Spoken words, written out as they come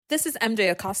This is MJ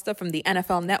Acosta from the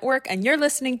NFL Network, and you're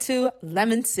listening to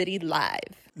Lemon City Live.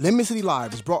 Lemon City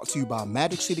Live is brought to you by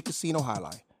Magic City Casino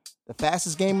Highlight. The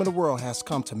fastest game in the world has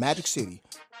come to Magic City.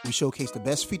 We showcase the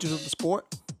best features of the sport,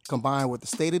 combined with the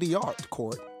state-of-the-art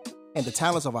court, and the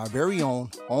talents of our very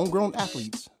own homegrown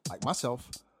athletes, like myself,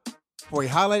 for a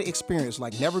highlight experience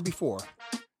like never before.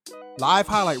 Live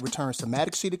Highlight returns to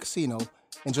Magic City Casino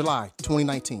in July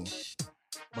 2019.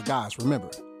 But guys,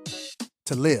 remember,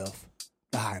 to live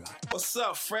the highlight. What's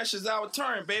up? Fresh is our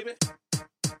turn, baby.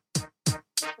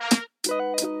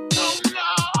 Oh,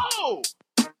 no!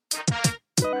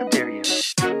 How dare you?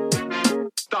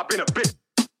 Stop being a bitch.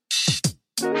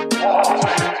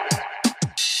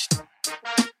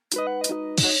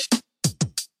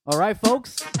 All right,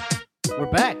 folks, we're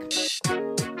back.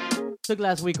 Took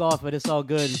last week off, but it's all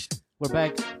good. We're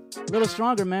back a little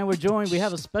stronger, man. We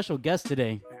have a special guest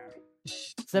today.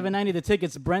 $7.90 the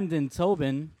tickets, Brendan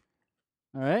Tobin.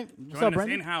 All right. What's Joining up, us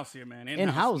Brendan? in-house here, man.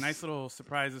 In-house. Nice little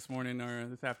surprise this morning or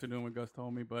this afternoon when Gus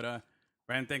told me. But,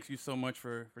 Brandon, thanks you so much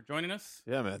for joining us.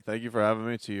 Yeah, man. Thank you for having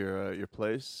me to your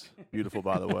place. Beautiful,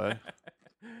 by the way.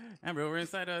 And, bro, we're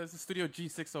inside Studio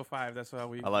G605. That's how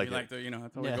we like to,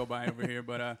 that's how we go by over here.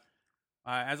 But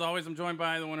as always, I'm joined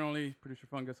by the one and only producer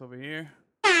Fungus over here.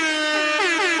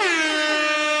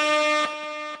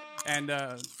 And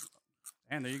there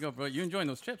you go, bro. You enjoying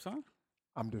those chips, huh?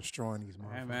 I'm destroying these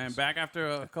motherfuckers. Yeah, man. Back after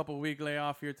a couple week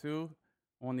layoff here, too.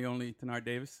 One the only Tenard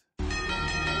Davis.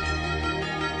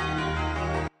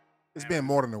 It's been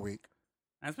more than a week.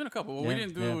 It's been a couple. Well, we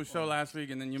didn't do a show last week,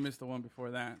 and then you missed the one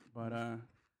before that. But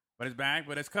it's back.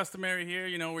 But it's customary here.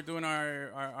 You know, we're doing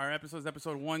our episodes.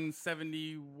 Episode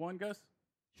 171, Gus?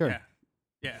 Sure.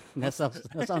 Yeah. That sounds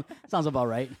about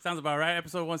right. Sounds about right.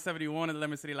 Episode 171 of the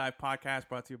Lemon City Live podcast,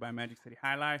 brought to you by Magic City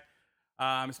Highlight.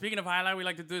 Speaking of Highlight, we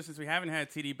like to do this since we haven't had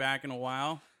TD back in a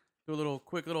while. Do a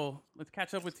let's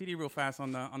catch up with TD real fast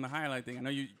on the Highlight thing. I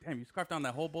know you scarfed down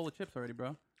that whole bowl of chips already, bro.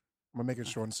 I'm going to make it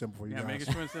short and simple for you guys. Yeah, make it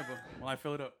short and simple while I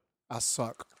fill it up. I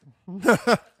suck. What's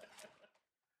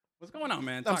going on,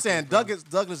 man? I'm saying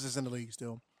Douglas is in the league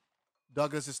still.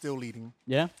 Douglas is still leading.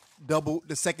 Yeah?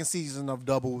 The second season of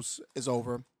doubles is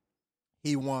over.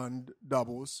 He won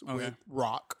doubles with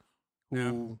Rock,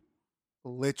 who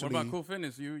literally. What about Cool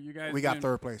Fitness? You guys? We got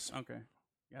third place. Okay.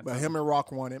 But him and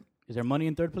Rock won it. Is there money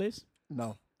in third place?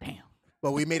 No. Damn.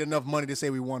 But we made enough money to say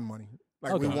we won money.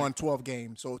 Like Okay. we won 12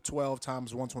 games, so 12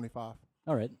 times 125.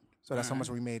 All right. So that's how much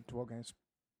we made 12 games.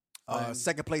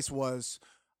 Second place was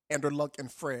Andrew Luck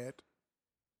and Fred.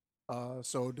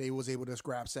 So they was able to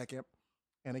grab second.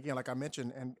 And again, like I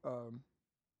mentioned, and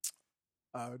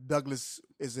Douglas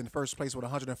is in first place with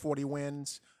 140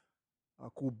 wins.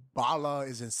 Kubala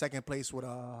is in second place with,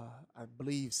 I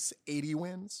believe, 80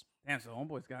 wins. Damn, so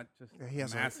Homeboy's got just He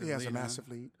has a massive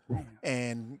lead. Damn.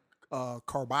 And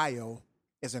Carballo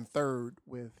is in third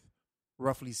with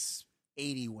roughly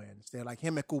 80 wins. They're like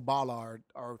him and Kubala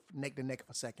are neck to neck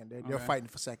for second. They're fighting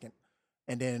for second.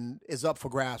 And then it's up for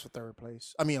grabs for third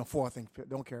place. I mean, fourth and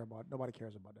fifth. Nobody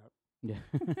cares about that. Yeah.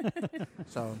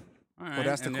 So, All right. well,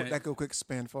 that's that quick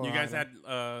spin for you guys had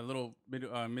a little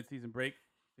mid-season break.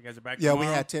 You guys are back. Yeah,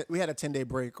 tomorrow? we had a 10-day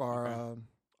break. Our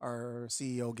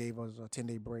CEO gave us a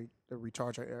 10-day break to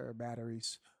recharge our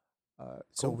batteries.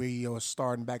 So we are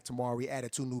starting back tomorrow. We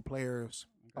added 2 new players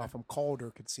from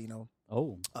Calder Casino.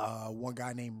 Oh. One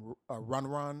guy named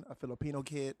Run, a Filipino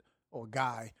kid or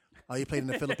guy. He played in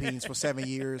the Philippines for 7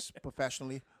 years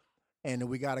professionally. And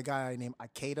we got a guy named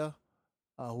Ikeda.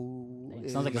 Who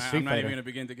sounds like a street I'm not fighter. even going to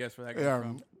begin to guess where that guy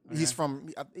from. He's from.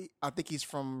 I think he's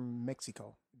from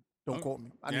Mexico. Don't quote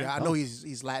me. I know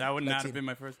he's Latin. That would not Latino. have been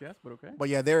my first guess, but okay. But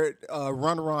yeah, they're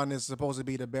Run is supposed to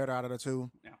be the better out of the two.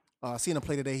 Yeah. Seeing him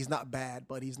play today, he's not bad,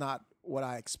 but he's not what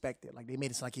I expected. Like they made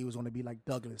it sound like he was going to be like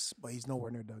Douglas, but he's nowhere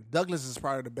near Douglas. Douglas is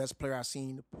probably the best player I've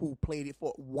seen who played it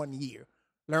for 1 year.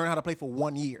 Learn how to play for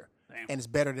 1 year, and it's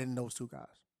better than those two guys.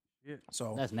 Yeah.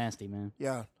 So That's nasty, man.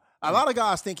 yeah, a lot of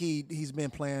guys think he's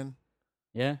been playing.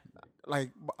 Yeah?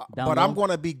 Like, Down but low? I'm going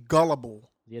to be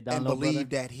gullible Yeah, down and low, believe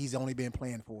brother. that he's only been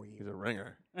playing for a year. He's a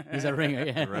ringer. He's a ringer,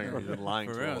 yeah. He's a ringer. He's been lying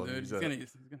For to real, all of dude. them. He's He's gonna a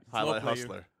slow highlight play you.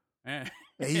 hustler. Yeah.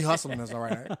 Yeah, he hustling us all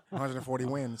right. 140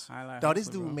 wins. Highlight Dog, this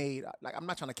hustler, dude bro. made like I'm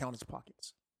not trying to count his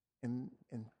pockets. In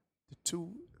the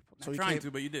two, I'm trying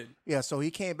to, but you did. Yeah, so he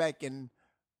came back in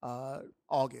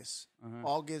August, Uh-huh.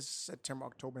 August, September,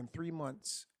 October. In 3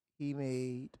 months, he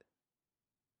made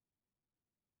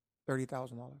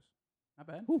 $30,000. Not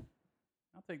bad. Ooh.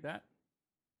 I'll take that.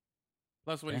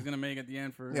 plus what he's going to make at the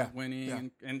end for Yeah. winning, Yeah.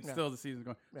 and Yeah. still the season's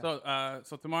going. Yeah.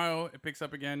 So tomorrow it picks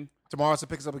up again. Tomorrow it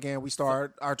picks up again. We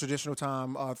start our traditional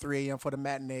time, 3 a.m. for the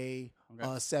matinee,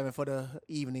 Okay. 7 for the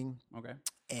evening. Okay.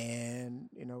 And,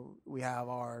 we have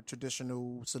our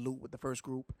traditional salute with the first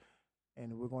group.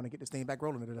 And we're going to get this thing back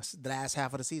rolling. The last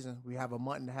half of the season. We have a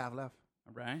month and a half left.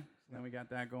 All right. So then we got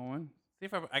that going. See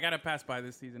if I got to pass by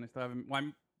this season. I still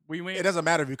haven't. We win. It doesn't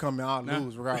matter if you come out No.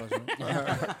 lose, regardless. it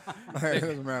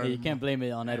doesn't matter. Yeah, you can't blame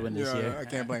it on Edwin this year. I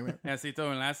can't blame it. Yeah, see,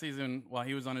 Tobin, last season, while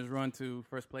he was on his run to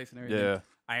first place and everything, Yeah.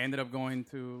 I ended up going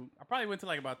to, I probably went to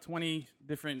like about 20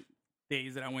 different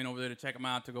days that I went over there to check him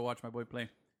out, to go watch my boy play.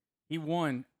 He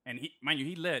won, and mind you,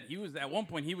 he led. He was, at one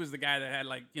point, he was the guy that had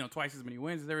like, twice as many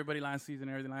wins as everybody last season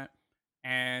and everything like that.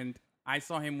 And I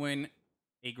saw him win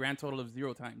a grand total of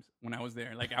 0 times when I was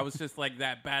there. Like, I was just like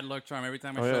that bad luck charm every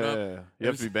time I showed up. Yeah. You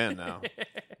have to be banned now.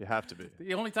 You have to be.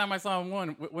 The only time I saw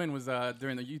him win was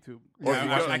during the YouTube. Yeah, I, you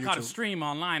watched I on caught a YouTube. stream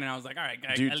online, and I was like, all right,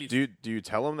 Do at least. you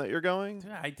tell him that you're going?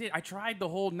 Yeah, I did. I tried the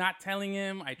whole not telling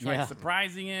him. I tried Yeah.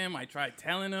 surprising him. I tried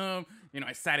telling him.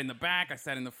 I sat in the back. I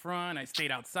sat in the front. I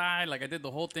stayed outside. Like, I did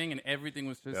the whole thing, and everything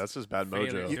was just. Yeah, that's just bad failing.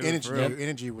 mojo. It Your was energy, real. your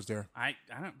energy was there. I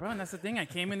don't, bro, and that's the thing. I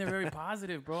came in there very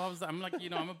positive, bro. I'm like,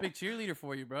 I'm a big cheerleader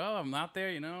for you, bro. I'm out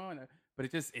there, but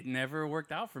it never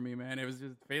worked out for me, man. It was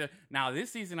just failure. Now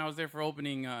this season, I was there for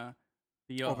opening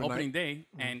the Open opening night. day,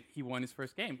 and he won his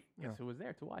first game. Guess Yeah. who was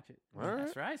there to watch it? All right.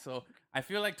 That's right. So I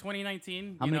feel like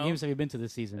 2019. How many games have you been to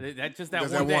this season? That just Just that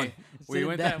one that one. day. We See,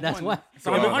 went that's one. why.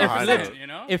 So Go I'm on,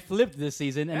 100%. It flipped this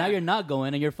season, and now Yeah. you're not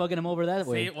going, and you're fucking him over that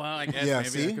way. See, well, I guess Yeah, maybe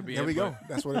see? that could be There it, we go. but-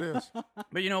 That's what it is.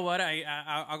 But you know what?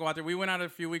 I'll go out there. We went out a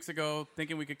few weeks ago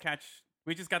thinking we could catch.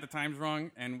 We just got the times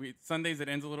wrong, and Sundays it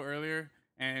ends a little earlier,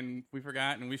 and we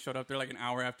forgot, and we showed up there like an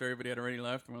hour after everybody had already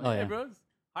left, and we're like, Oh, "Hey, yeah. bros,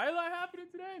 highlight happening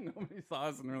today?" And nobody saw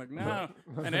us, and we're like, "No,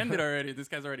 it ended already. This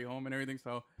guy's already home and everything."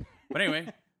 So, but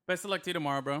anyway, best of luck to you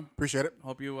tomorrow, bro. Appreciate it.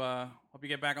 Hope you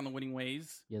get back on the winning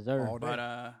ways. Yes, sir. All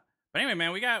day. But anyway,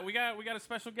 man, we got a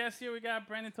special guest here. We got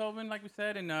Brandon Tobin, like we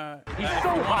said, and He's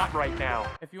so hot right now.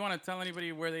 if you want to tell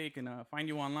anybody where they can find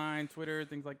you online, Twitter,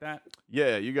 things like that.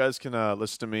 Yeah, you guys can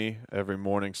listen to me every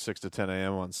morning, 6 to 10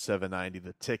 a.m. on 790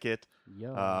 The Ticket.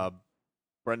 Yo.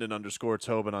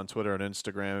 Brendan_Tobin on Twitter and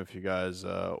Instagram if you guys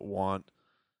want,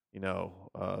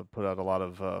 put out a lot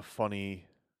of funny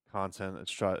content.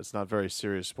 It's not very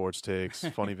serious sports takes,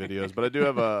 funny videos, but I do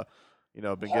have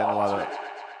been getting a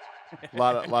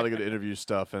lot of good interview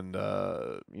stuff, and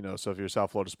so if you're a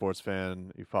South Florida sports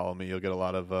fan, you follow me, you'll get a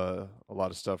lot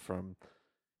of stuff from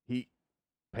Heat,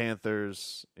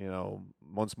 Panthers.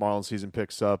 Once Marlins season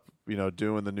picks up,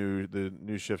 doing the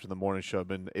new shift in the morning show, I've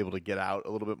been able to get out a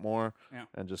little bit more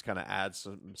and just kind of add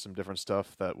some different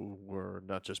stuff that were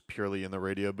not just purely in the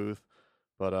radio booth,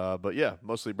 but yeah,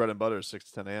 mostly bread and butter, 6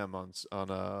 to 10 a.m.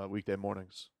 on weekday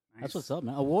mornings. That's what's up,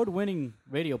 man. Award-winning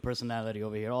radio personality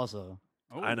over here also.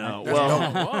 Oh, I know. That's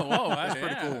Well, dope. whoa, that's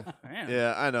pretty cool. Man.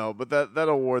 yeah, I know, but that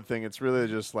award thing, it's really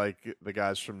just like the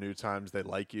guys from New Times, they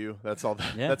like you. That's all.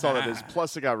 Yeah. That's all it is.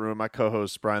 Plus, it got ruined. My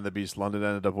co-host Brian the Beast London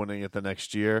ended up winning it the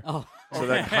next year. Oh, So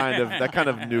that kind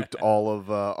of nuked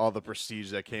all the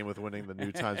prestige that came with winning the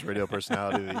New Times Radio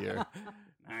Personality of the Year.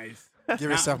 Nice. Give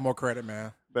yourself more credit,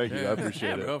 man. Thank you, I appreciate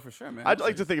yeah, it. bro, for sure, man. I'd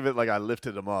like to think of it like I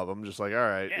lifted him up. I'm just like, all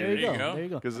right, Yeah, there you go. There you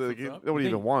go. because That's what's up. nobody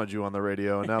even wanted you on the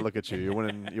radio, and now look at you. You're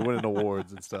winning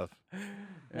awards and stuff.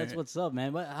 That's what's up,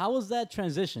 man. But how was that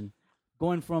transition,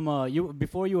 going from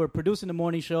before you were producing the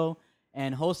morning show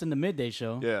and hosting the midday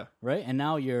show? Yeah. Right, and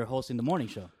now you're hosting the morning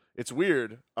show. It's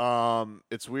weird.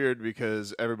 It's weird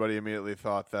because everybody immediately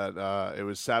thought that it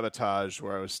was sabotage,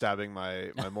 where I was stabbing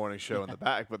my morning show in the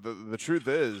back. But the truth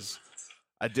is,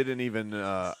 I didn't even.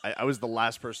 I was the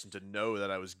last person to know that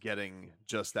I was getting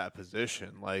just that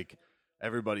position. Like,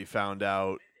 everybody found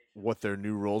out what their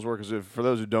new roles were, because for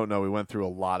those who don't know, we went through a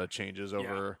lot of changes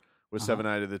over with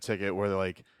 790 The Ticket, where they're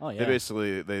like, Oh, yeah. they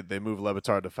basically they moved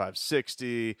Levitard to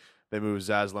 560. They moved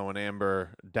Zaslow and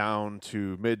Amber down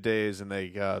to middays, and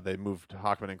they moved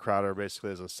Hockman and Crowder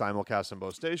basically as a simulcast on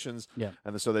both stations. Yeah.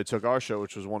 And so they took our show,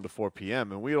 which was 1 to 4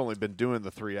 p.m., and we had only been doing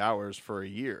the 3 hours for a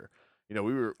year. We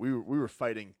were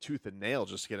fighting tooth and nail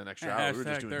just to get an extra hour. We were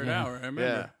just Hashtag doing third hour. I remember.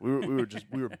 yeah,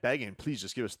 we were begging, please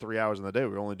just give us 3 hours in the day. We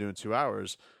were only doing 2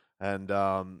 hours, and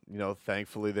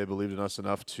thankfully they believed in us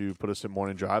enough to put us in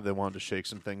morning drive. They wanted to shake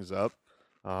some things up,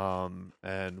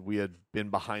 and we had been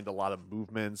behind a lot of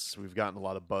movements. We've gotten a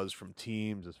lot of buzz from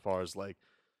teams as far as like,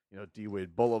 D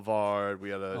Wade Boulevard. We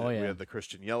had we had the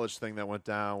Christian Yelich thing that went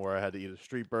down where I had to eat a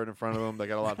street bird in front of them. They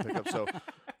got a lot of pickups. So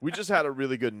we just had a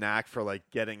really good knack for like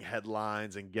getting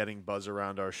headlines and getting buzz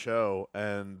around our show.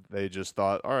 And they just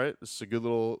thought, all right, this is a good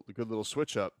little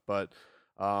switch up. But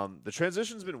The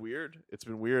transition's been weird. It's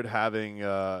been weird having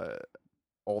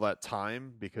all that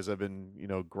time because I've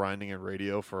been, grinding in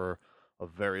radio for a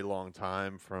very long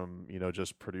time, from,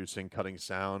 just producing, cutting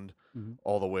sound,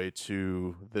 all the way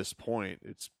to this point.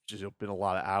 It's just been a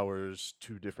lot of hours,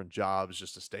 2 different jobs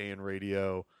just to stay in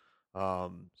radio.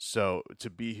 So to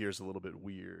be here is a little bit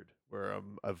weird, where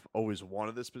I've always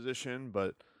wanted this position,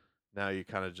 but now you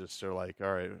kind of just are like,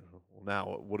 all right, well, now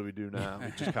what do we do now?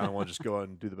 We just kind of want to just go out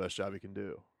and do the best job you can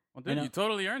do. Well, dude, you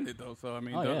totally earned it, though. So, I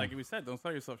mean, like we said, don't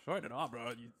sell yourself short at all, bro.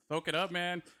 You soak it up,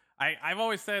 man. I've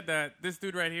always said that this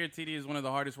dude right here, TD, is one of the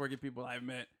hardest working people I've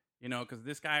met, because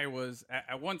this guy was,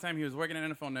 at one time, he was working at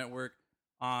NFL Network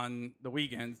on the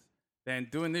weekends, then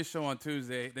doing this show on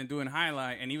Tuesday, then doing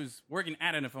Highlight, and he was working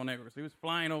at NFL Network. So he was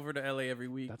flying over to LA every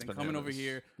week, then coming over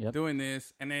here, doing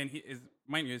this, and then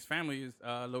mind you, his family is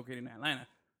located in Atlanta.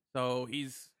 So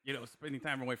he's, spending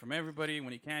time away from everybody.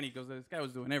 When he can, he goes, this guy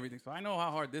was doing everything. So I know how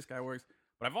hard this guy works.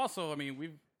 But I've also,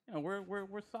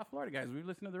 we're South Florida guys. We've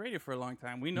listened to the radio for a long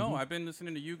time. We know. I've been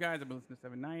listening to you guys. I've been listening to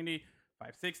 790,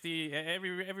 560,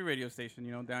 every radio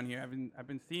station, down here. I've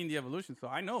been seeing the evolution. So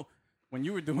I know when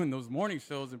you were doing those morning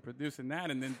shows and producing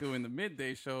that, and then doing the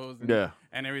midday shows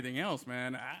and everything else,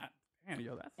 man.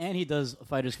 And he does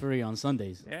Fighters Fury on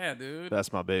Sundays. Yeah, dude.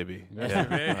 That's my baby.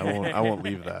 Yeah. I won't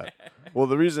leave that. Well,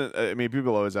 the reason,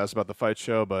 people always ask about the fight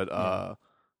show, but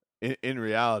in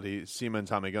reality, Seema and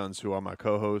Tommy Guns, who are my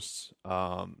co-hosts,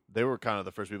 they were kind of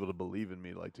the first people to believe in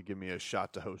me, like to give me a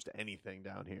shot to host anything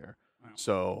down here. Wow.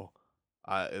 So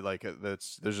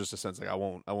there's just a sense like I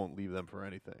won't leave them for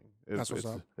anything. That's what's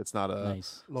up. It's not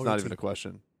nice. It's not even a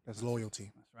question. That's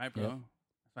loyalty. That's right, bro.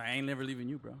 So I ain't never leaving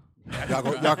you, bro.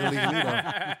 Y'all can leave me,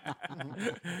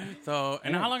 though. So,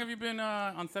 and how long have you been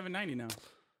on 790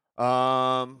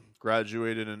 now?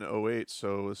 Graduated in 2008,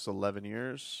 so it's 11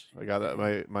 years. I got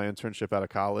my internship out of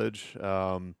college.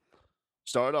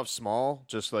 Started off small,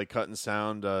 just like cutting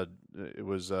sound. It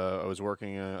was I was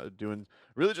working doing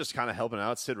really just kind of helping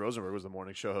out. Sid Rosenberg was the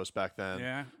morning show host back then.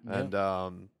 Yeah.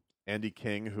 And Andy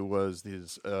King, who was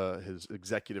his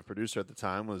executive producer at the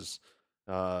time, was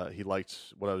he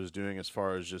liked what I was doing as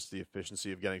far as just the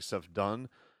efficiency of getting stuff done.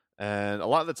 And a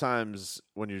lot of the times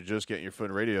when you're just getting your foot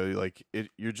in radio,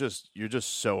 you're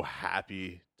just so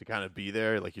happy to kind of be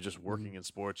there. Like, you're just working in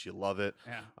sports, you love it.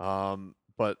 Yeah.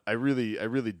 But I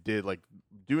really did like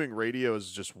doing radio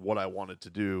is just what I wanted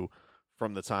to do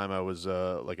from the time I was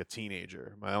like a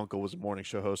teenager. My uncle was a morning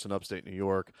show host in upstate New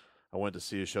York. I went to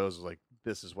see his shows. I was like,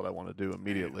 this is what I want to do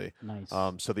immediately. Nice.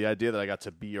 So the idea that I got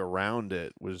to be around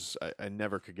it was I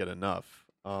never could get enough.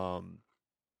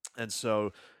 And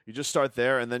so you just start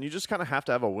there, and then you just kind of have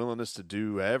to have a willingness to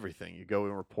do everything. You go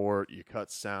and report, you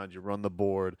cut sound, you run the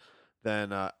board.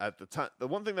 Then at the time, the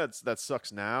one thing that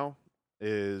sucks now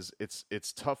is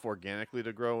it's tough organically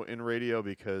to grow in radio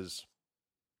because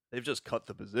they've just cut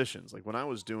the positions. Like when I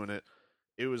was doing it,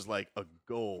 it was like a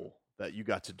goal that you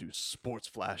got to do sports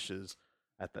flashes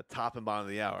at the top and bottom of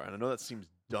the hour. And I know that seems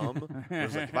dumb. It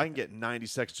was like, if I can get 90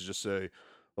 seconds to just say,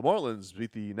 the Marlins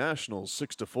beat the Nationals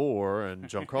 6-4, and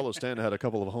Giancarlo Stanton had a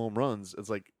couple of home runs. It's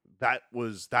like that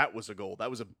was a goal.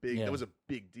 That was a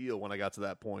big deal when I got to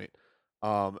that point.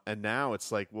 And now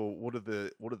it's like, well, what are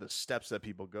the steps that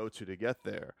people go to get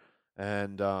there?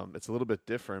 And it's a little bit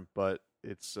different, but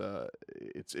it's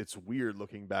weird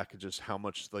looking back at just how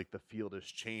much like the field has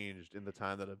changed in the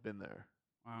time that I've been there.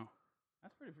 Wow,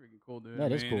 that's pretty freaking cool, dude.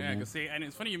 That is cool, yeah, man. See, and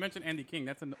it's funny you mentioned Andy King.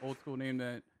 That's an old school name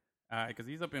that. Because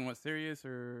he's up in what, Sirius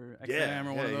or XM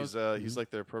or one of those. He's like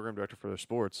their program director for their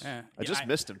sports. Yeah. I just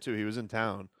missed him too. He was in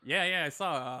town. Yeah, I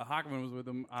saw Hockman was with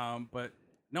him. But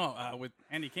no, with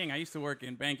Andy King, I used to work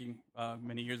in banking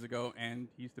many years ago, and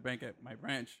he used to bank at my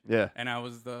branch. Yeah. And I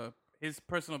was his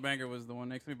personal banker was the one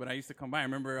next to me, but I used to come by. I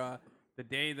remember the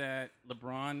day that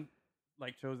LeBron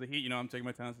chose the Heat. I'm taking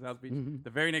my time to South Beach. The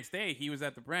very next day, he was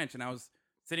at the branch, and I was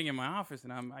sitting in my office,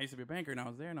 and I used to be a banker, and I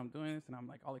was there, and I'm doing this, and I'm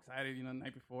like all excited, the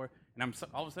night before, and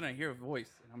all of a sudden I hear a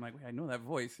voice, and I'm like, wait, I know that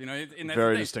voice, and that's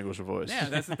very distinguishable voice. Yeah,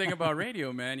 that's the thing about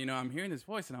radio, man. I'm hearing this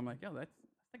voice, and I'm like, yo, that's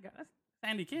the guy, that's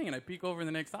Andy King, and I peek over in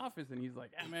the next office, and he's like,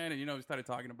 yeah, man, and we started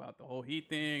talking about the whole Heat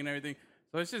thing and everything.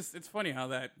 So it's funny how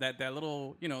that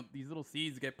little, these little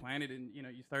seeds get planted, and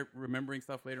you start remembering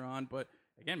stuff later on. But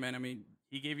again, man, I mean,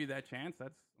 he gave you that chance.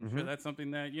 I'm sure that's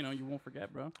something that you won't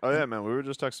forget, bro. Oh yeah, man. We were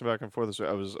just texting back and forth.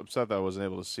 I was upset that I wasn't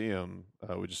able to see him.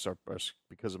 We just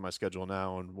because of my schedule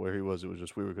now and where he was. It was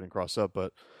just we couldn't cross up.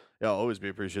 But yeah, I'll always be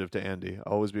appreciative to Andy.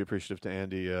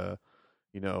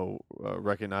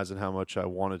 Recognizing how much I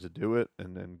wanted to do it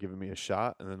and then giving me a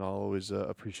shot. And then I'll always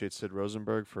appreciate Sid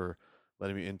Rosenberg for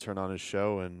letting me intern on his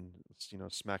show and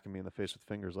smacking me in the face with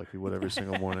fingers like he would every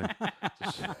single morning.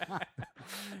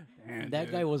 Man, That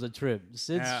dude. guy was a trip.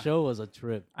 Sid's Yeah. show was a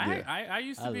trip. I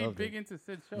used to I be loved big it. into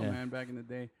Sid's show, Yeah. man, back in the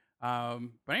day. But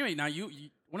anyway, now you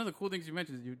one of the cool things you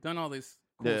mentioned is you've done all this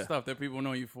cool Yeah. stuff that people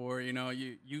know you for.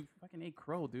 You fucking ate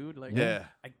crow, dude. Like, Yeah.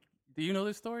 Do you know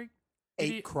this story?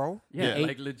 Ate crow? Yeah, Yeah.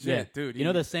 like legit, Yeah. dude. You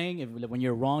know the saying, when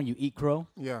you're wrong, you eat crow?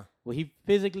 Yeah. Well, he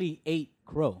physically ate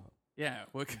crow. Yeah.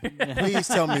 Please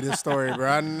tell me this story,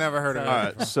 bro. I never heard of All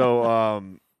it. right, so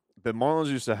the Marlins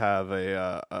used to have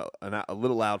a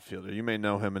little outfielder. You may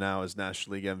know him now as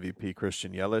National League MVP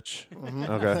Christian Yelich.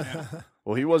 Okay,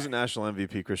 well, he wasn't National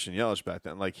MVP Christian Yelich back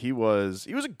then. Like he was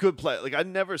a good player. Like I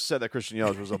never said that Christian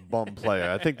Yelich was a bum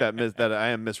player. I think that I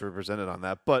am misrepresented on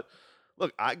that. But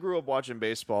look, I grew up watching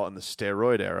baseball in the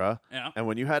steroid era, Yeah. and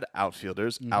when you had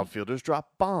outfielders, outfielders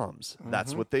dropped bombs.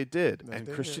 That's what they did. That And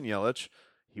they Christian Yelich,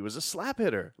 he was a slap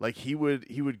hitter. Like he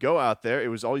would go out there. It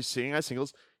was always seeing eye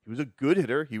singles. He was a good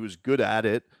hitter. He was good at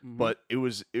it. But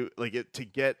to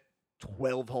get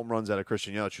 12 home runs out of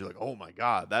Christian Yelich, you're like, oh my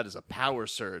God, that is a power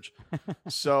surge.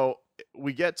 So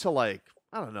we get to like,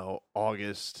 I don't know,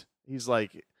 August. He's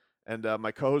like, and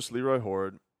my co-host Leroy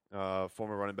Horde,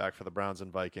 former running back for the Browns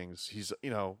and Vikings. He's,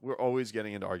 we're always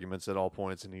getting into arguments at all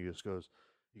points. And he just goes,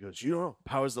 you don't know,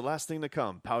 power's the last thing to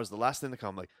come. Power's the last thing to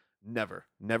come. Like, never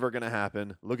going to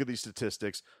happen. Look at these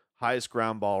statistics. Highest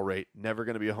ground ball rate. Never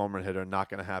going to be a home run hitter. Not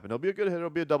going to happen. He'll be a good hitter. He'll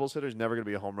be a doubles hitter. He's never going to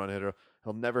be a home run hitter.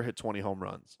 He'll never hit 20 home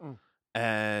runs.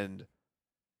 And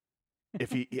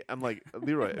if I'm like,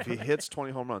 Leroy, if he hits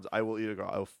 20 home runs, I will eat a crow.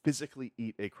 I will physically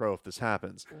eat a crow if this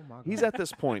happens. He's at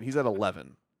this point. He's at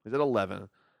 11. He's at 11.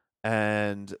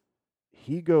 And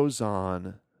he goes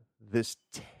on this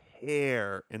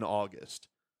tear in August.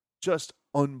 Just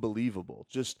unbelievable.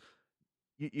 Just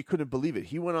you couldn't believe it.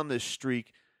 He went on this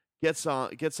streak, gets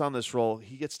on this roll.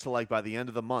 He gets to like by the end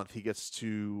of the month, he gets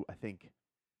to I think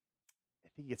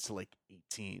he gets to like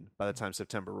 18 by the time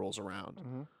September rolls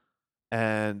around.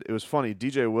 And it was funny.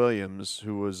 DJ Williams,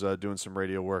 who was doing some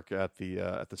radio work at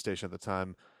the station at the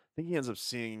time, I think he ends up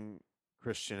seeing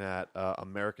Christian at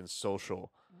American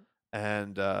Social.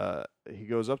 And he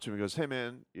goes up to him and goes, "Hey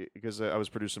man," because I was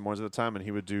producing mornings at the time, and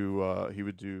he would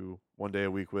do one day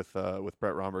a week with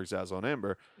Brett Romberg, Zazzle, and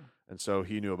Amber, and so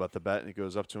he knew about the bet, and he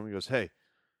goes up to him, and goes, "Hey,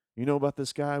 you know about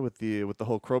this guy with the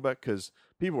whole crow bet?" Because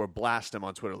people were blasting him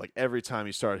on Twitter like every time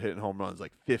he started hitting home runs,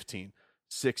 like 15,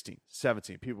 16,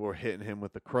 17, people were hitting him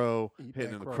with the crow,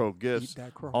 hitting him the crow gifts,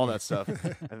 all that stuff,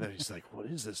 and then he's like, "What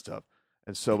is this stuff?"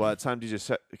 And so by the time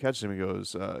DJ catches him, he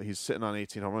goes, he's sitting on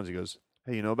 18 home runs. He goes,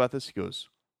 "Hey, you know about this?" He goes,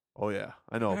 "Oh yeah,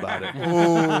 I know about it."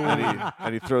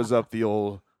 and he throws up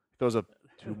two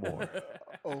more.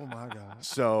 Oh my God.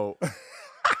 So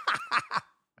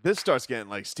this starts getting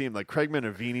like steam. Like Craig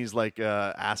Minervini's like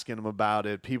asking him about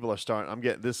it. People are starting.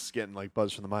 This is getting like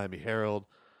buzz from the Miami Herald,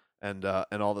 and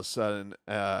all of a sudden,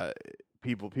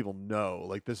 people know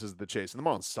like this is the chase. And the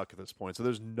Marlins suck at this point, so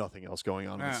there's nothing else going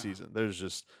on in the season.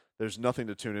 There's nothing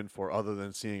to tune in for other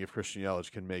than seeing if Christian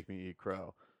Yelich can make me eat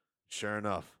crow. Sure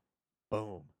enough,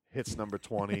 boom, hits number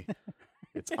 20.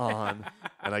 It's on,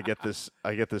 and I get this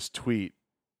tweet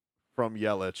from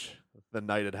Yelich the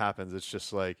night it happens. It's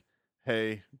just like,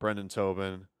 "Hey, Brendan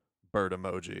Tobin, bird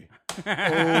emoji."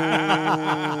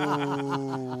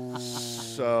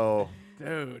 So,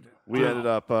 Dude, we ended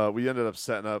up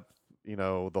setting up,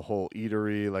 the whole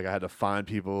eatery. Like I had to find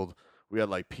people. We had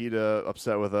like PETA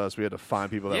upset with us. We had to find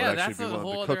people that would actually be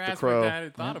willing to cook the crow. I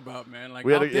hadn't thought about, man. Like,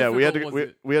 We had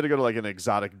to go to like an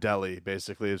exotic deli,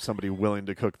 basically, if somebody willing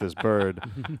to cook this bird.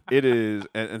 It is,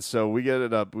 and so we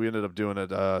ended up doing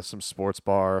it at some sports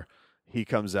bar. He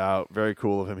comes out, very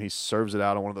cool of him. He serves it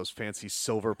out on one of those fancy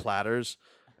silver platters,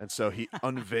 and so he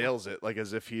unveils it like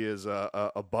as if he is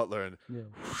a butler, and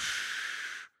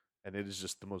and it is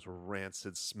just the most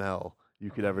rancid smell you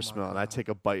could ever smell. And I take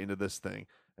a bite into this thing,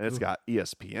 and it's got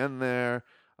ESPN there,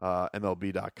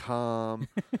 MLB.com.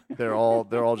 They're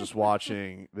all just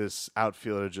watching this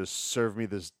outfielder just serve me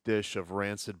this dish of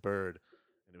rancid bird,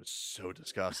 and it was so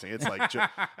disgusting. It's like,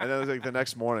 and then like the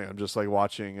next morning, I'm just like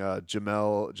watching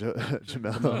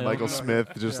Jamel Michael Smith,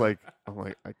 just like I'm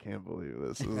like, I can't believe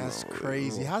this. That's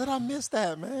crazy. How did I miss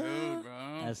that, man? Dude, bro.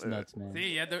 That's nuts, man.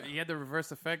 See, he had the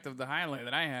reverse effect of the highlight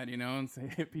that I had, and so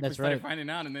people That's started right. finding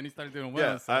out, and then he started doing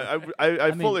well. Yeah, So.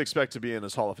 I fully expect to be in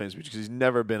his Hall of Fame speech because he's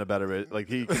never been a better. Like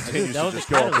he continues That to was just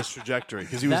the go on catalyst. this trajectory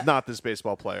because he was not this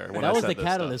baseball player. When That I was said the this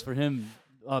catalyst stuff. for him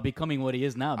becoming what he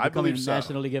is now, I becoming believe so.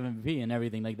 National League MVP and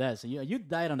everything like that. So you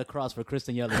died on the cross for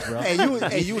Christian Yelich, bro.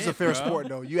 Hey, you was a fair sport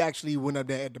though. You actually went up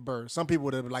there at the bird. Some people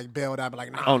would have like bailed out, but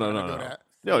like, nah, Oh, I'm no, not no, gonna no. do that.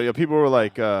 Yeah, people were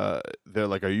like, they're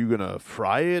like, "Are you gonna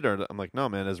fry it?" Or I'm like, "No,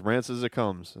 man, as rancid as it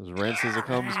comes,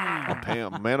 I'll pay.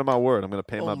 I'm a man of my word. I'm gonna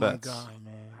pay my bets." Oh my God,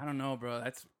 man. I don't know, bro.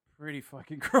 That's pretty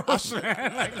fucking gross,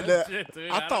 man. Like, legit, dude.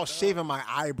 I don't thought know. shaving my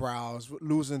eyebrows,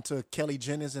 losing to Kelly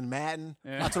Jennings in Madden.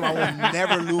 Yeah. I told him I would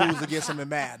never lose against him in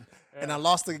Madden. And I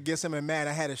lost against him in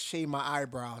Madden. I had to shave my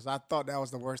eyebrows. I thought that was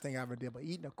the worst thing I ever did. But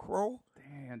eating a crow,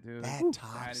 Damn, dude. that That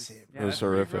tops is- it. yeah, It was that's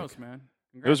pretty horrific. Gross, man.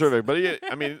 It was Congrats. horrific,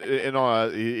 but I mean, in all,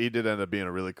 he did end up being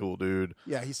a really cool dude.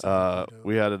 Yeah, he's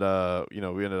We had it.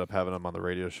 We ended up having him on the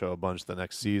radio show a bunch the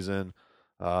next season.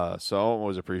 So I'm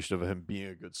always appreciative of him being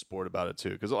a good sport about it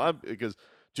too. Because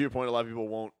to your point, a lot of people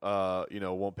won't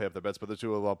pay up their bets, but a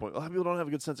lot of people don't have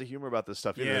a good sense of humor about this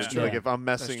stuff. Yeah. It's true. Like Yeah. if I'm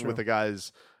messing true. with a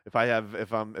guy's,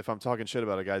 if I'm talking shit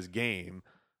about a guy's game,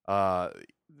 some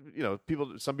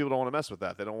people don't want to mess with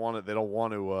that. They don't want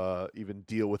to even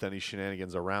deal with any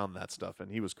shenanigans around that stuff.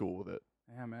 And he was cool with it.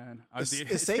 Yeah, man.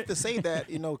 It's safe to say that,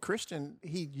 Christian,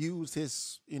 he used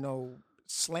his,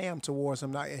 slam towards him,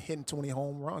 not hitting 20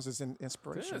 home runs as an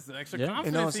inspiration. It's the extra Yeah. confidence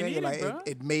You know what I'm he saying? needed, Like bro.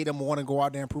 it made him want to go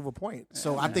out there and prove a point.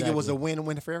 So I think it was a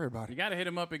win-win for everybody. You got to hit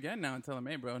him up again now and tell him,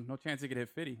 hey, bro, no chance he could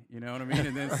hit 50. You know what I mean?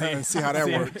 And then See how that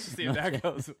see works. See if that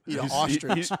goes. Eat an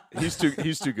ostrich.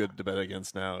 He's too good to bet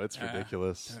against now. It's Yeah.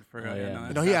 ridiculous. For Oh, real, yeah. no, He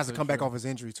that's has to absolutely come back true. off his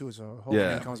injury too. So hopefully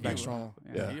Yeah. he comes back strong.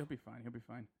 Yeah, Yeah. he'll be fine. He'll be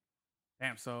fine.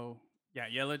 Damn. So yeah,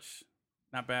 Yelich,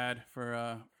 not bad for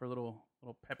a little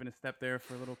pep in his step there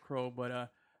for a little crow, but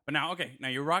now now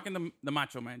you're rocking the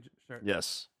Macho Man shirt.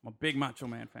 Yes. I'm a big Macho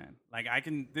Man fan. Like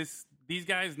these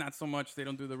guys not so much. They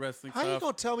don't do the wrestling How you stuff.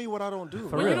 gonna tell me what I don't do?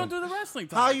 For Well, real. you don't do the wrestling.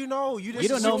 How Talk. you know? You You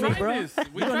don't know We me, tried bro. this. We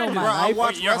You don't tried know this. my Bro, I life.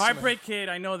 watch You're a wrestling. Heartbreak Kid.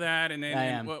 I know that. And then I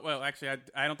am. well, actually,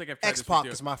 I don't think I've tried this X-Pac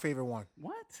with is you. my favorite one.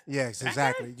 What? Yes, That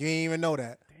exactly. guy? You didn't even know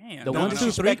that. Damn. The no, 1, no. 2, 3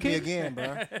 Disrespect me kid? again,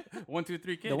 bro. 1, 2,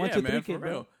 3 kid. The 1, yeah, 2, man, 3 for kid, bro.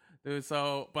 real. Dude,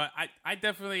 so, but I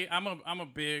definitely, I'm a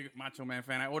big Macho Man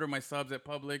fan. I order my subs at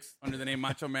Publix under the name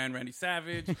Macho Man Randy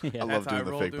Savage. Yeah. I That's love how doing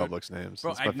the roll, fake dude. Publix names.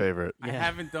 Bro, That's my favorite. I Yeah.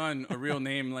 haven't done a real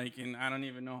name like in I don't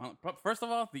even know how. But first of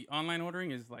all, the online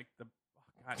ordering is like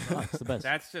It's the best.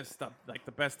 That's just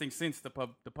the best thing since the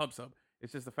pub sub.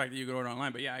 It's just the fact that you can order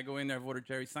online. But yeah, I go in there. I've ordered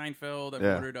Jerry Seinfeld. I've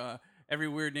Yeah. ordered every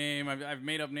weird name. I've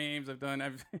made up names. I've I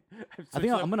switched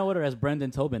think up. I'm gonna order as Brendan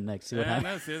Tobin next. See what Yeah,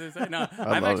 happens. no, see what they say. No,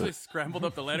 I I've love actually it. scrambled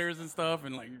up the letters and stuff,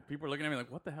 and like people are looking at me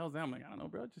like, "What the hell's that?" I'm like, "I don't know,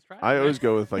 bro. Just try it." I man." always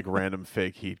go with like random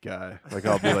fake heat guy. Like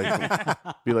I'll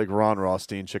be like Ron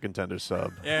Rothstein chicken tender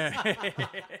sub. Yeah.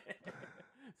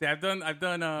 See, I've done. I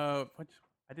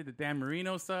did the Dan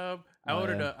Marino sub. I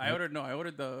ordered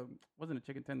the wasn't a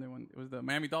chicken tender one. It was the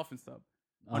Miami Dolphins sub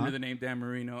under the name Dan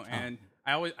Marino, and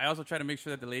I also try to make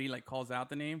sure that the lady like calls out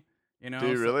the name. You know? Do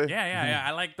you So- really? Yeah.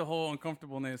 I like the whole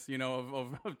uncomfortableness,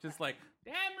 of just like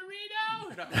Dan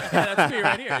Marino. That's me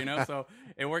right here, So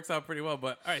it works out pretty well.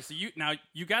 But all right, so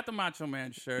you got the Macho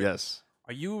Man shirt. Yes.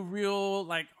 Are you real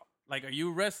like are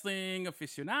you wrestling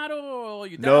aficionado? Or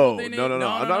you No. dabbled in it? I'm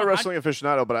not a I- wrestling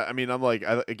aficionado, but I mean, I'm like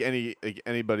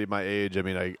anybody my age. I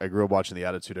mean, I grew up watching the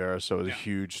Attitude Era, so I was a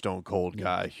huge Stone Cold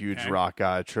guy, huge Okay. Rock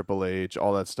guy, Triple H,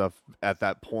 all that stuff at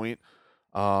that point.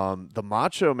 The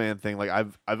Macho Man thing, like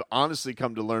I've honestly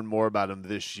come to learn more about him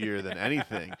this year than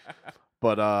anything.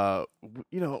 But the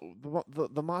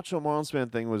Macho Marlins Man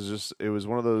thing was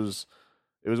one of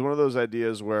those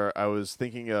ideas where I was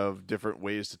thinking of different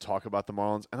ways to talk about the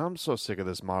Marlins, and I'm so sick of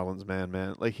this Marlins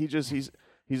man. Like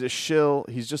he's a shill.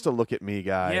 He's just a look at me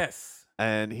guy. Yes.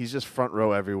 And he's just front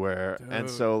row everywhere. And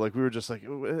Dude. so like we were just like,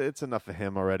 it's enough of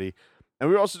him already. And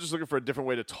we were also just looking for a different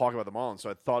way to talk about the Marlins. So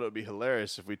I thought it would be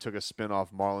hilarious if we took a spin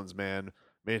off Marlins Man,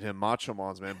 made him Macho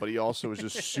Marlins Man, but he also was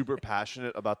just super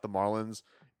passionate about the Marlins.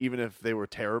 Even if they were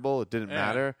terrible, it didn't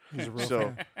matter. He's a real so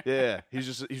fan. yeah, he's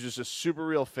just a super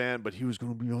real fan. But he was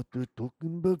gonna be out there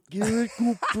talking about Gary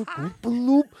Cooper, Cooper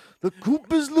Loop. The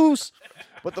coop is loose.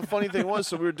 But the funny thing was,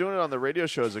 so we were doing it on the radio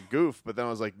show as a goof. But then I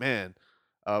was like, man,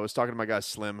 I was talking to my guy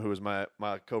Slim, who was my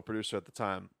co-producer at the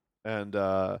time, and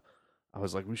I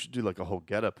was like, we should do like a whole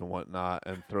getup and whatnot,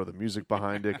 and throw the music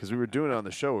behind it because we were doing it on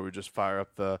the show where we just fire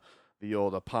up the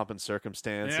old pomp and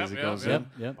circumstance as it goes in.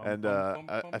 Yep. And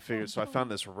I figured, so I found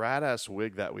this rad-ass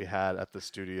wig that we had at the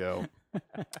studio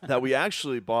that we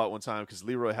actually bought one time because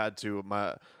my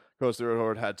co-host Leroy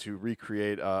Howard had to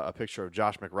recreate a picture of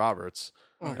Josh McRoberts.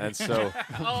 And so,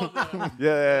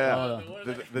 yeah.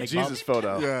 The Jesus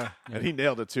photo. Yeah. And he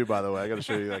nailed it too, by the way. I got to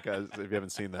show you that, guys, if you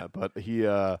haven't seen that. But he,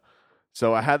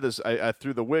 so I had this, I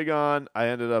threw the wig on. I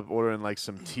ended up ordering like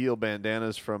some teal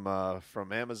bandanas from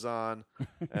Amazon.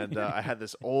 And I had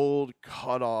this old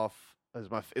cut off.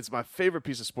 It's my favorite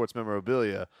piece of sports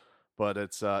memorabilia. but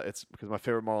it's because my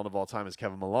favorite Marlin of all time is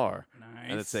Kevin Millar,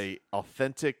 and it's a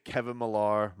authentic Kevin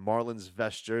Millar Marlins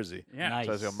vest jersey. Yeah. Nice.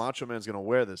 So I was like, Macho Man's gonna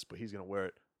wear this, but he's gonna wear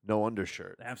it no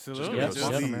undershirt. Absolutely. Yep.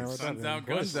 Just Yep. Guns out, guns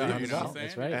Guns out. You know what I'm out. saying?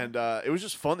 That's right. And it was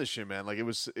just fun this year, man. Like it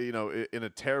was, in a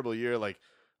terrible year, like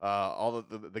all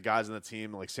the guys on the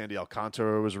team, like Sandy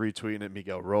Alcantara was retweeting it,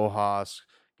 Miguel Rojas,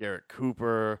 Garrett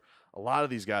Cooper. A lot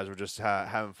of these guys were just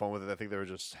having fun with it. I think they were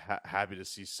just happy to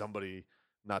see somebody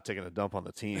not taking a dump on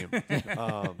the team.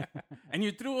 And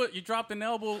you dropped an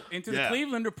elbow into the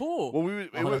Clevelander pool.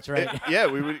 Well, that's right.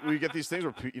 we get these things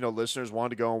where listeners wanted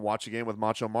to go and watch a game with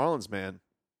Macho Marlins, man,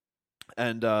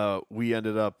 and we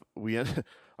ended our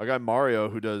guy Mario,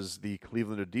 who does the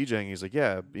Clevelander DJing, he's like,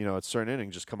 yeah, at certain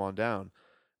innings, just come on down.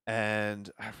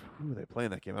 And who were they playing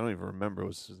that game? I don't even remember. It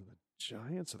was the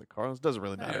Giants or the Cardinals? Doesn't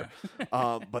really matter.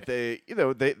 But they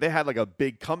had like a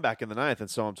big comeback in the ninth, and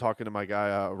so I'm talking to my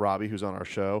guy Robbie, who's on our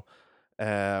show,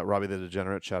 Robbie the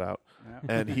Degenerate, shout out. Yeah.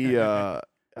 And he, I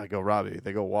go, Robbie,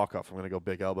 they go walk off. I'm gonna go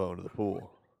big elbow into the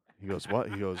pool. He goes, what?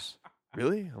 He goes,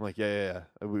 really? I'm like, yeah.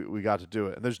 We got to do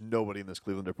it. And there's nobody in this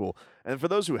Clevelander pool. And for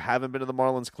those who haven't been to the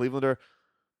Marlins Clevelander,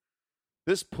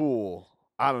 this pool,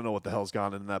 I don't know what the hell's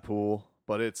gone in that pool,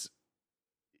 but it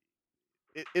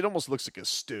almost looks like a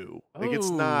stew. Like it's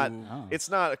not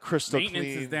a crystal Maintenance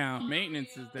clean. is down.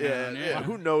 Maintenance is down. Yeah.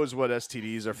 Who knows what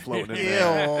STDs are floating in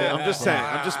there? Yeah, I'm just saying.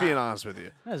 I'm just being honest with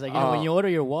you. It's like, when you order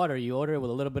your water, you order it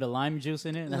with a little bit of lime juice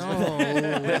in it. No,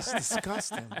 that's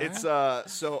disgusting. Man. It's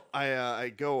so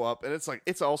I go up, and it's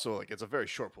also a very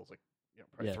short pool. It's like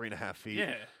probably 3.5 feet.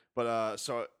 Yeah. But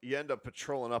so you end up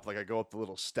patrolling up. Like I go up the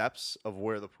little steps of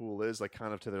where the pool is, like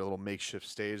kind of to their little makeshift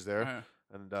stage there,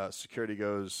 and security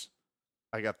goes,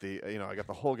 I got the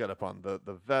whole getup on, the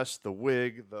vest, the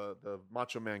wig, the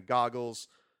Macho Man goggles,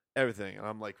 everything, and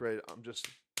I'm like ready. I'm just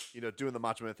doing the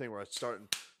Macho Man thing where I start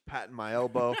patting my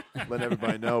elbow, letting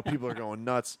everybody know. People are going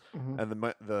nuts, and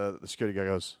the security guy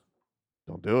goes,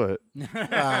 "Don't do it," and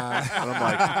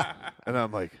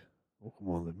I'm like, "Oh, come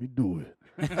on, let me do it."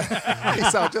 He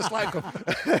sounds just like him.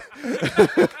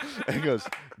 And he goes,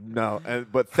 "No,"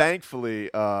 but thankfully,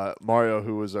 Mario,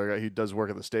 who was our guy, he does work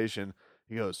at the station.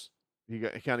 He goes. He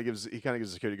kind of gives the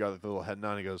security guard the little head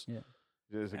nod. He goes,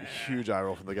 there's like a huge eye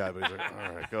roll from the guy, but he's like,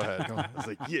 all right, go ahead. I was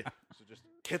like, yeah. So just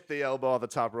hit the elbow on the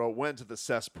top row, went to the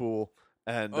cesspool,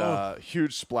 and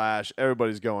huge splash.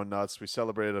 Everybody's going nuts. We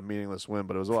celebrated a meaningless win,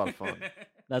 but it was a lot of fun.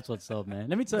 That's what's up, man.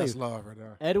 Let me tell That's you, love right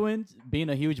there. Edwin, being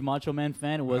a huge Macho Man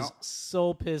fan, was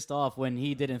so pissed off when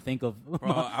he didn't think of. Bro,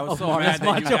 I was of so Marlins mad that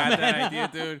you Macho got Man. that idea,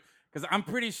 dude. Because I'm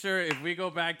pretty sure if we go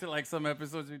back to like some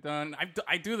episodes we've done,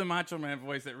 I do the Macho Man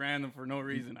voice at random for no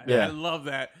reason. I love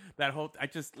that whole. I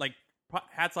just like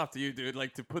hats off to you, dude.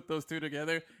 Like to put those two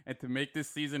together and to make this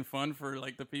season fun for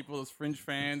like the people, those fringe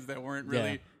fans that weren't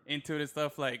really into it and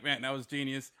stuff. Like, man, that was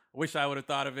genius. I wish I would have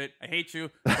thought of it. I hate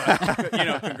you,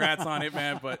 but congrats on it,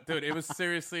 man. But dude, it was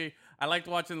seriously. I liked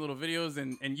watching the little videos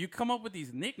and you come up with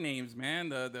these nicknames, man.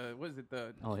 The what is it?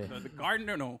 The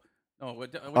gardener? No. Oh,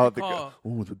 what do you call?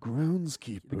 The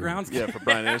groundskeeper. The groundskeeper. Yeah, for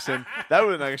Brian Anderson. That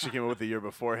one actually came up with the year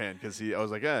beforehand because I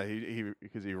was like,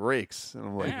 because he rakes, and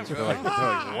I'm like, they're like,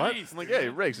 what? Nice, I'm like, yeah, he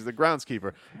rakes. He's the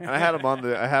groundskeeper, and I had him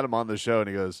on the show, and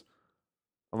he goes,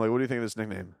 I'm like, what do you think of this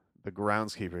nickname? The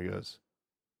groundskeeper. He goes,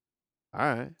 all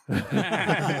right.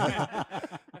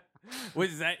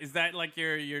 Is that like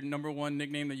your number one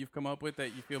nickname that you've come up with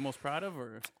that you feel most proud of,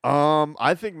 or?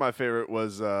 I think my favorite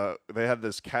was they had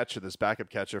this backup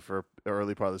catcher for the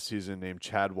early part of the season named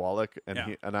Chad Wallach,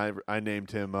 and I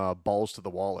named him Balls to the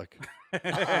Wallach.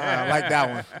 I like that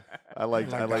one. I like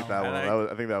that one.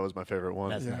 I think that was my favorite one.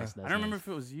 That's nice. I don't remember if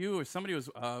it was you or somebody was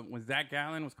Zach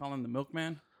Gallen was calling the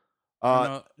Milkman.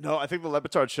 No, I think the Le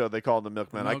Batard show they called him the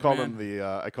Milkman. I call him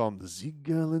the Zeke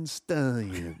Gallen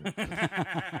Stallion.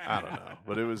 I don't know,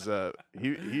 but it was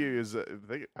he is.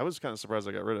 I was kind of surprised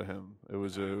I got rid of him. It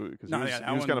was because he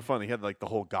was kind of fun. He had like the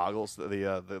whole goggles,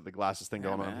 the glasses thing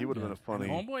going on. He would have been a funny.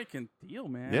 And homeboy can deal,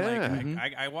 man. Yeah,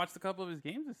 I watched a couple of his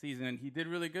games this season, and he did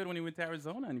really good when he went to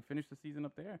Arizona, and he finished the season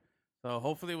up there. So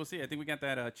hopefully we'll see. I think we got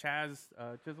that Chaz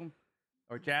Chisholm.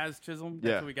 Or Jazz Chisholm.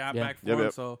 That's what we got back for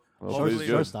him. So hopefully,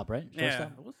 shortstop, right?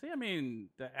 Shortstop. We'll see. I mean,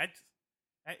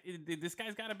 this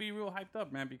guy's got to be real hyped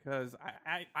up, man, because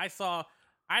I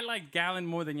like Gallen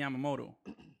more than Yamamoto.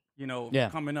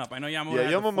 Coming up. I know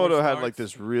Yamamoto had like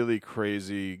this really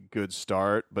crazy good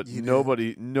start, but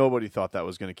nobody thought that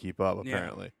was going to keep up.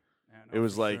 Apparently. It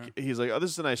was for like sure. he's like, oh, this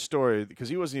is a nice story because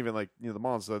he wasn't even like the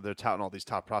Marlins. They're touting all these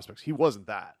top prospects. He wasn't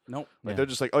that. Nope. Like Yeah. they're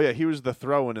just like, oh yeah, he was the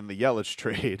throw-in in the Yelich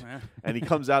trade, Yeah. and he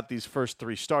comes out these first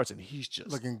 3 starts and he's just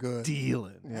Looking good.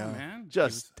 dealing, Yeah, Yeah. man.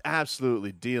 just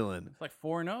absolutely dealing. It's like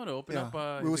 4-0 to open Yeah. up.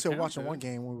 we his was here account, watching dude. one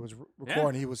game when we was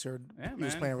recording. He was here. Yeah, he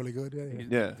was man. playing really good. Yeah, He's-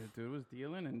 Yeah. the dude was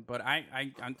dealing, but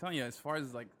I'm telling you, as far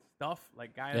as like stuff,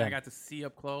 like guy that Yeah. I got to see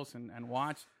up close and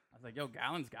watch, I was like, yo,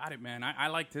 Gallen's got it, man. I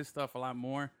liked his stuff a lot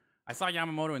more. I saw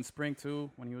Yamamoto in spring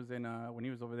too when he was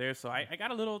over there, so I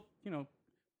got a little,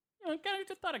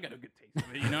 just thought I got a good taste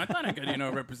of it. I thought I could,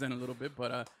 represent a little bit,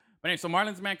 but anyway, so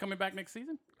Marlins man coming back next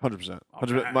season. 100%.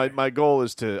 Alright. My goal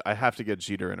is I have to get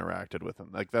Jeter interacted with him.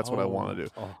 Like that's what I want to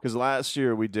do. Because last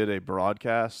year we did a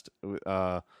broadcast.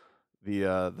 The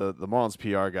Marlins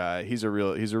PR guy. He's a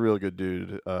real good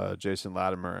dude. Jason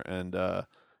Latimer, and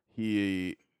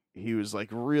he was like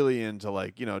really into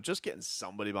like just getting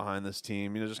somebody behind this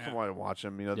team. Just come on and watch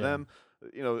them. Them.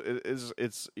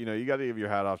 It's you got to give your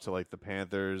hat off to like the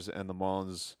Panthers and the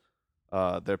Marlins.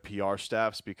 Their PR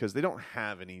staffs because they don't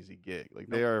have an easy gig. Like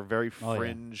they are very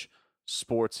fringe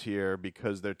sports here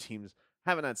because their teams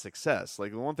haven't had success.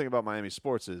 Like the one thing about Miami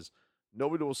sports is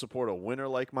nobody will support a winner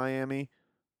like Miami,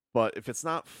 but if it's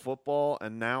not football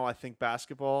and now I think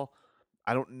basketball,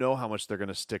 I don't know how much they're going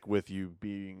to stick with you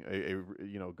being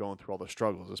going through all the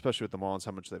struggles, especially with the Marlins,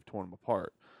 how much they've torn them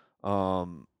apart.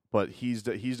 But he's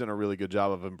done a really good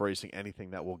job of embracing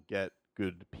anything that will get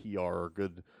good PR or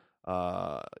good.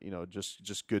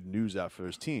 Just good news out for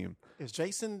his team. Is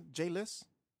Jason Jay Liss?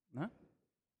 Huh?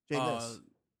 Jay Liss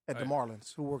at the I-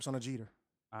 Marlins, who works under Jeter.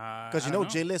 Because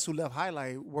Because Jay Liss, who left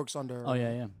Highlight, works under. Oh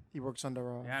yeah. He works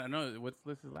under. Yeah, I don't know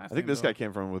what's his last. I think name, this though? guy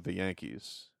came from with the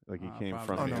Yankees. Like he came Probably.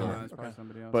 from Oh, New no, York. no. It's probably Okay.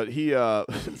 somebody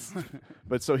else. But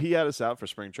but so he had us out for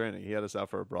spring training. He had us out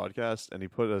for a broadcast, and he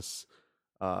put us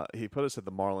at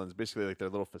the Marlins, basically like their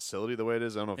little facility. The way it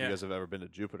is, I don't know if Yeah. you guys have ever been to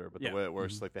Jupiter, but Yeah. the way it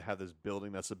works, like they have this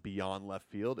building that's beyond left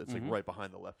field. It's like right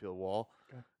behind the left field wall,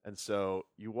 Okay. and so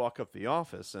you walk up the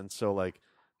office, and so like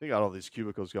they got all these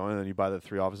cubicles going, and then you buy the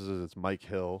 3 offices. It's Mike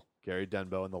Hill, Gary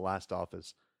Denbo, and the last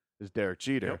office is Derek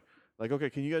Jeter. Yep. Like,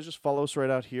 okay, can you guys just follow us right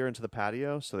out here into the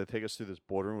patio? So they take us through this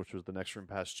boardroom, which was the next room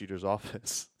past Jeter's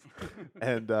office.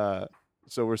 And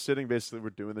so we're sitting, basically,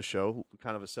 we're doing the show,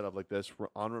 kind of a setup like this. We're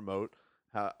on remote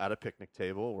at a picnic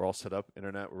table. We're all set up,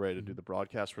 internet. We're ready to do the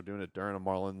broadcast. We're doing it during a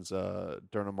Marlins,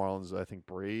 I think,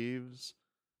 Braves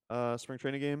spring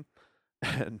training game.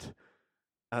 And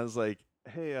I was like,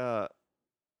 hey,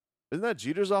 isn't that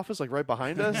Jeter's office, like, right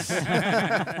behind us?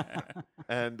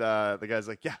 And the guy's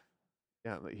like, yeah.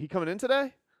 I'm like, he coming in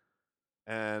today?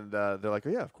 And they're like, oh,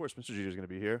 yeah, of course, Mr. Jeter's going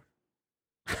to be here.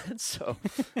 And so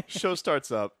show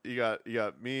starts up. You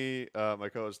got me, my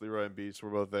co-host Leroy and Beats. We're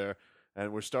both there.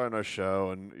 And we're starting our show.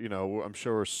 And, I'm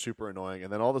sure we're super annoying.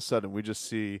 And then all of a sudden, we just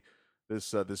see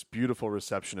this beautiful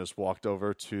receptionist walk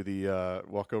over to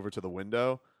the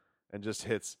window and just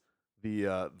hits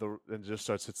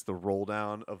hits the roll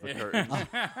down of the curtains.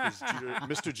 'Cause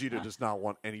Mr. Jeter does not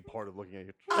want any part of looking at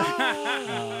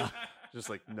you. Just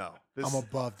like, no. I'm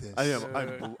above this.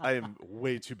 I am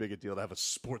way too big a deal to have a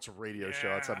sports radio show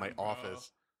outside my bro.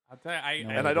 office. I'll tell you,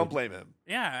 And I don't blame him.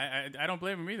 Yeah, I don't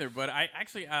blame him either. But I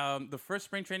actually, the first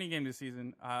spring training game this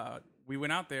season, we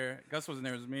went out there. Gus wasn't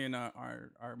there. It was me and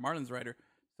our Marlins writer.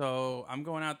 So I'm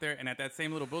going out there, and at that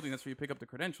same little building, that's where you pick up the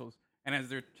credentials. And as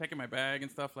they're checking my bag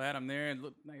and stuff like that, I'm there and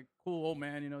look like a cool old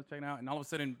man, checking out. And all of a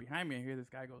sudden, behind me, I hear this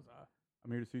guy goes,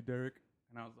 "I'm here to see Derek."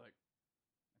 And I was like,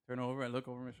 I turn over, I look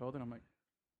over my shoulder, and I'm like,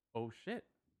 oh shit.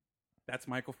 That's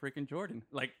Michael freaking Jordan.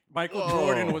 Like, Michael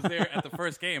Jordan was there at the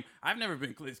first game. I've never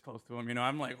been this close to him,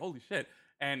 I'm like, holy shit.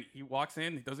 And he walks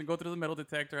in. He doesn't go through the metal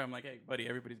detector. I'm like, hey, buddy,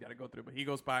 everybody's got to go through. But he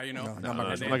goes by, No, and not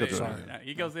Michael then Jordan. they- Sorry.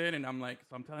 he goes in, and I'm like,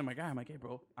 so I'm telling my guy, I'm like, hey,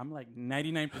 bro, I'm like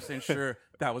 99% sure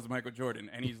that was Michael Jordan.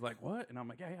 And he's like, what? And I'm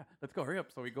like, yeah, let's go, hurry up.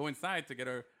 So we go inside to get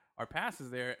our passes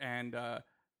there, and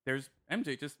there's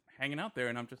MJ just hanging out there,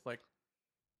 and I'm just like,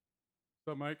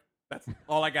 what's up, Mike? That's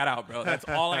all I got out, bro. That's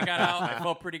all I got out. I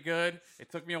felt pretty good. It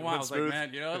took me a while. I was smooth.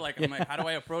 like, man, I'm like, how do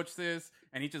I approach this?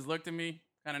 And he just looked at me,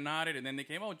 kind of nodded, and then they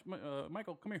came,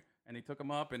 Michael, come here. And they took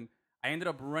him up, and I ended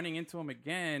up running into him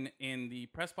again in the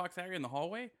press box area in the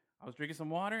hallway. I was drinking some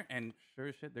water, and sure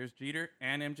as shit, there's Jeter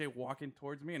and MJ walking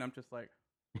towards me, and I'm just like,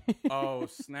 oh,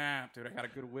 snap, dude. I got a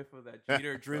good whiff of that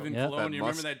Jeter-driven Yeah. cologne. That You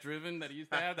remember musk. that driven that he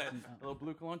used to have, that little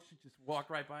blue cologne? She just walked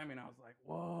right by me, and I was like,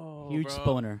 whoa, Huge bro.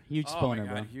 spooner. Huge Oh spooner, my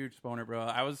God, bro. huge spooner, bro.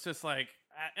 I was just like,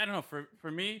 I don't know.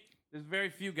 For me, there's very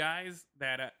few guys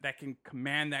that can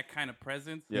command that kind of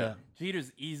presence. Yeah.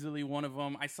 Jeter's easily one of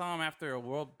them. I saw him after a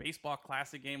World Baseball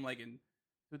Classic game, like in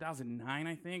 2009,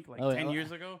 I think, like Oh, 10 oh,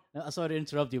 years ago. Sorry to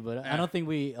interrupt you, but I Yeah. don't think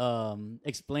we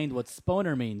explained what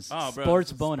Sponer means. Oh, bro,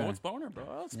 Sports it's boner. Sports boner, bro.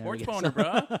 There we Sports go. boner,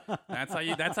 bro.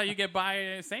 That's how you get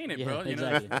by saying it, Yeah, bro. You know,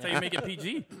 exactly. that's how you make it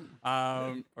PG,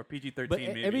 or PG-13. But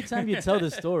maybe. every time you tell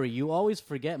the story, you always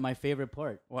forget my favorite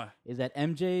part. What? Is that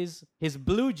his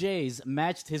blue Jays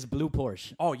matched his blue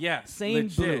Porsche. Oh yeah, Same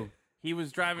legit. blue. He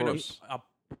was driving course. a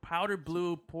powder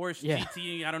blue Porsche Yeah.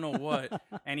 GT, I don't know what,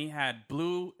 and he had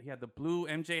the blue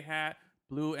MJ hat,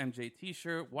 blue MJ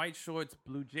T-shirt, white shorts,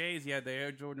 blue Jays. He had the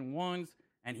Air Jordan 1s,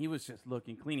 and he was just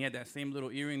looking clean. He had that same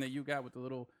little earring that you got with the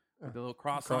little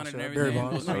cross on it and yeah, everything. Barry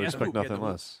Bonds. I He had expect the hoop, he had nothing the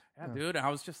hoop. less. Yeah, dude. I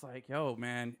was just like, yo,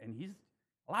 man, and he's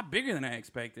a lot bigger than I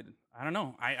expected. I don't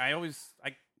know. I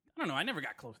don't know. I never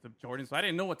got close to Jordan, so I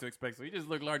didn't know what to expect. So he just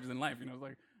looked larger than life. You know, it was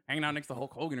like hanging out next to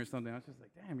Hulk Hogan or something. I was just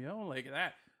like, damn, yo, like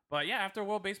that. But yeah, after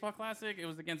World Baseball Classic, it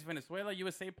was against Venezuela.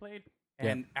 USA played,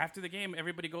 and after the game,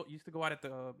 everybody used to go out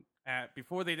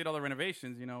before they did all the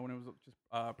renovations. You know, when it was just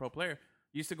pro player,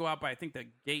 used to go out by I think the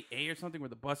gate A or something where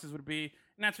the buses would be,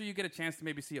 and that's where you get a chance to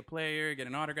maybe see a player, get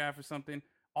an autograph or something.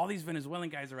 All these Venezuelan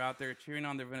guys are out there cheering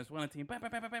on their Venezuelan team,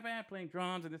 playing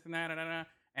drums and this and that,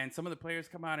 and some of the players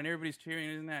come out and everybody's cheering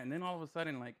and that, and then all of a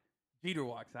sudden like Jeter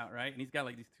walks out, right, and he's got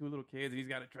like these two little kids, and he's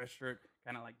got a dress shirt,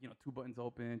 kind of like, you know, two buttons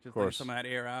open, just letting some of that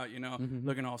air out, you know,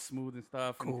 looking all smooth and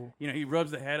stuff. And, Cool. you know, he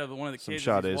rubs the head of one of the Some kids.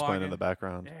 shot as he's is playing walking. in the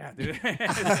background. Yeah,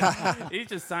 dude. He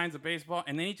just signs a baseball,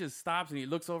 and then he just stops and he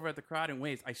looks over at the crowd and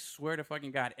waves. I swear to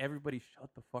fucking God, everybody shut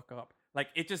the fuck up. Like,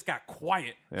 it just got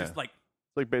quiet. Yeah. Just like,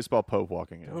 It's like baseball Pope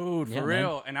walking in. dude, Yeah, for man.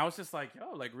 real. And I was just like,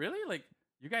 yo, like, really? Like,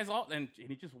 you guys all, and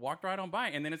he just walked right on by.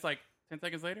 And then it's like 10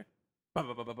 seconds later,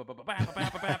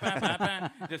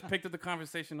 just picked up the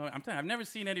conversation. I'm telling you, I've never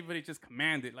seen anybody just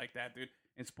command it like that, dude.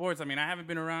 In sports, I mean, I haven't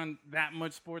been around that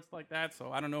much sports like that,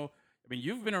 so I don't know. I mean,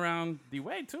 you've been around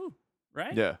D-Wade too,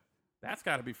 right? Yeah. That's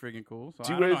got to be freaking cool. So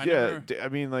D-Wade, I don't know. I never- I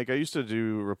mean, like, I used to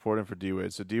do reporting for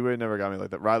D-Wade, so D-Wade never got me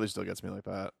like that. Riley still gets me like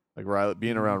that. Like, Riley,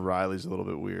 being around Riley's a little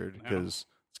bit weird because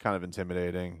it's kind of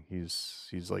intimidating. He's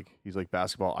like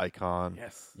basketball icon.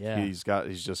 Yes. Yeah.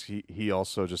 He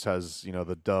also just has, you know,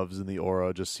 the doves and the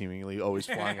aura just seemingly always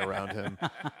flying around him.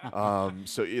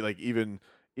 So like even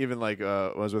like when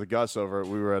I was with Gus over,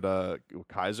 we were at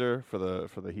Kaiser for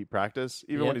the Heat practice.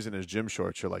 Even when he's in his gym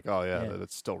shorts, you're like, oh yeah,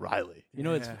 that's still Riley. You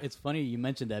know, it's funny you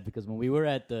mentioned that because when we were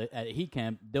at Heat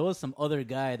Camp, there was some other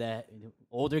guy,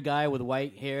 older guy with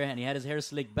white hair, and he had his hair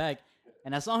slicked back.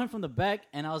 And I saw him from the back,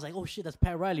 and I was like, oh shit, that's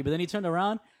Pat Riley. But then he turned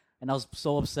around, and I was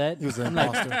so upset. He was an I'm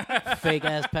imposter. like, fake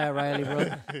ass Pat Riley,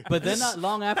 bro. But then not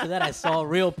long after that, I saw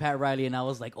real Pat Riley, and I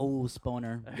was like, oh,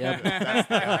 Sponer.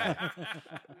 Yep.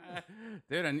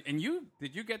 Dude, and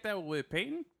did you get that with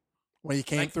Peyton? When he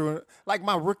came through, like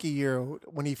my rookie year,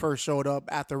 when he first showed up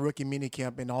after rookie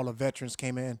minicamp and all the veterans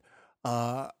came in,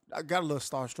 I got a little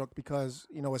starstruck because,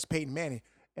 you know, it's Peyton Manning.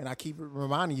 And I keep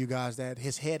reminding you guys that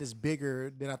his head is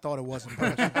bigger than I thought it was in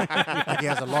person. Like he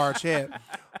has a large head.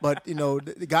 But, you know,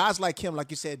 the guys like him, like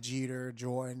you said, Jeter,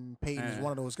 Jordan, Peyton is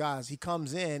one of those guys. He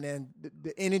comes in and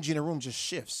the energy in the room just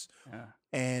shifts. Yeah.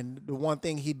 And the one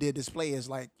thing he did display is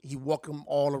like he welcomed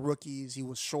all the rookies. He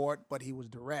was short, but he was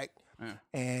direct. Yeah.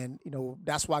 And, you know,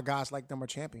 that's why guys like them are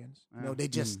champions. You know, they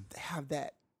just have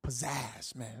that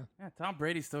pizzazz, man. Yeah, Tom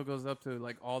Brady still goes up to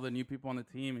like all the new people on the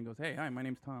team and goes, "Hey, hi, my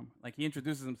name's Tom." Like he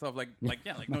introduces himself, like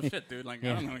no shit, dude. Like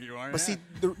I don't know who you are. But see,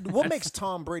 what makes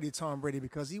Tom Brady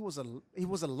because he was a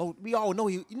low. We all know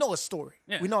you know his story.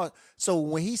 Yeah. We know. So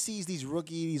when he sees these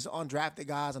rookies, undrafted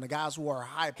guys, and the guys who are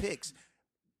high picks,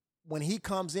 when he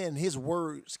comes in, his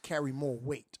words carry more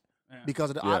weight.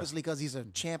 Because obviously because he's a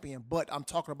champion, but I'm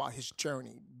talking about his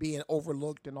journey, being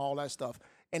overlooked and all that stuff.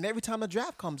 And every time the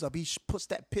draft comes up, he puts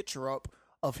that picture up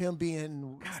of him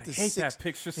being I hate that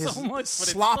picture so his much, but it's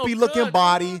sloppy so looking good,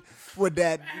 body with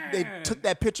that. They took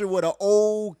that picture with an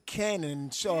old Canon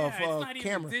it's not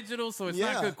camera. even digital, so it's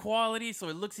Yeah. not good quality, so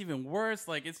it looks even worse.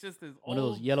 Like it's just this One of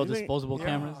old those yellow You think- disposable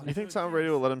cameras. You think Tom Brady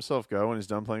will let himself go when he's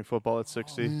done playing football at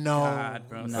 60? No, God,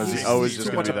 bro. No. Is he He's always too just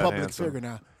going much to a be that public handsome? figure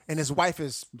now, and his wife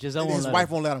is. Giselle his won't let wife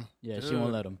him. won't let him. Yeah, she Dude,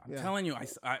 won't let him. I'm telling you,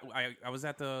 I was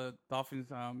at the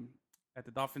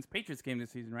Dolphins Patriots game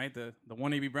this season, right? The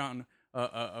one A.B. Brown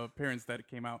appearance that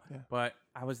came out. Yeah. But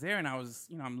I was there and I was,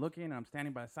 you know, I'm looking and I'm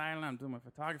standing by the sideline, I'm doing my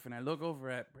photography, and I look over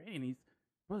at Brady and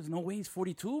there's no way he's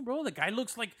 42, bro. The guy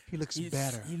looks like He looks he's-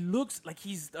 better. He looks like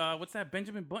he's what's that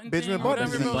Benjamin Button? Benjamin thing or Button,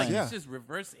 whatever, bro? Like yeah. he's just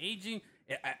reverse aging.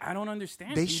 I don't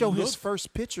understand. They He show his looks-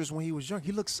 first pictures when he was young.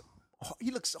 He looks.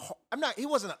 He's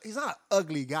not an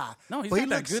ugly guy. No, he's but got he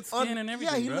that looks good skin and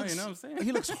everything, yeah, he bro. looks, You know what I'm saying?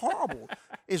 He looks horrible.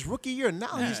 His rookie year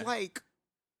now, he's Yeah. like,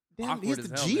 awkward he's as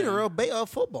the hell, Jeter man. of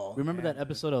football. Remember that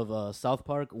episode of South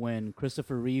Park when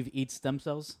Christopher Reeve eats stem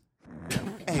cells?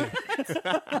 Hey,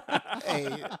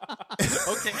 hey,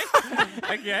 Okay.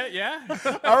 I get it, yeah.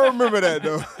 I remember that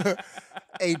though.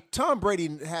 Hey, Tom Brady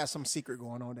has some secret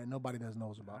going on that nobody else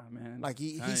knows about. Oh, man. Like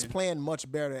he's Tell you. playing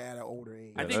much better at an older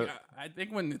age. I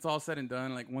think when it's all said and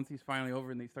done, like once he's finally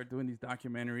over and they start doing these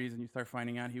documentaries and you start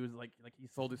finding out he was like he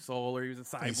sold his soul or he was a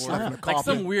slapping cyborg, a like coffin.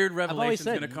 some weird I've always revelation's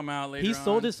said gonna come out later. he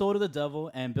sold on. his soul to the devil,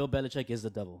 and Bill Belichick is the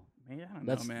devil. Man, I don't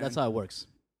That's know, man. that's how it works.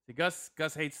 See, Gus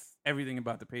hates everything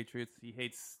about the Patriots. He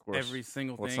hates course. every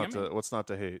single What's thing. not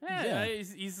to hate? Yeah, he's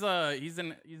typical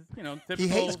He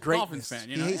hates Dolphins greatness. fan.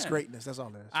 You He know? hates Yeah. greatness. That's all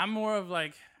it is. I'm more of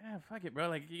like, fuck it, bro.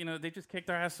 Like, they just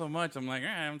kicked our ass so much. I'm like,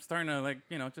 I'm starting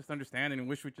to just understand and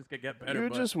wish we just could get better. You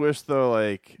would but just wish though,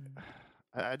 like,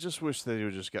 I just wish that you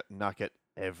would just not get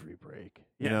every break.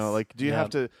 You know, Yes. like, do you Yeah. have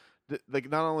to? Like,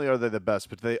 not only are they the best,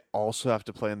 but they also have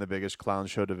to play in the biggest clown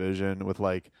show division with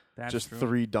like That's just true.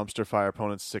 3 dumpster fire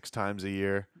opponents 6 times a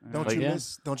year. Don't Like, you yeah.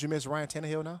 miss Ryan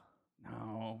Tannehill now?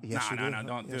 No, Yes, you no, do.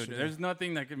 don't, Yes, dude. you do. There's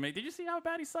nothing that could make. Did you see how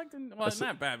bad he sucked? Well, it's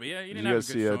not bad, but yeah, he Did didn't you have a guys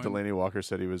good see showing. Delaney Walker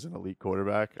said he was an elite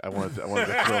quarterback? I wanted to throw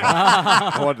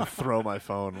I wanted to throw my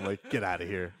phone. I'm like, get out of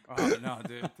here. Oh no,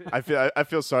 dude. I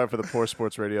feel sorry for the poor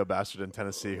sports radio bastard in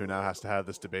Tennessee who now has to have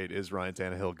this debate: is Ryan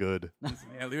Tannehill good?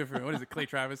 Yeah, leave it for what is it, Clay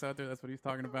Travis out there? That's what he's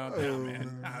talking about. Oh,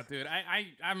 man, dude.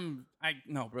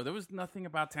 No, bro. There was nothing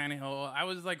about Tannehill. I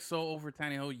was like so over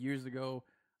Tannehill years ago.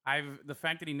 The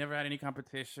fact that he never had any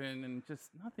competition and just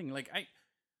nothing. Like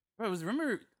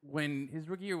remember when his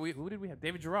rookie year? Who did we have?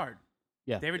 David Gerard.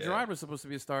 Yeah. David Gerard was supposed to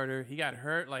be a starter. He got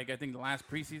hurt, like I think the last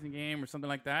preseason game or something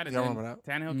like that. And Yeah, I then remember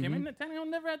that. Tannehill came in. Tannehill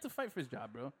never had to fight for his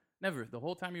job, bro. Never. The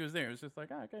whole time he was there, it was just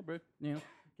like, okay, bro.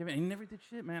 Give it. He never did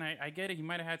shit, man. I get it. He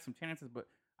might have had some chances, but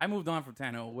I moved on from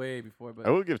Tannehill way before. But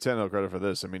I will give Tannehill credit for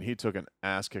this. I mean, he took an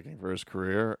ass kicking for his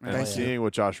career, and Thank you. seeing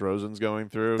what Josh Rosen's going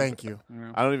through. Thank you.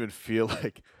 I don't even feel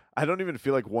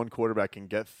like one quarterback can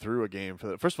get through a game for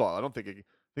that. First of all, I think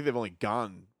they've only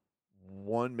gone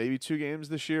 1, maybe 2 games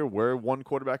this year where one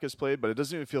quarterback has played, but it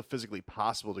doesn't even feel physically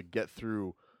possible to get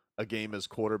through a game as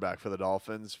quarterback for the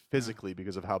Dolphins physically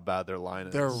because of how bad their line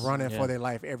is. They're running for their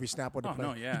life every snap of the Oh, play.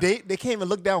 no, yeah. They can't even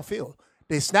look downfield.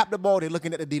 They snap the ball. They're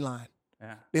looking at the D line.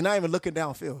 yeah. They're not even looking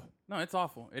downfield. No, it's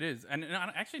awful. It is. And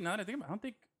actually, now that I think about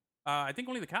it, I think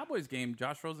only the Cowboys game,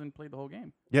 Josh Rosen played the whole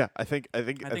game. Yeah, I think that's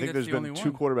there's the been only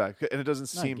 2 one. quarterbacks, and it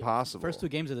doesn't No, seem possible. First 2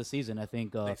 games of the season, I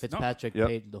think no. Fitzpatrick Yep.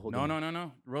 played the whole No, game.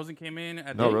 no. Rosen came in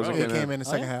at No, the Rosen They came came in. in the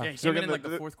second half. Yeah, he So came in again, like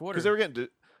the fourth quarter. because they were getting.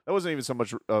 That wasn't even so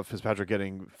much Fitzpatrick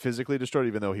getting physically destroyed,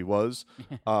 even though he was,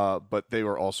 but they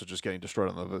were also just getting destroyed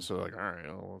on the. So like, all right,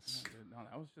 let's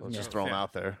No, that was just throw him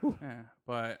out there. Yeah,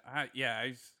 but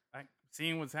I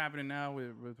seeing what's happening now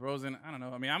with Rosen. I don't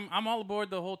know. I mean, I'm all aboard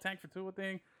the whole tank for Tua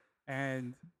thing,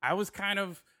 and I was kind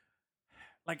of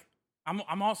like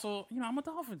I'm also I'm a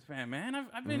Dolphins fan, man.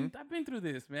 I've been through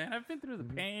this, man. I've been through the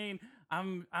pain.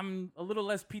 I'm a little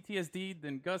less PTSD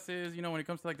than Gus is, when it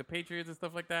comes to like the Patriots and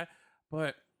stuff like that.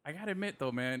 But I gotta admit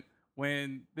though, man,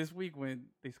 when they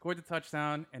scored the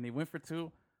touchdown and they went for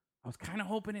 2. I was kind of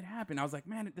hoping it happened. I was like,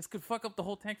 man, this could fuck up the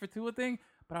whole tank for Tua thing.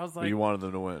 But I was like, You wanted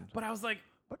them to win. but I was like,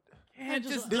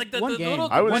 just like the one game. little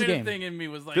I would- competitive one game. thing in me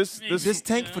was like, This- maybe, This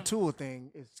tank you for know? Tua thing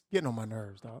is getting on my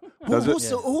nerves, dog. Does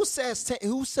it? Who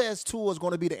says Tua is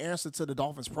going to be the answer to the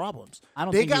Dolphins' problems? I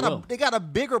don't they think he got will. they got a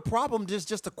bigger problem than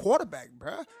just a quarterback,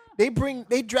 bruh.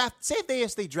 They draft. Say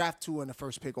if they draft Tua in the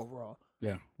first pick overall,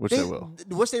 Yeah. Which they will.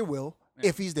 Which they will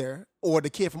if he's there, or the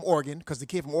kid from Oregon, because the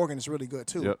kid from Oregon is really good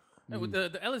too. Yep. Hey, with the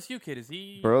LSU kid, is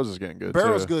he? Burrows is getting good.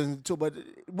 Barrow's too. good too, but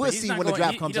we'll he's see not when the going-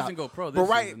 draft he comes doesn't out. go pro but this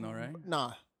right, season, though, right?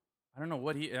 Nah. I don't know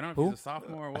what he. I don't know if Who? he's a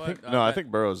sophomore or what. No, I think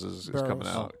Burrows is coming Burrows.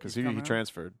 out because He's he coming out?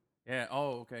 transferred. Yeah.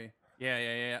 Oh, okay.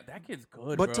 Yeah. That kid's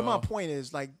good. But to bro. my point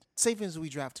is, like, say for instance we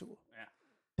draft Tua. Yeah.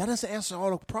 That doesn't answer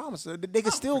all the problems. They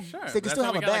can still For sure. they can That's still why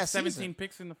have we a got, bad like 17 season.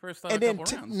 picks in the first And then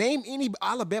couple rounds. name any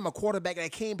Alabama quarterback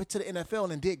that came to the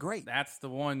NFL and did great. That's the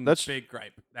one That's- big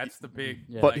gripe. That's the big.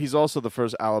 Yeah. But he's also the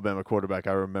first Alabama quarterback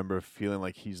I remember feeling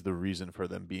like he's the reason for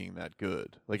them being that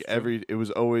good. Like it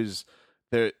was always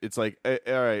there. It's like, all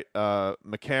right,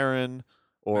 McCarron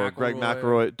or Greg McElroy.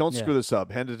 McElroy, don't Yeah. screw this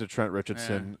up. Hand it to Trent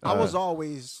Richardson. I was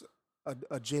always a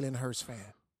Jalen Hurts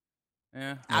fan.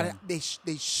 Yeah. They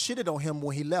shitted on him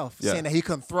when he left, Yeah. saying that he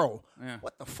couldn't throw. Yeah.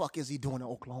 What the fuck is he doing in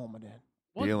Oklahoma then?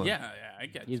 Well, Dealing. yeah. I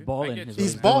get He's you. balling I get is you. what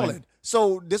He's doing. balling.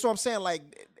 So this is what I'm saying.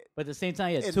 Like, But at the same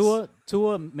time, yeah, It's-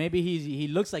 Tua, maybe he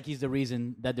looks like he's the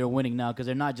reason that they're winning now because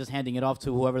they're not just handing it off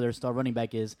to whoever their star running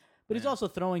back is, but he's also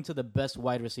throwing to the best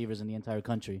wide receivers in the entire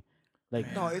country.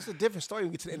 Like, No, it's a different story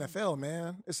when you get to the NFL,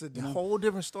 man. It's a whole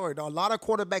different story. There are a lot of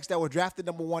quarterbacks that were drafted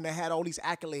number 1 that had all these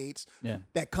accolades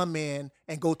that come in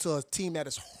and go to a team that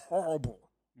is horrible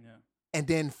and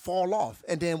then fall off.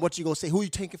 And then what you going to say, who you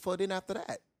taking for then after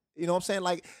that? You know what I'm saying?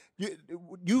 Like,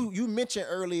 you mentioned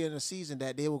earlier in the season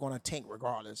that they were going to tank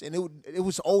regardless. And it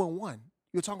was 0-1.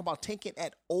 You're talking about tanking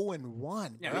at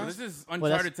 0-1. Yeah, bro. this is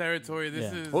uncharted territory.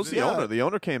 This is. What's the owner? The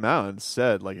owner came out and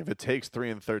said, like, if it takes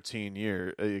 3-13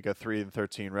 year, you got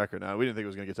 3-13 record. Now we didn't think it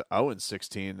was going to get to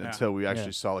 0-16 until we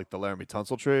actually saw like the Laramie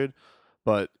Tunsil trade,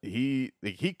 but he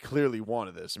clearly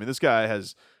wanted this. I mean, this guy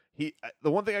has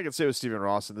the one thing I can say with Stephen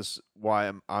Ross, and this is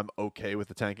why I'm okay with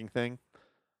the tanking thing.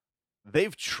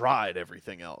 They've tried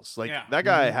everything else. Like that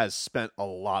guy has spent a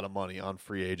lot of money on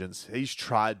free agents. He's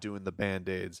tried doing the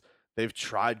Band-Aids. They've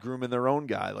tried grooming their own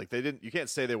guy. Like they didn't. You can't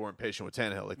say they weren't patient with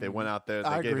Tannehill. Like they went out there,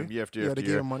 they gave him year after year after they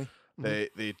year. gave him money.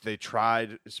 They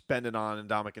tried spending on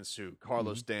Ndamukong Suh,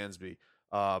 Carlos Dansby,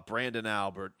 Brandon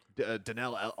Albert,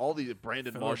 Donnell, all these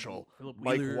Brandon Marshall,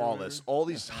 Mike Wheeler. Wallace, all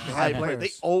these high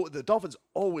players. The Dolphins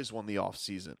always won the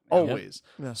offseason. Always.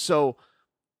 Yeah. So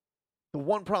the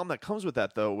one problem that comes with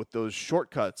that, though, with those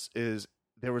shortcuts is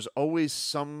there was always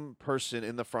some person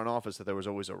in the front office that there was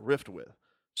always a rift with.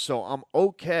 So I'm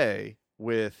okay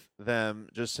with them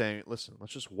just saying, listen,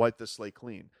 let's just wipe this slate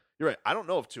clean. You're right. I don't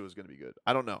know if Tua is going to be good.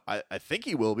 I don't know. I think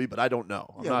he will be, but I don't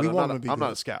know. I'm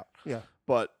not a scout. Yeah.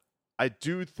 But I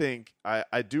do think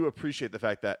I do appreciate the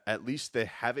fact that at least they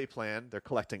have a plan. They're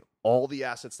collecting all the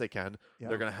assets they can. Yeah.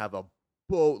 They're going to have a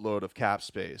boatload of cap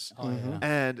space.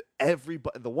 And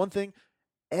everybody, the one thing,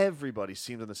 everybody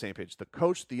seemed on the same page. The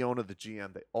coach, the owner, the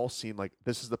GM, they all seem like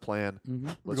this is the plan.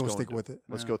 We're going to stick with it.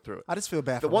 Let's go through it. I just feel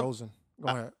bad for Rosen. Go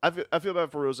ahead. I feel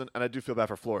bad for Rosen, and I do feel bad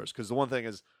for Flores because the one thing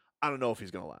is I don't know if he's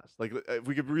going to last. Like, if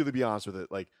we could really be honest with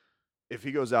it, like if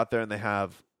he goes out there and they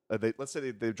have, let's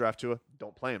say they draft Tua,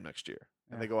 don't play him next year,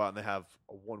 and they go out and they have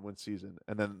a 1-win season,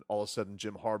 and then all of a sudden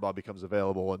Jim Harbaugh becomes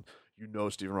available, and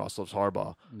Stephen Ross loves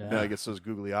Harbaugh. Now he gets those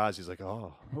googly eyes. He's like,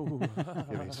 oh,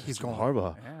 he's going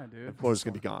Harbaugh. Yeah, dude. And Flores is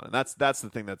going to be gone, and that's the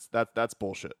thing that's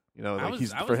bullshit. You know, like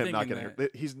he's not really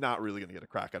going to get a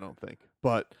crack. I don't think,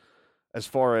 but. As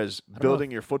far as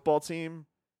building your football team,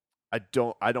 I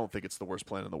don't think it's the worst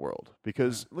plan in the world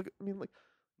because look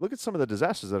at some of the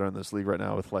disasters that are in this league right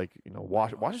now. With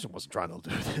Washington wasn't trying to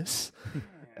do this,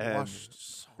 and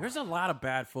there's a lot of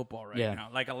bad football right now.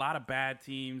 Like a lot of bad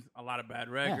teams, a lot of bad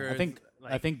records.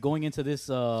 I think going into this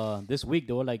this week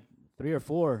there were like 3 or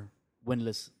 4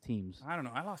 winless teams. I don't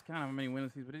know. I lost count of how many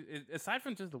winless teams, but aside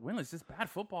from just the winless, just bad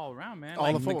football around, man. All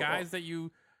like the football. guys that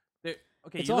you.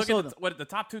 Okay, It's you look also at the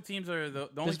top 2 teams are the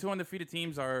only 2 undefeated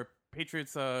teams are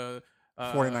Patriots,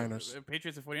 49ers.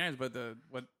 Patriots and 49ers, but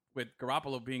with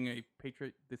Garoppolo being a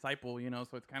Patriot disciple,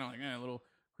 so it's kind of like a little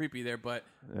creepy there. But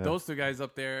those 2 guys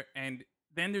up there, and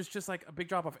then there's just like a big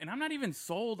drop off. And I'm not even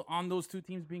sold on those 2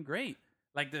 teams being great.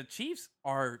 Like the Chiefs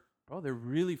they're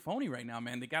really phony right now,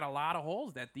 man. They got a lot of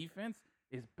holes. That defense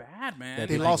is bad, man.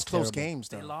 They lost close games,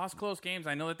 though. They lost close games.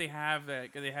 I know that they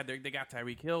got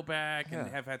Tyreek Hill back, and they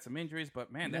have had some injuries,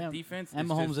 but man, that defense and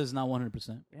Mahomes is not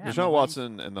 100%. Yeah, Deshaun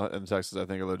Watson and Texas, I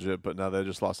think, are legit, but now they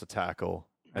just lost a tackle,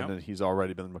 and then he's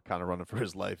already been kind of running for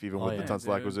his life, even with the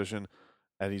Tunsil acquisition,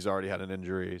 and he's already had an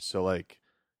injury. So like,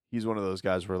 he's one of those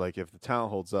guys where like, if the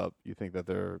talent holds up, you think that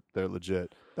they're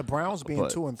legit. The Browns being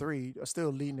 2-3 are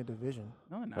still leading the division.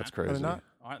 No, they're not. That's crazy. They're not.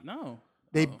 No.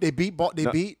 They beat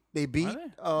Baltimore.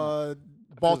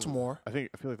 I feel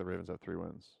like the Ravens have 3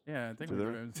 wins. Yeah, I think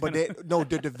But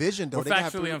the division though. We're they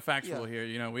have factually unfactual here.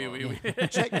 We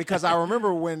check because I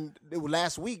remember when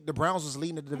last week the Browns was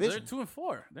leading the division. They're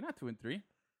 2-4. They're not 2-3.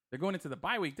 They're going into the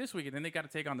bye week this week, and then they got to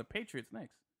take on the Patriots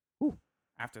next. Ooh.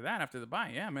 After the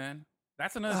bye, yeah, man.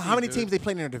 That's another. How many teams they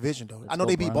played in the division though? I know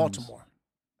they beat Baltimore.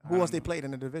 Who else they played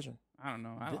in the division? I don't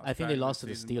know. I think they lost to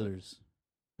the Steelers.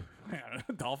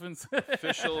 Dolphins.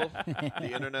 Official.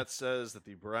 The internet says that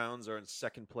the Browns are in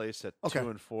second place at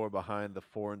 2-4 behind the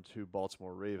 4-2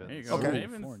 Baltimore Ravens. There you go. Okay.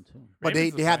 Ravens. 4-2. But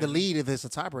they have the lead if it's a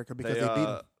tiebreaker because they beat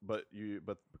them. But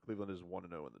Cleveland is 1-0 in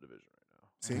the division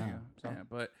right now. See,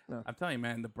 But I'm telling you,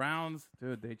 man, the Browns,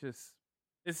 dude, they just.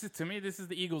 To me, this is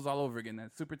the Eagles all over again.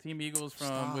 That super team Eagles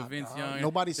with Vince Young.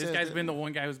 Nobody this said guy's that. been the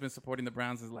one guy who's been supporting the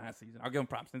Browns since last season. I'll give him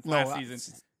props since last season.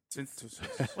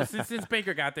 Since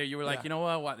Baker got there, you were like, you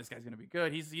know what? This guy's gonna be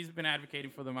good. He's been advocating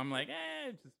for them. I'm like,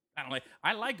 I don't like.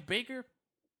 I liked Baker.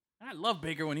 I loved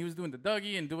Baker when he was doing the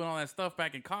Dougie and doing all that stuff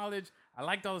back in college. I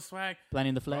liked all the swag.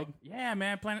 Planting the flag? Yeah,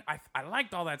 man. I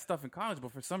liked all that stuff in college,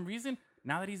 but for some reason,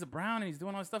 now that he's a Brown and he's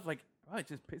doing all that stuff, like, it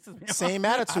just pisses me off. Same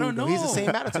attitude. I don't know. He's the same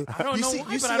attitude. I don't know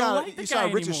why, but I don't like the you guy saw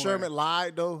Richard anymore. Sherman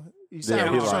live though. You said Yeah,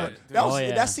 Richard he Sherman. lied. That was Oh,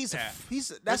 yeah. that's he's Yeah.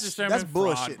 he's Richard that's Sherman,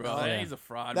 bullshit, fraud, bro. dog. Yeah, he's a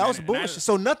fraud. That was man. bullshit.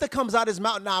 So nothing comes out his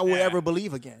mouth now we'll Yeah. ever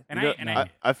believe again. And You know, I, and I,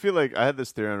 I feel like I had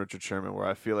this theory on Richard Sherman where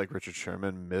I feel like Richard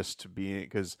Sherman missed being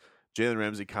because Jalen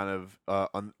Ramsey kind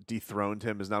of dethroned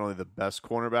him as not only the best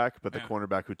cornerback, but the Yeah.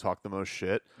 cornerback who talked the most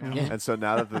shit. Yeah. And so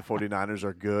now that the 49ers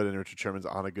are good and Richard Sherman's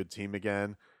on a good team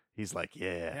again, he's like,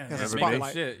 yeah, Has a remember me?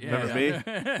 spotlight. Shit, yeah.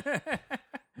 Remember me?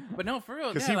 But no, for real.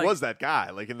 Because yeah, he like, was that guy,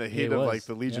 like in the He heat of was, like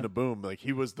the Legion yeah. of Boom, like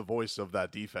he was the voice of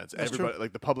that defense. That's Everybody, true.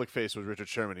 like the public face was Richard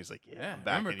Sherman. He's like, Yeah, I'm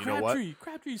back, remember and you know what?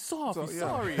 Crabtree's soft. So, He's yeah.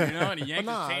 sorry, you know, and he But yanked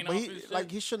nah, his chain but off. he and shit.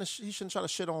 like he shouldn't try to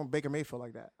shit on Baker Mayfield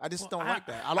like that. I just Well, don't I- like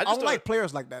that. I I just don't don't- like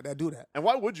players like that do that. And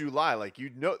why would you lie? Like you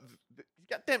know,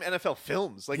 goddamn NFL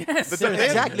films, like Yes, the- seriously.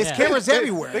 Exactly. There's Yeah. cameras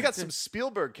everywhere. They got some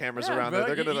Spielberg cameras Yeah, around bro, there.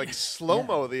 They're gonna you- like slow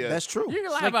mo the. That's true. You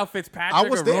can lie like- about I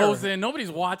Fitzpatrick was or there. Rosen. Nobody's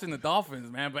watching the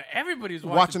Dolphins, man, but everybody's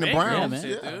Watching the Baker Browns, and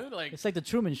shit, yeah. dude. Like, It's like the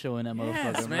Truman Show in that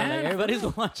Yes, motherfucker, man. Like,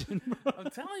 everybody's watching. Bro. I'm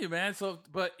telling you, man. So,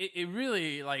 but it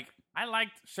really like I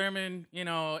liked Sherman. You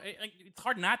know, it's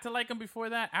hard not to like him before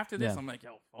that. After this, Yeah. I'm like,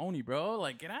 yo, phony, bro.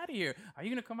 Like, get out of here. Are you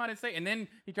gonna come out and say? And then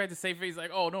he tried to save face,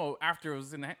 like, oh no, after it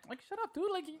was in the like, shut up,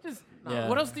 dude. Like, you just, Yeah.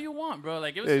 what else do you want, bro?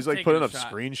 Like, it was Yeah, he's just like taking putting a up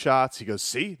shot. screenshots. He goes,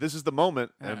 "See, this is the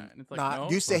moment." Yeah, And and it's like, Nah, no.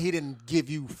 you said he didn't give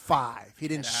you 5. He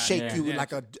didn't Yeah, shake yeah, you yeah.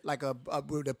 like a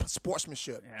with the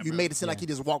sportsmanship. Yeah, You bro. made it seem like he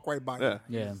just walked right by you. yeah,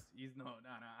 Yeah. He's no.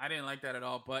 I didn't like that at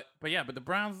all. But the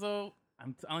Browns though,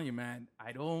 I'm telling you, man,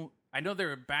 I know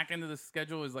their back end of the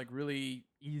schedule is like really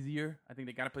easier. I think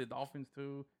they got to play the Dolphins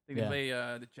too. I think Yeah. they play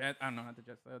the Jets. I don't know, not the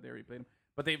Jets. They already played them.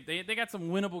 But they got some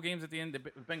winnable games at the end. The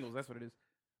Bengals, that's what it is.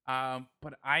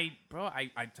 But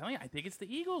I'm telling you, I think it's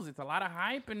the Eagles. It's a lot of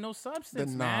hype and no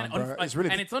substance, Nah, man. bro, it's really-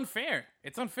 and it's unfair.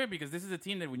 It's unfair because this is a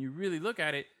team that when you really look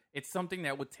at it, it's something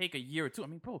that would take a year or two. I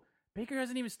mean, bro, Baker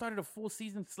hasn't even started a full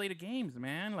season slate of games,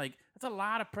 man. Like that's a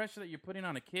lot of pressure that you're putting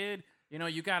on a kid. You know,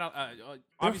 you got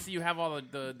obviously you have all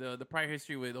the prior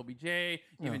history with OBJ,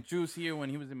 even Juice here when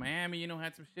he was in Miami. You know,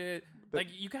 had some shit. Like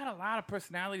you got a lot of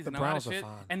personalities and a lot Browns of are shit.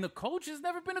 fine. And the coach has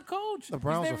never been a coach. The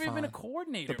Browns He's never are even been a fine.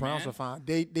 coordinator. The Browns man. are fine.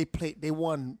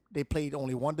 They played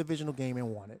only one divisional game and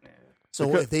won it.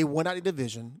 So if they win out of the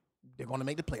division, they're going to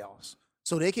make the playoffs.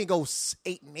 So they can go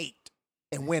 8-8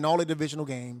 and win all the divisional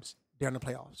games. They're in the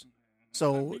playoffs.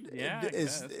 So Yeah, I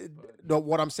guess,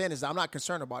 what I'm saying is I'm not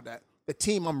concerned about that. The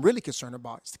team I'm really concerned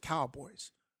about is the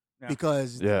Cowboys. Yeah.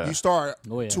 Because Yeah. you start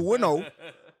Oh, yeah. 2-0,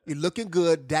 you're looking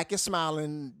good. Dak is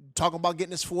smiling, talking about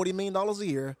getting this $40 million a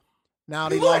year. Now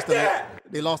they lost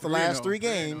the last 3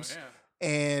 games,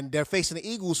 and they're facing the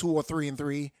Eagles, who are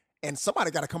 3-3. And somebody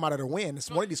got to come out of the win.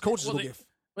 It's one of these coaches Well, will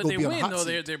But go they be on win the hot though.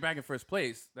 seat. They're back in first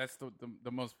place. That's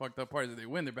the most fucked up part is that they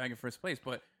win. They're back in first place.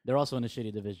 But They're also in a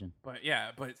shitty division.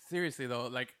 yeah. But seriously though,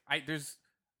 like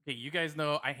okay, you guys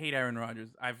know I hate Aaron Rodgers.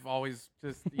 I've always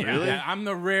just Really? yeah, I'm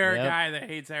the rare Yep. guy that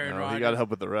hates Aaron No, Rodgers. he got help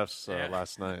with the refs Yeah.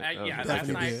 last night. That was Yeah, bad. last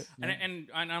Definitely night, did,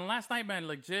 and on last night, man,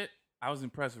 legit, I was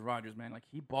impressed with Rodgers, man. Like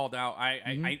he balled out.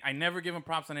 I never give him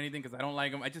props on anything because I don't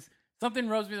like him. I just something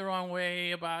rubs me the wrong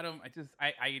way about him.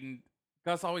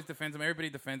 Gus always defends him. Everybody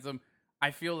defends him. I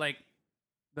feel like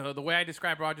the way I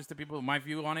describe Rodgers to people, my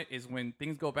view on it is when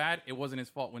things go bad, it wasn't his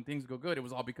fault. When things go good, it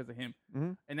was all because of him.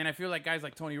 Mm-hmm. And then I feel like guys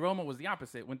like Tony Romo was the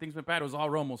opposite. When things went bad, it was all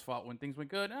Romo's fault. When things went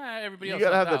good, everybody You else.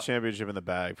 gotta have helped that out. championship in the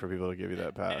bag for people to give you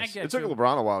that pass. get It took you.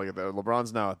 LeBron a while to get there.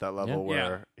 LeBron's now at that level Yeah.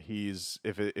 where he's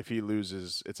if he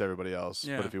loses, it's everybody else.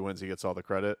 Yeah. But if he wins, he gets all the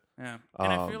credit. Yeah,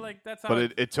 and I feel Um, like that's how.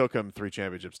 But it took him 3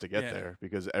 championships to get Yeah. there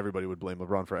because everybody would blame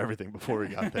LeBron for everything before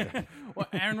he got there. Well,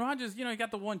 Aaron Rodgers, he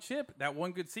got the one chip, that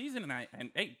one good season,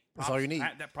 and hey, That's all you need.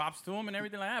 That props to him and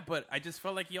everything like that. But I just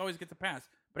felt like he always gets a pass.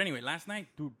 But anyway, last night,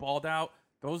 dude balled out.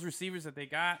 Those receivers that they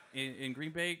got in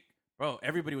Green Bay, bro,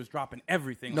 everybody was dropping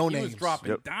everything. No He was names. dropping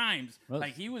Yep. dimes. Well-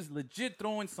 Like he was legit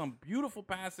throwing some beautiful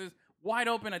passes. Wide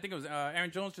open. I think it was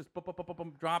Aaron Jones just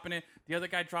dropping it. The other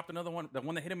guy dropped another one. The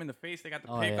one that hit him in the face, they got the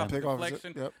Oh, pick yeah. off the Pick off,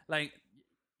 deflection. yep. Like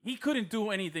he couldn't do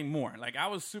anything more. Like I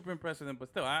was super impressed with him, but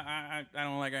still, I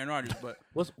don't like Aaron Rodgers. But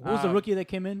What was the Um, rookie that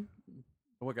came in?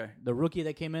 what guy? The rookie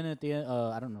that came in at the end,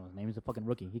 I don't know his name. He's a fucking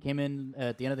rookie. He came in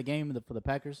at the end of the game for the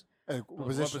Packers. What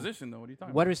position though? What are you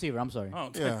talking Wide about? receiver. I'm sorry.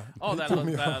 Oh, Yeah. oh, that, Threw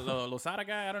me Losada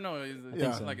guy. I don't know. Is it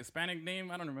Yeah. like a Hispanic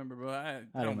name? I don't remember, bro. I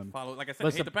don't remember. follow. Like I said,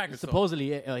 But I hate the Packers. so- supposedly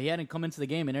he hadn't come into the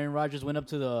game, and Aaron Rodgers went up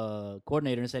to the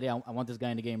coordinator and said, "Yeah, I want this guy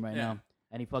in the game right Yeah. now."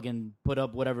 And he fucking put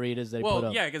up whatever it is that he put Well,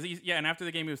 up. yeah, because and after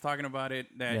the game he was talking about it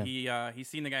that he's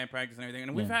seen the guy in practice and everything.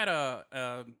 And we've had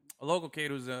a local kid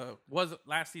who's was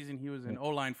last season he was in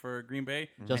O-line for Green Bay.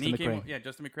 Justin and he McCray. Came,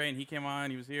 Justin McCray, and he came on.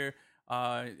 He was here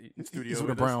in studio. He's with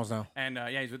the us. Browns now. And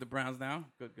he's with the Browns now.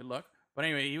 Good luck. But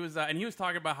anyway, he was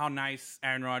talking about how nice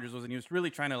Aaron Rodgers was, and he was really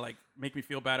trying to like make me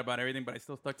feel bad about everything. But I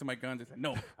still stuck to my guns. I said,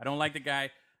 no, I don't like the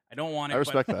guy. I don't want it. I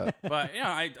respect that. But you know,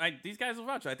 I these guys will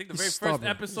vouch. I think the very first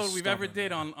episode we've ever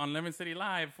did on Lemon City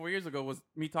Live 4 years ago was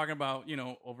me talking about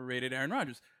overrated Aaron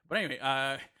Rodgers. But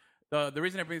anyway, the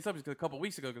reason I bring this up is because a couple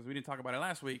weeks ago, because we didn't talk about it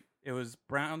last week, it was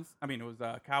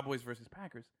Cowboys versus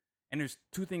Packers, and there's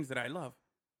two things that I love.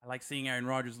 I like seeing Aaron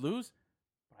Rodgers lose.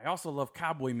 I also love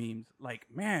cowboy memes. Like,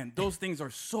 man, those things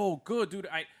are so good, dude.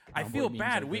 I feel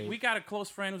bad. We got a close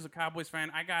friend who's a Cowboys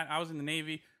fan. I was in the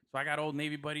Navy, so I got old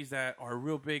Navy buddies that are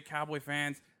real big Cowboy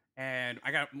fans. And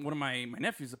I got one of my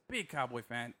nephews, a big Cowboy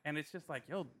fan. And it's just like,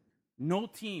 yo, no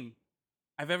team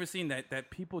I've ever seen that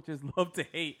people just love to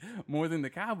hate more than the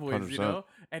Cowboys, 100%. you know?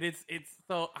 And it's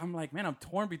so I'm like, man, I'm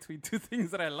torn between two things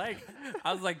that I like.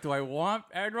 I was like, do I want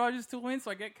Aaron Rodgers to win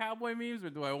so I get Cowboy memes, or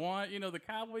do I want, the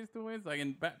Cowboys to win so I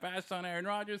can bash on Aaron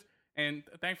Rodgers? And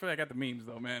thankfully I got the memes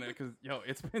though, man, because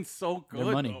it's been so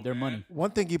good. They're money.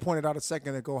 One thing you pointed out a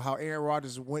second ago, how Aaron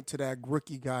Rodgers went to that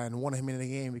rookie guy and wanted him in the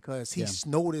game because he's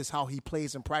noticed how he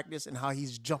plays in practice and how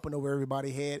he's jumping over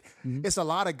everybody's head. Mm-hmm. It's a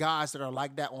lot of guys that are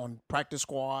like that on practice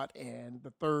squad and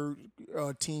the third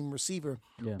team receiver,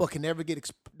 but can never get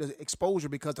the exposure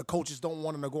because the coaches don't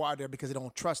want him to go out there because they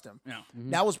don't trust him. Yeah.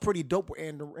 Mm-hmm. That was pretty dope what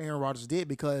Aaron Rodgers did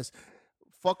because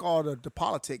fuck all the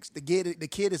politics. The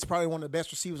kid is probably one of the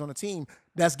best receivers on the team.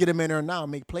 Let's get him in there now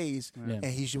and make plays, and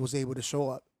he was able to show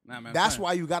up. Nah, man, That's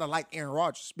why you got to like Aaron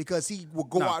Rodgers, because he will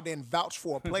go out there and vouch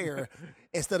for a player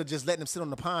instead of just letting him sit on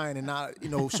the pine and not,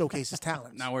 showcase his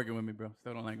talents. Not working with me, bro.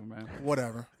 Still don't like him, man.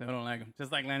 Whatever. Still don't like him.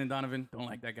 Just like Landon Donovan, don't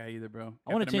like that guy either, bro.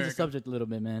 I want to Captain change America. the subject a little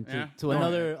bit, man, Yeah? to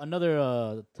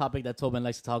another topic that Tobin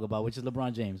likes to talk about, which is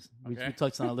LeBron James. We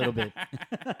touched on it a little bit.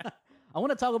 I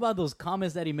want to talk about those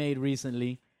comments that he made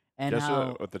recently. And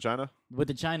how with the China? With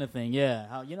the China thing, yeah.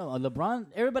 How LeBron,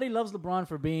 everybody loves LeBron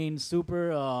for being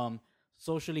super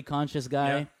socially conscious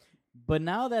guy. Yeah. But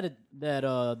now that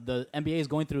the NBA is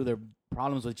going through their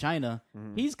problems with China,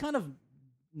 he's kind of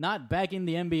not backing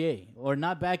the NBA or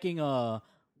not backing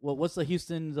what's the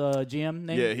Houston's GM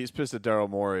name? Yeah, he's pissed at Daryl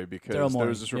Morey because there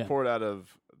was this report out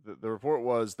of the report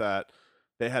was that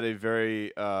they had a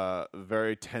very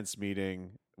very tense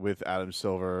meeting with Adam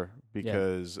Silver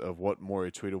because of what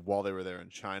Morey tweeted while they were there in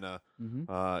China.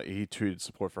 Mm-hmm. He tweeted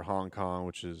support for Hong Kong,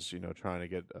 which is trying to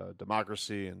get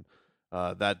democracy, and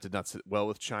that did not sit well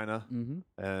with China.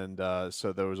 Mm-hmm. And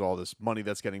so there was all this money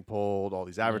that's getting pulled, all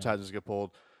these advertisements get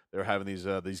pulled. They were having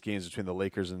these games between the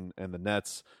Lakers and the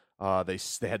Nets.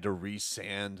 They had to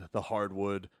re-sand the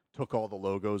hardwood, took all the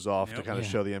logos off to kind of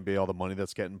show the NBA all the money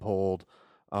that's getting pulled.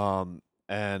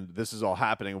 And this is all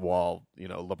happening while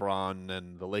LeBron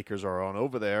and the Lakers are on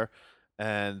over there,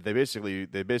 and they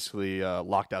basically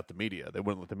locked out the media. They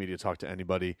wouldn't let the media talk to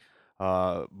anybody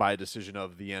by a decision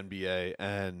of the NBA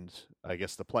and I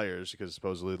guess the players, because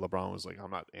supposedly LeBron was like,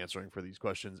 "I'm not answering for these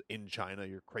questions in China.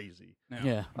 You're crazy."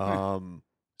 Yeah.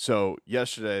 So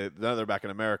yesterday, now they're back in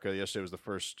America. Yesterday was the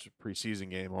first preseason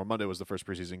game, or Monday was the first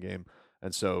preseason game,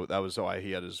 and so that was why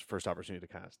he had his first opportunity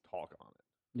to kind of talk on it.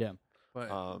 Yeah. But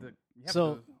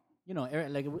Eric,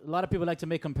 like a lot of people like to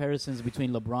make comparisons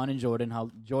between LeBron and Jordan.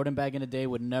 How Jordan back in the day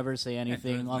would never say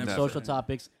anything on never. social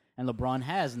topics, and LeBron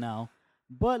has now.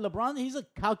 But LeBron, he's a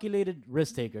calculated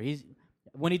risk taker.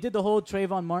 When he did the whole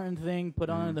Trayvon Martin thing, put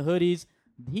on the hoodies,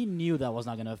 he knew that was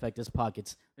not going to affect his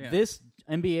pockets. Yeah. This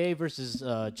NBA versus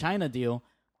China deal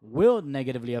will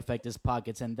negatively affect his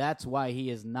pockets, and that's why he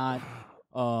is not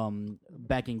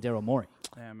backing Daryl Morey.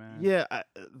 Yeah, man. Yeah,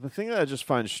 the thing that I just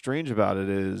find strange about it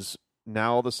is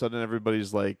now all of a sudden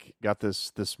everybody's like got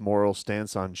this moral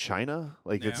stance on China.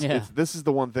 Like this is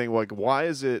the one thing. Like, why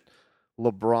is it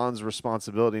LeBron's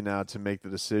responsibility now to make the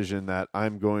decision that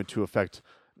I'm going to affect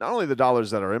not only the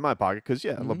dollars that are in my pocket, because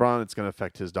LeBron, it's going to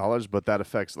affect his dollars, but that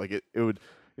affects like it would.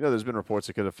 There's been reports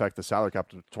it could affect the salary cap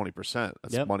to 20%.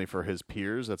 That's money for his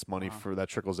peers. That's money for that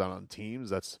trickles down on teams.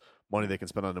 That's money they can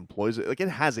spend on employees. Like, it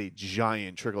has a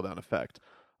giant trickle down effect.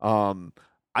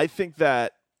 I think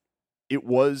that it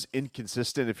was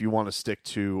inconsistent if you want to stick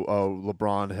to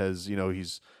LeBron has,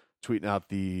 he's tweeting out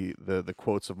the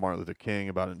quotes of Martin Luther King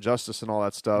about injustice and all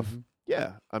that stuff. Mm-hmm.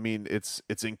 Yeah, I mean it's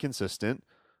inconsistent.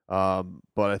 But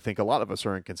I think a lot of us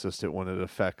are inconsistent when it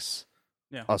affects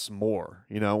us more,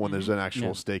 when there's an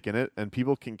actual stake in it, and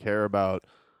people can care about.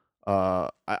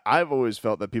 I've always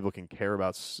felt that people can care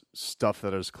about stuff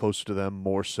that is closer to them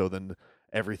more so than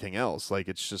everything else. Like,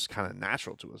 it's just kind of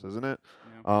natural to us, isn't it?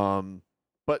 Yeah.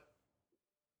 But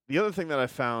the other thing that I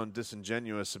found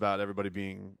disingenuous about everybody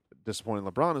being disappointed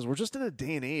in LeBron is we're just in a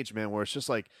day and age, man, where it's just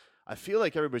like I feel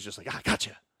like everybody's just like, "I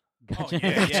gotcha." Oh,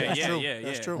 yeah.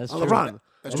 That's true. That's Oh, true. LeBron,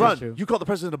 That's That is LeBron, true. you call the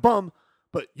president a bum,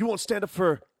 but you won't stand up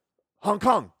for Hong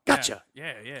Kong. Gotcha.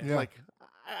 Yeah. Yeah. Like,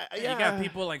 You got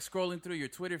people like scrolling through your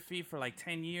Twitter feed for like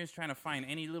 10 years trying to find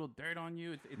any little dirt on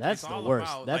you. That's it's the all worst.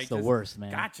 About, That's like, the just, worst,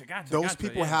 man. Gotcha. Those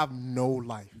people have no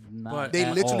life. Not They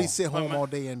at literally all. sit home But my- all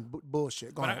day and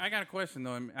bullshit. Go But ahead. I got a question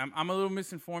though. I'm a little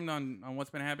misinformed on what's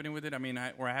been happening with it. I mean,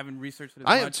 I haven't researched it as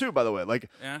I am much. too, by the way. Like,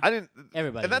 Yeah. I didn't.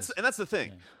 Everybody and that's is. and that's the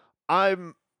thing. Yeah.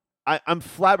 I'm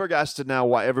flabbergasted now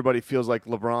why everybody feels like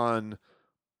LeBron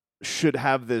should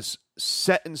have this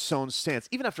set in stone stance,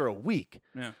 even after a week,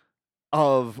 Yeah.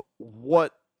 of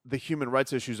what the human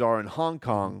rights issues are in Hong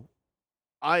Kong.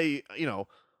 I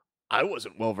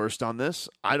wasn't well versed on this.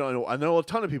 I don't know. I know a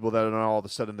ton of people that are all of a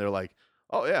sudden they're like,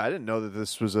 oh yeah, I didn't know that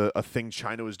this was a thing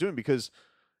China was doing, because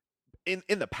in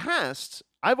the past,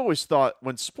 I've always thought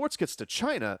when sports gets to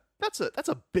China, that's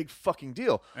a big fucking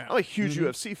deal. Yeah. I'm a huge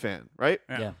UFC fan, right?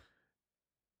 Yeah.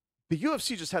 The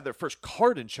UFC just had their first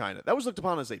card in China. That was looked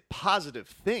upon as a positive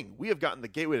thing. We have gotten the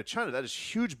gateway to China. That is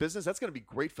huge business. That's going to be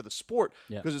great for the sport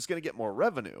Yeah. because it's going to get more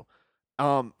revenue.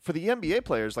 For the NBA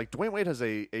players, like Dwayne Wade has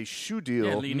a shoe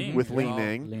deal Li Ning. with Yeah. Li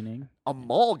Ning. Leaning. A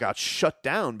mall got shut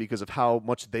down because of how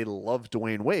much they love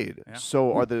Dwayne Wade. Yeah.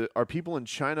 So are people in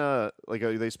China, like,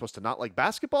 are they supposed to not like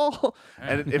basketball?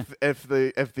 And if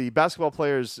the basketball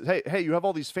players, hey, you have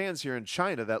all these fans here in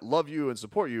China that love you and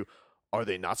support you, are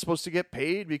they not supposed to get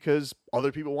paid because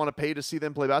other people want to pay to see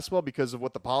them play basketball because of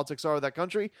what the politics are of that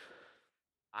country?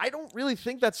 I don't really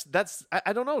think that's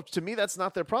I don't know. To me, that's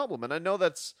not their problem. And I know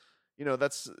that's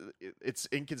it's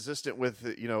inconsistent with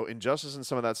injustice and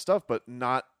some of that stuff, but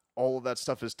not all of that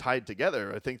stuff is tied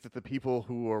together. I think that the people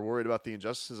who are worried about the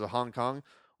injustices of Hong Kong,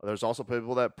 there's also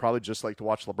people that probably just like to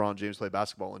watch LeBron James play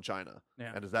basketball in China.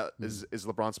 Yeah. And is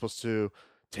LeBron supposed to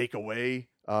take away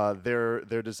their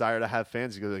desire to have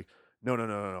fans? He goes like, no,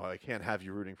 I can't have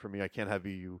you rooting for me. I can't have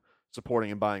you supporting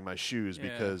and buying my shoes Yeah.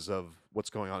 because of what's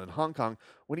going on in Hong Kong,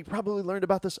 when he probably learned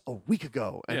about this a week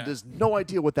ago and Yeah. has no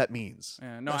idea what that means.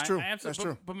 Yeah, no, That's true. I absolutely,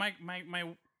 That's true. But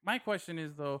my question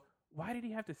is though, why did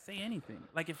he have to say anything?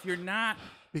 Like, if you're not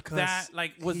Because that,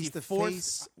 like, was he's he the forced?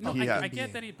 face No, of the I NBA.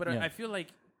 get that, but Yeah. I feel like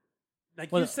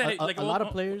Well, you said it. Like a lot of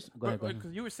players. Go ahead.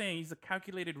 because you were saying he's a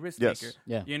calculated risk Yes. taker.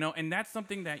 Yeah. And that's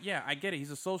something that I get it.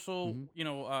 He's a social.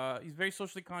 He's very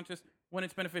socially conscious when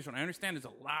it's beneficial. And I understand there's a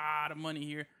lot of money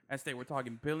here at stake. We're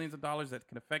talking billions of dollars that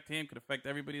can affect him, could affect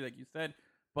everybody, like you said.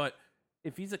 But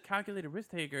if he's a calculated risk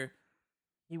taker,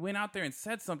 he went out there and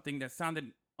said something that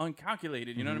sounded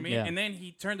uncalculated. You know what I mean? Yeah. And then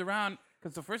he turned around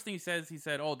because the first thing he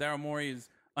said, "Oh, Daryl Morey is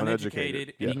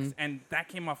Uneducated. uneducated," and that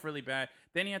came off really bad.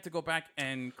 Then he had to go back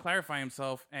and clarify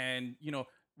himself and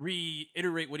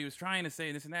reiterate what he was trying to say,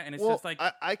 and this and that. And it's just like,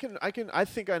 I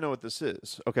think I know what this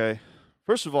is. Okay,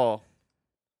 first of all,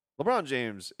 LeBron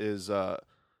James is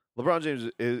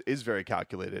very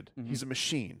calculated. Mm-hmm. He's a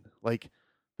machine. Like,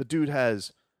 the dude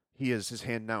has his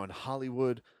hand now in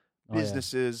Hollywood Oh, yeah.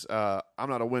 businesses. I'm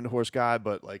not a Windhorse guy,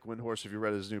 but like Windhorse, if you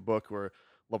read his new book, where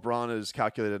LeBron is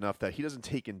calculated enough that he doesn't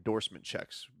take endorsement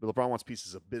checks, but LeBron wants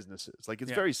pieces of businesses. Like, it's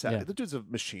Yeah. very sad. Yeah. The dude's a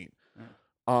machine. Yeah.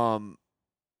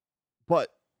 But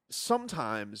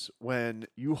sometimes when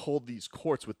you hold these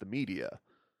courts with the media,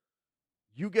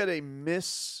 you get a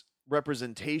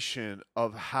misrepresentation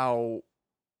of how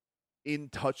in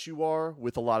touch you are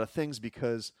with a lot of things,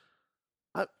 because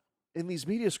in these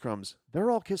media scrums, they're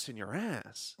all kissing your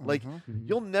ass. Like,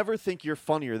 you'll never think you're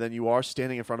funnier than you are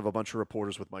standing in front of a bunch of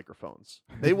reporters with microphones.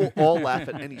 They will all laugh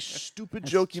at any stupid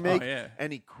joke you make, yeah.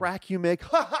 any crack you make. It's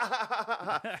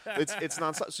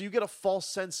nonstop. So you get a false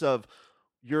sense of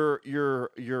your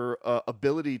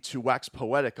ability to wax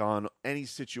poetic on any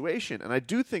situation. And I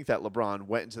do think that LeBron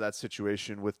went into that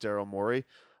situation with Daryl Morey,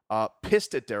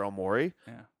 pissed at Daryl Morey.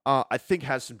 Yeah. I think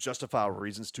has some justifiable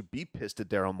reasons to be pissed at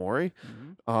Daryl Morey.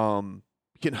 When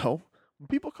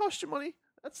people cost you money,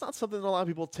 that's not something that a lot of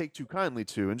people take too kindly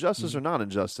to. Injustice or not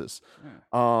injustice.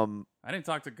 I didn't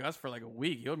talk to Gus for like a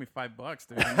week. He owed me $5,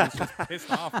 dude. And he was just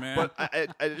pissed off, man. But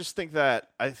I just think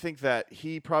that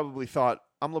he probably thought,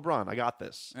 I'm LeBron. I got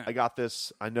this. Yeah. I got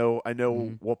this. I know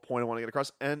what point I want to get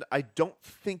across. And I don't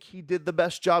think he did the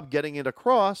best job getting it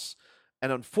across.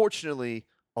 And unfortunately,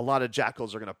 a lot of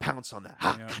jackals are going to pounce on that.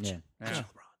 Ha, Yeah. gotcha. Yeah. Gotcha,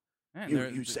 Yeah,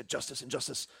 LeBron. You said justice,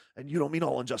 injustice, and you don't mean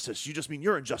all injustice. You just mean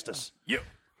your injustice. you.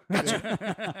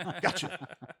 Gotcha.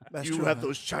 That's You true, have man.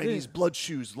 those Chinese blood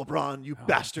shoes, LeBron. You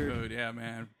bastard. Dude, yeah,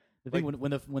 man. The thing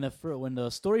when the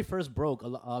story first broke, a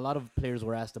lot of players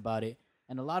were asked about it,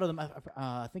 and a lot of them,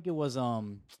 I think it was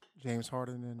James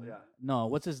Harden and no,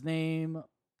 what's his name,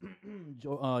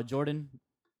 Jordan,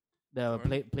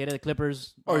 played at the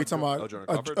Clippers. you're talking about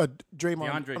Jordan Crawford?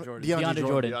 Draymond, DeAndre Jordan. DeAndre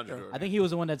Jordan. DeAndre Jordan. I think he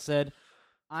was the one that said,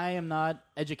 I am not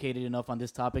educated enough on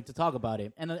this topic to talk about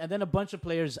it. And then a bunch of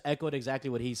players echoed exactly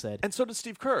what he said. And so did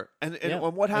Steve Kerr. And Yeah,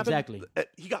 what happened? exactly.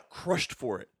 He got crushed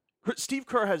for it. Steve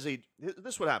Kerr has this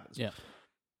is what happens. Yeah.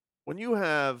 When you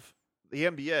have the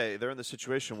NBA, they're in the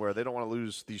situation where they don't want to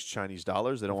lose these Chinese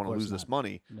dollars. They don't want to course lose this not.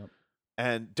 money. Nope.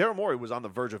 And Daryl Morey was on the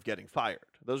verge of getting fired.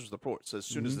 Those were the reports. As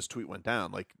soon as Mhm. this tweet went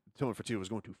down, like Tillman Fertitta was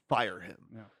going to fire him.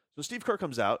 Yeah. So Steve Kerr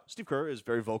comes out. Steve Kerr is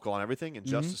very vocal on everything,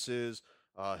 injustices.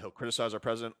 He'll criticize our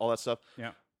president, all that stuff.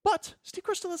 Yeah. But Steve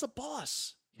Kerr still has a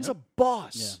boss. He's Yep. a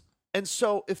boss. Yeah. And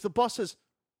so if the boss says,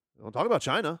 don't talk about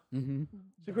China, Mm-hmm.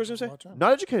 Steve Kerr's going to About say, China.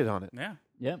 not educated on it. Yeah.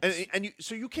 Yeah. And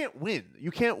so you can't win.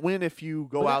 You can't win if you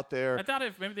go out there. I thought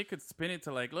if maybe they could spin it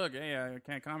to like, look, hey, I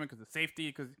can't comment because of safety.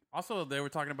 Because also they were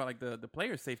talking about like the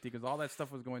player safety because all that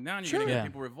stuff was going down. You're gonna Sure. get Yeah.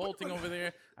 people revolting over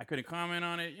there. I couldn't comment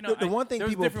on it. You know, The one thing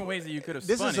there's people different ways that you could have.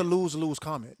 This spun is a it. lose-lose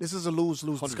comment. This is a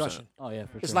lose-lose 100%. discussion. Oh yeah,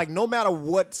 for It's sure. like no matter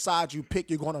what side you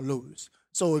pick, you're going to lose.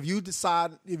 So if you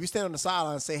stand on the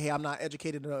sideline and say, "Hey, I'm not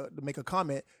educated to make a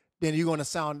comment," then you're going to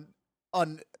sound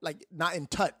like not in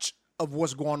touch of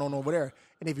what's going on over there.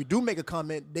 And if you do make a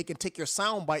comment, they can take your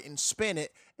sound bite and spin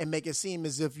it and make it seem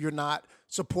as if you're not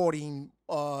supporting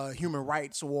human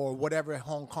rights or whatever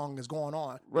Hong Kong is going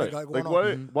on. Right. Going Like,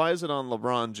 on. why is it on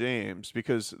LeBron James?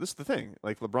 Because this is the thing.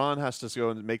 Like, LeBron has to go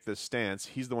and make this stance.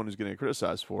 He's the one who's getting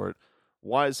criticized for it.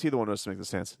 Why is he the one who has to make the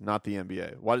stance, not the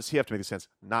NBA? Why does he have to make the stance,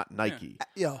 not Nike?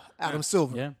 Yeah, Adam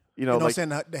Silver. yeah. You know, You know like, what I'm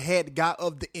saying? The head guy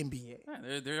of the NBA.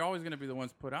 Yeah, they're always going to be the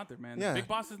ones put out there, man. Yeah. The big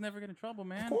bosses never get in trouble,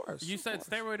 man. course, You of said course.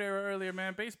 steroid era earlier,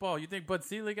 man. Baseball. You think Bud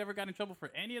Selig ever got in trouble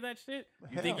for any of that shit? You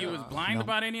Hell think he was no. blind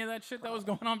about any of that shit that was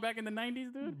going on back in the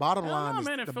 90s, dude? Bottom Hell line no, is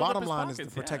man. It the filled up bottom his line is to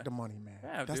pockets, protect yeah. the money, man.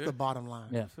 Yeah, That's dude. the bottom line.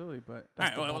 Yeah. Absolutely, but all That's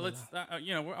right. the Well, bottom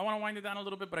let's I want to wind it down a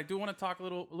little bit, but I do want to talk a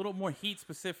little more Heat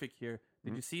specific here.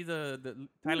 Did you see the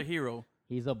Tyler Hero?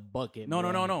 He's a bucket. No.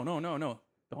 bro.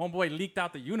 The homeboy leaked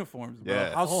out the uniforms, bro.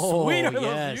 Yeah. How Oh, sweet are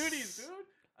yes. those beauties, dude?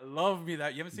 I love me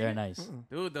that. You haven't seen They're it? nice.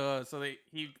 Dude, so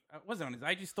he was it on his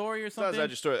IG story or It's not something?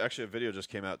 his IG story. Actually, a video just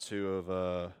came out, too, of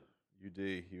UD.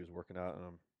 He was working out,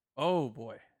 and Oh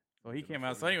boy. So he came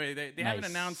out. So anyway, they haven't Nice.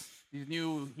 announced these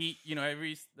new Heat. You know,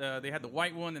 they had the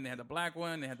white one, and they had the black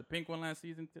one, they had the pink one last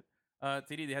season.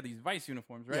 TD, they had these Vice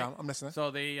uniforms, right? Yeah, I'm listening.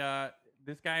 So they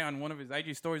this guy on one of his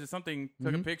IG stories or something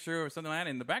took a picture or something like that.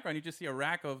 In the background, you just see a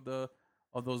rack of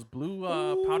those blue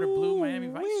powder blue Miami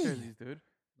Vice Ooh-wee. jerseys, dude.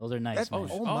 Those are nice, That's, man.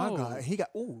 oh my Oh. God, he got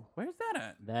Where's that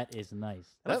at? That is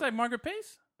nice. That looks like Margaret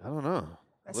Pace. I don't know.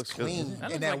 That's Looks good. clean.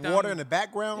 That And looks that like water down- in the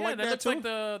background Yeah, like that that looks too. like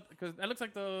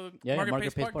the Yeah, Margaret Margaret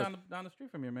Pace Pace Park Park. down the street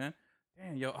from here, man.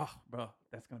 Damn, yo, bro,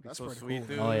 that's gonna be That's so pretty sweet, cool.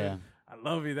 dude. Oh, yeah. I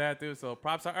love you that, dude. So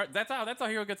props. That's how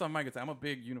Hero gets on my good side. I'm a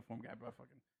big uniform guy, bro.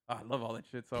 I love all that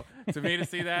shit. So to me to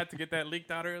see that, to get that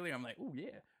leaked out early, I'm like, oh yeah.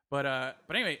 But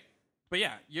anyway,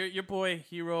 yeah, your boy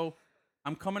Hero.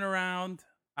 I'm coming around.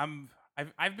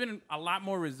 I've been a lot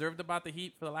more reserved about the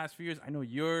Heat for the last few years. I know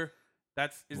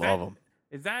Love 'em.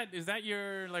 Is that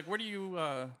your like? Where do you What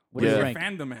do you where's your rank?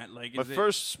 fandom at? Like, My is it,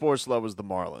 first sports love was the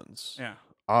Marlins. yeah,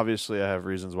 Obviously, I have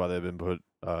reasons why they've been put.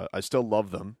 I still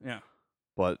love them, yeah.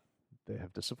 but they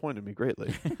have disappointed me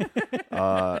greatly.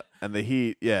 And the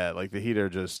Heat, like the Heat are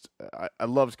just. I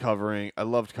loved covering. I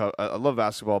love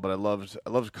basketball, but I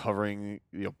loved covering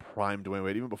prime Dwayne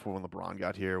Wade even before when LeBron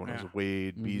got here. When it Yeah. was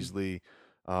Wade, Mhm. Beasley.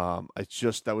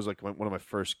 That was like one of my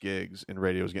first gigs in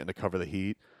radio was getting to cover the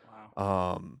Heat.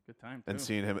 Wow, good time. And too.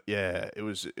 seeing him,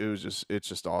 it's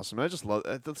just awesome. And I just love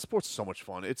the sport's so much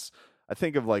fun. I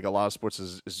think of like a lot of sports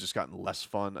has just gotten less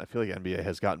fun. I feel like NBA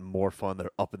has gotten more fun. They're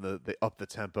they up the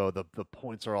tempo. The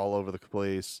points are all over the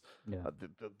place. Yeah.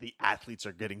 The athletes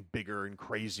are getting bigger and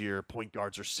crazier. Point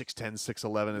guards are 6'10",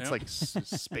 6'11". It's Yep. like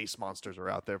space monsters are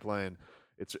out there playing.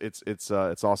 It's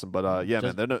awesome. But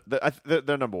Just- man,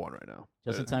 they're number one right now.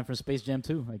 Just in time for Space Jam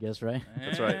 2, I guess, right?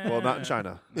 That's right. Well, not in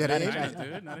China. Yeah, Not the in NBA, China,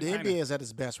 dude. Not in the China. NBA is at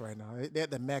its best right now. They're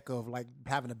the mecca of like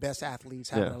having the best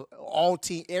athletes. Yeah.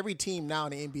 Every team now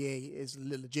in the NBA is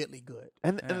legitly good.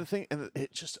 And Yeah. the thing, and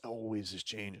it just always is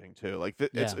changing too. Like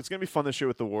it's Yeah. gonna be fun this year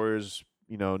with the Warriors,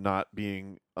 not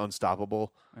being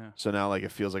unstoppable. Yeah. So now like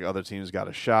it feels like other teams got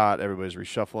a shot. Everybody's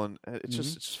reshuffling. It's Mm-hmm.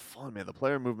 just fun, man. The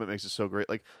player movement makes it so great.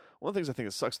 Like one of the things I think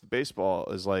that sucks with baseball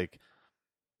is like,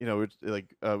 we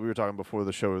were talking before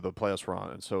the show the playoffs were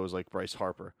on, and so it was like Bryce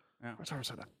Harper. Yeah. Bryce Harper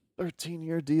signed a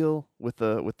 13-year deal with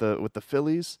the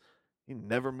Phillies. He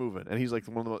never moving, and he's like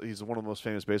he's one of the most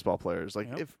famous baseball players. Like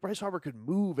Yep. if Bryce Harper could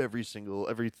move every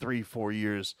 3-4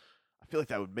 years, I feel like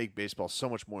that would make baseball so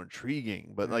much more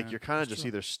intriguing. But like Yeah, you're kind of that's just true.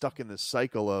 either stuck in this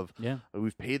cycle of Yeah.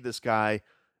 we've paid this guy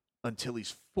until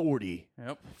he's 40.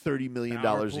 Yep. $30 million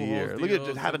Power a year. Pujols Look at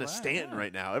deals, having a stuff like Stanton that.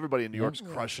 right now. Everybody in New York's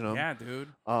crushing him. Yeah, dude.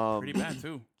 Pretty bad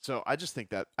too. So I just think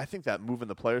that moving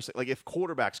the players, like if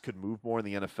quarterbacks could move more in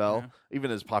the NFL,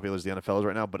 even as popular as the NFL is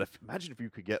right now, but imagine if you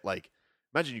could get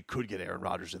imagine you could get Aaron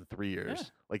Rodgers in 3 years. Yeah.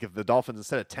 Like if the Dolphins,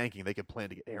 instead of tanking, they could plan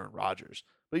to get Aaron Rodgers.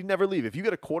 But he'd never leave. If you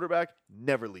get a quarterback,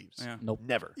 never leaves. Yeah. Nope.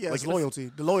 Never. Yeah, Like, it's loyalty.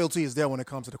 The loyalty is there when it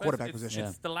comes to the But quarterback it's, position.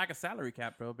 It's the lack of salary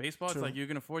cap, bro. Baseball, True. it's like you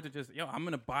can afford to just, I'm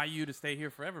gonna buy you to stay here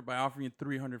forever by offering you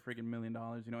 $300 freaking million.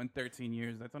 In 13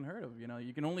 years, that's unheard of.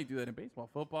 You can only do that in baseball,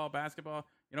 football, basketball.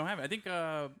 You don't have it. I think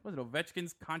was it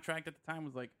Ovechkin's contract at the time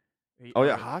was like. Oh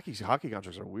yeah, hockey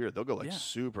contracts are weird. They'll go Yeah.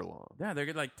 super long. Yeah, they're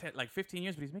getting like 15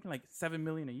 years, but he's making like $7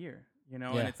 million a year. And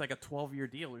Yeah. it's like a 12-year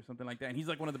deal or something like that. And he's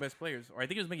like one of the best players, or I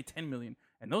think he was making $10 million.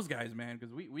 And those guys, man,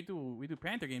 because we do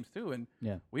Panther games too, and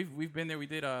Yeah. we've been there. We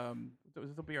did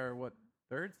this will be our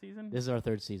third season? This is our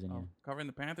third season. Yeah. Covering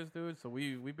the Panthers, dude. So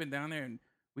we've been down there and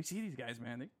we see these guys,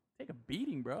 man. They take a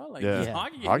beating, bro. Like Yeah. these Yeah.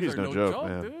 hockey games Hockey's are no joke,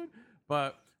 man. dude.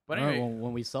 But Remember anyway,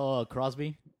 when we saw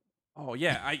Crosby? oh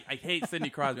yeah, I hate Sidney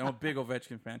Crosby. I'm a big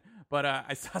Ovechkin fan, but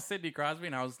I saw Sidney Crosby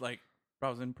and I was like, bro,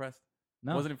 I was impressed.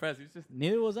 No, I wasn't impressed. He was just.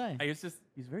 neither was I.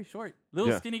 He's very short,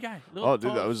 little Yeah. skinny guy. Little, Oh, dude,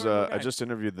 tall, that was short little guy. I just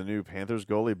interviewed the new Panthers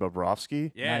goalie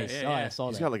Bobrovsky. yeah, nice. yeah, Oh, yeah. I saw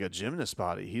He's that. got like a gymnast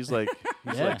body. He's like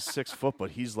Yeah. like 6 foot,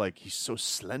 but he's so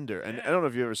slender. And I don't know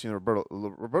if you've ever seen Roberto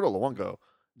Luongo.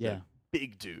 Yeah.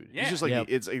 Big dude. Yeah. He's just like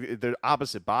Yep. they're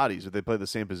opposite bodies, but they play the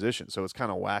same position. So it's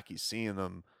kind of wacky seeing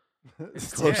them Yeah,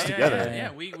 close yeah, together.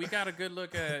 Yeah, yeah. We got a good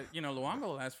look at Luongo the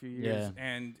last few years, Yeah.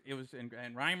 and it was and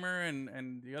Reimer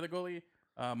and the other goalie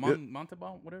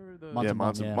Montalban, whatever the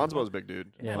Montalban, yeah. Montalban's a big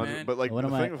dude. Yeah, man. But like One the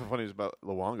of my- thing that's funny is about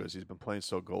Luongo is he's been playing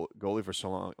goalie for so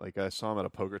long. Like I saw him at a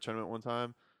poker tournament one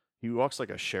time. He walks like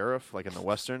a sheriff, like in the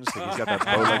westerns. Like he's got that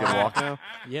bow-legged walk now.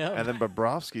 Yeah. And then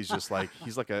Bobrovsky's just like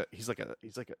he's like a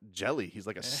jelly. He's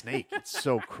like a snake. It's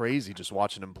so crazy just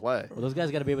watching him play. Well, those guys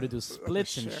got to be able to do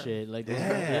splits and shit. Like, those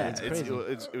guys- it's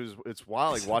crazy. It's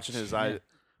wild. Like watching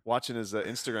his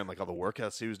Instagram, like all the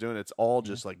workouts he was doing. It's all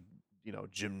just like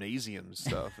gymnasium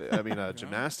stuff. I mean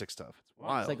gymnastic stuff. It's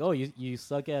wild. It's like, oh, you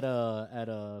suck at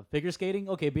figure skating?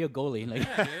 Okay, be a goalie.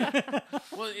 Like,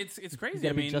 Well, it's crazy. gotta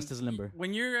I be mean, just as limber.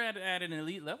 when you're at an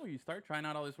elite level, you start trying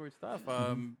out all this weird stuff.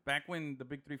 Back when the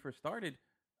Big Three first started,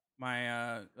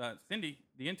 my Cindy,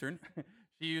 the intern,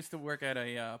 she used to work at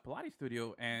a Pilates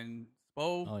studio, and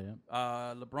Spo, Oh,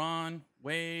 yeah. LeBron,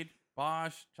 Wade,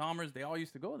 Bosch, Chalmers, they all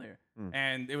used to go there,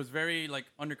 and it was very like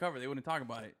undercover. They wouldn't talk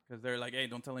about it because they're like, "Hey,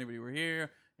 don't tell anybody we're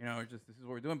here." Or just this is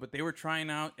what we're doing. But they were trying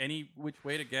out any which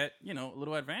way to get a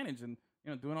little advantage, and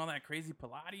doing all that crazy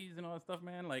Pilates and all that stuff,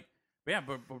 man. Like, but yeah,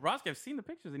 but Bobrovsky, I've seen the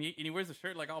pictures, and he wears the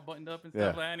shirt like all buttoned up and stuff Yeah.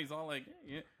 like that, and he's all like,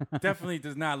 definitely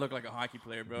does not look like a hockey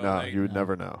player, bro. no, Like, you would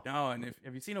never know. no, and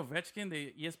have you seen Ovechkin?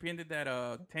 ESPN did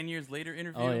that 10 years later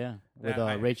interview. Oh, yeah. With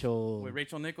that Rachel. with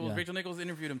Rachel Nichols. Yeah. Rachel Nichols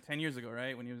interviewed him 10 years ago,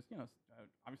 right? When he was,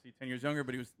 obviously 10 years younger,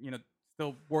 but he was,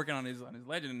 still working on his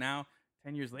legend. And now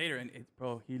 10 years later, and he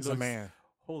He's looks a man.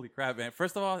 Holy crap, man!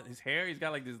 First of all, his hair, he's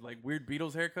got like this like weird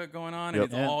Beatles haircut going on, Yep.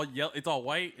 and it's Yeah. all yellow. It's all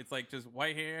white. It's like just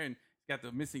white hair, and he's got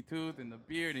the missing tooth and the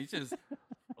beard, and he's just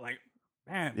like,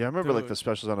 man. Yeah, I remember like dude. the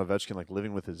specials on Ovechkin, like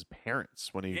living with his parents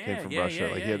when he came from Yeah, Russia. yeah,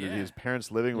 Like yeah, he had yeah. his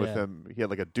parents living with Yeah. him. He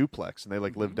had like a duplex, and they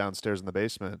like lived downstairs in the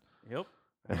basement. Yep.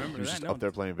 I And remember he was that. just No, up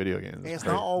there playing video games. Hey, it's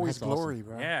Great. not always That's awesome. glory,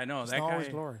 bro. Yeah, no, it's that not guy. always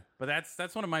glory. But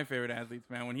that's one of my favorite athletes,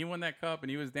 man. When he won that cup and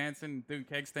he was dancing, doing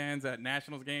keg stands at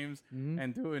Nationals games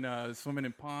and doing swimming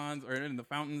in ponds or in the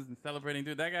fountains and celebrating,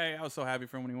 dude. That guy, I was so happy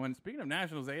for him when he won. Speaking of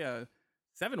Nationals, they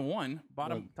 7-1,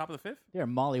 top of the fifth. They're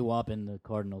mollywopping the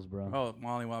Cardinals, bro. Oh,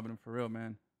 Molly wobbing him for real,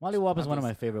 man. Mollywop is one of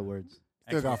my favorite words.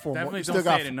 Still got Excellent. 4 more. Definitely Still don't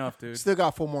got say it enough, dude. Still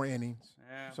got 4 more innings.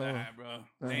 Yeah, so, bro.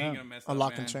 They ain't gonna mess A up,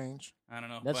 lock man. and change. I don't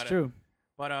know. That's but, true.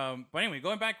 But anyway,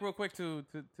 going back real quick to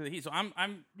the Heat. So I'm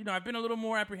I've been a little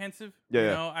more apprehensive. Yeah, You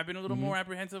yeah. know, I've been a little more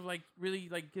apprehensive, like really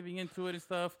like giving into it and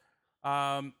stuff.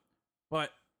 But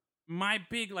my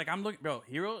big I'm looking, bro,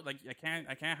 Hero, like I can't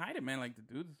hide it, man. Like the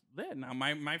dude's lit. Now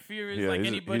my fear is Yeah, like he's,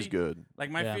 anybody he's good. like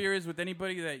my Yeah. fear is with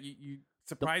anybody that you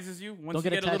surprises you once don't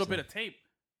you get get a little attached bit to of tape.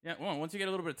 Yeah, well, once you get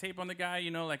a little bit of tape on the guy,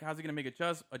 like how's he gonna make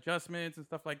adjustments and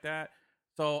stuff like that.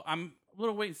 So I'm a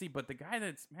little wait and see. But the guy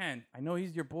that's I know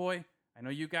he's your boy. I know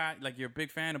you got you're a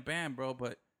big fan of Bam, bro.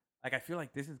 But I feel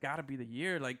like this has got to be the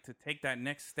year to take that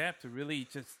next step to really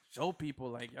just show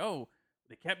people yo,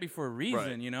 they kept me for a reason.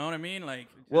 Right. You know what I mean?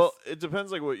 Well, it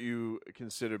depends what you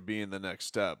consider being the next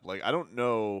step. Like I don't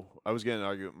know. I was getting an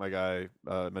argument with my guy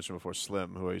I mentioned before,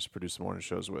 Slim, who I used to produce the morning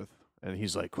shows with, and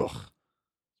he's like, "Ugh,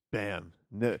 Bam,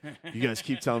 you guys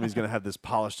keep telling me he's going to have this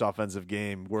polished offensive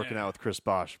game, working Yeah. out with Chris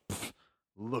Bosh. Pfft,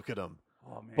 look at him."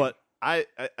 oh man, But I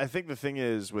think the thing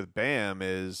is with Bam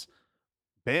is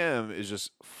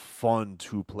just fun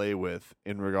to play with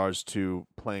in regards to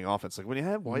playing offense. Like when you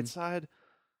have Whiteside,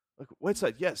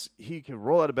 yes, he can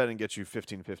roll out of bed and get you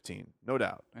 15-15, no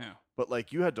doubt. Yeah. But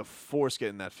like you had to force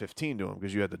getting that 15 to him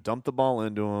because you had to dump the ball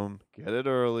into him, get it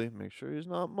early, make sure he's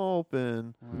not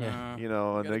moping, Yeah.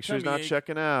 and make sure he's not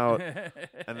checking out.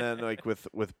 And then like with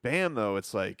Bam though,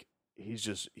 it's like he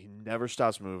never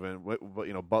stops moving.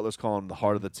 But Butler's calling him the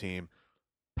heart of the team.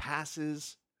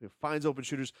 Passes, he finds open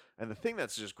shooters, and the thing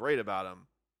that's just great about him,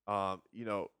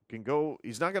 can go.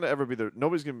 He's not going to ever be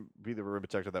nobody's going to be the rim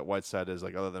protector that Whiteside is,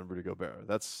 like, other than Rudy Gobert.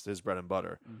 That's his bread and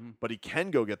butter. Mm-hmm. But he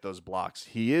can go get those blocks.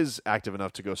 He is active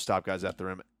enough to go stop guys at the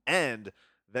rim. And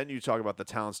then you talk about the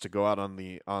talents to go out on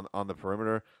the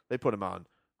perimeter. They put him on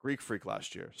Greek Freak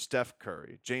last year, Steph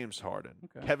Curry, James Harden,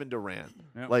 Kevin Durant.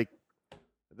 Yep. Like,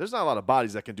 there's not a lot of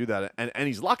bodies that can do that, and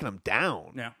he's locking them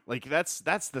down. Yeah. Like that's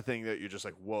the thing that you're just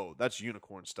like, whoa, that's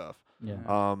unicorn stuff.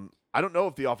 Yeah. I don't know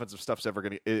if the offensive stuff's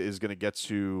ever is gonna get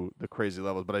to the crazy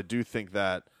levels, but I do think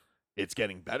that it's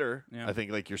getting better. Yeah. I think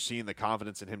like you're seeing the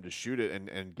confidence in him to shoot it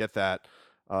and get that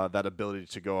ability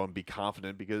to go and be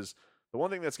confident, because the one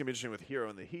thing that's gonna be interesting with Hero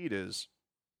and the Heat is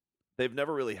they've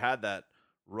never really had that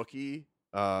rookie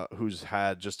who's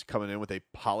had just coming in with a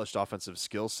polished offensive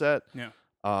skill set. Yeah.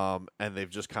 And they've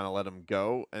just kind of let him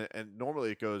go. And normally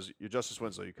it goes, you're Justice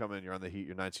Winslow. You come in, you're on the Heat,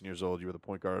 you're 19 years old, you were the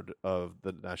point guard of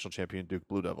the national champion Duke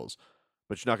Blue Devils.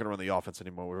 But you're not going to run the offense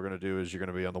anymore. What we're going to do is you're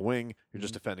going to be on the wing. You're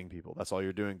just defending people. That's all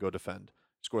you're doing. Go defend.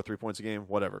 Score 3 points a game,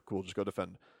 whatever. Cool, just go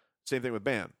defend. Same thing with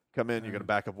Bam. Come in, you're going to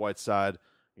back up Whiteside.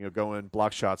 Go in,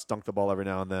 block shots, dunk the ball every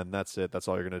now and then. That's it. That's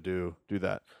all you're going to do. Do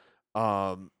that.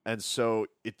 And so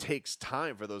it takes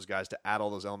time for those guys to add all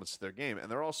those elements to their game.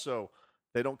 And they're also...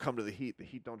 They don't come to the Heat. The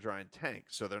Heat don't try and tank.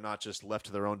 So they're not just left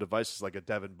to their own devices like a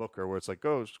Devin Booker, where it's like,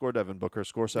 go score Devin Booker,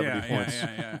 score 70 points.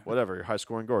 Whatever, you're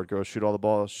high-scoring guard. Go shoot all the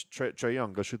balls. Trae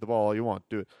Young, go shoot the ball all you want.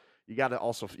 Do it. You got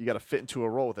to fit into a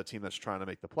role with a team that's trying to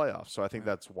make the playoffs. So I think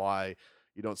that's why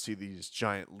you don't see these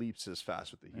giant leaps as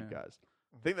fast with the Heat guys.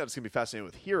 The thing that's going to be fascinating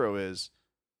with Hero is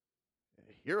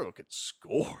Hero could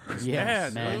score.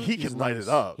 Yes, man. He can light it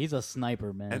up. He's a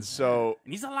sniper, man. And so...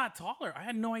 And he's a lot taller. I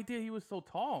had no idea he was so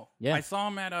tall. Yeah. I saw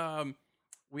him at, God,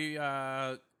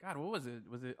 what was it?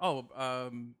 Was it,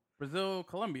 Brazil,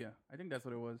 Colombia. I think that's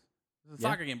what it was. It was a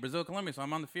soccer game, Brazil, Colombia. So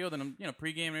I'm on the field and I'm,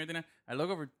 pregame and everything. I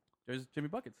look over, there's Jimmy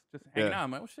Buckets just hanging out.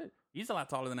 I'm like, oh, shit. He's a lot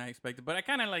taller than I expected. But I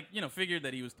kind of figured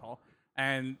that he was tall.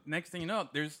 And next thing you know, I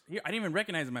didn't even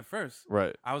recognize him at first.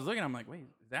 Right. I was looking, I'm like, wait,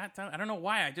 is that tall? I don't know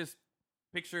why. I just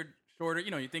pictured shorter,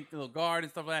 you think the little guard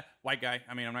and stuff like that. White guy.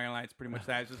 I mean, I'm not gonna lie, it's pretty much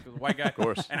that. It's just because white guy. Of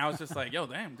course. And I was just like, yo,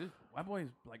 damn, dude, white boy is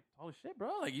like tall as shit,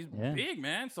 bro. Like he's big,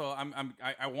 man. So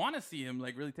I want to see him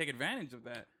like really take advantage of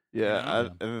that. Yeah,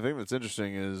 and the thing that's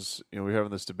interesting is, we're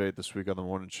having this debate this week on the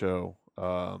morning show,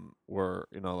 where,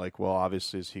 well,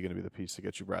 obviously, is he going to be the piece to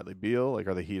get you Bradley Beal? Like,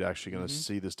 are the Heat actually going to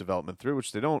see this development through?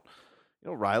 Which they don't.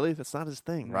 Riley, that's not his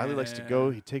thing. Riley likes to go.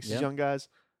 He takes his young guys,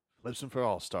 flips them for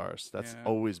all-stars. That's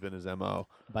always been his MO.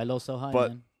 Buy low, so high,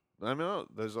 but, man. I mean,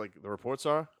 there's the reports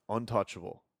are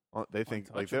untouchable. They think,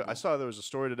 I saw there was a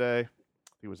story today.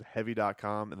 It was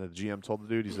heavy.com, and the GM told the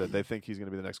dude, he said they think he's going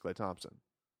to be the next Klay Thompson.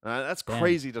 That's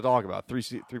crazy to talk about. Three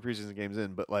preseason games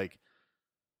in, but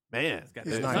man,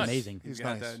 he's nice. Amazing. He's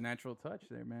got that natural touch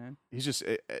there, man. He's just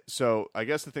so. I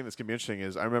guess the thing that's gonna be interesting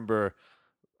is I remember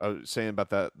I was saying about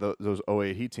those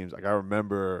 08 Heat teams. Like I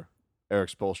remember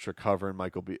Eric Spoelstra covering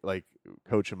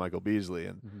coaching Michael Beasley,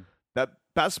 and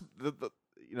that's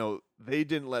they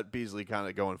didn't let Beasley kind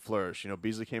of go and flourish.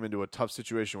 Beasley came into a tough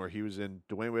situation where he was in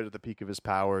Dwayne Wade at the peak of his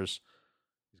powers.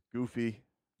 He's goofy.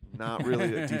 Not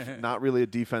really a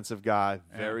defensive guy.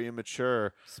 Very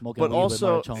immature. Smoking weed with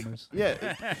Mark Chalmers.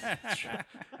 Yeah.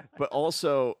 But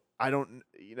also, I don't.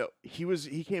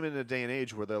 He came in a day and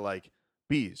age where they're like,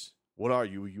 Bees, what are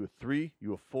you? Are you a 3?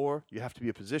 You a 4? You have to be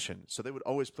a position. So they would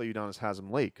always play you down as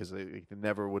Haslam late because they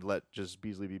never would let just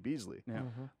Beasley be Beasley. Yeah.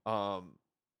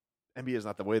 NBA is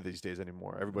not the way these days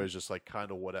anymore. Everybody's just like kind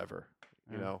of whatever,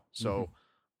 So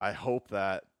I hope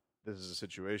that this is a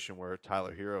situation where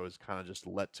Tyler Hero is kind of just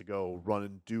let to go, run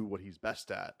and do what he's best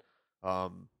at,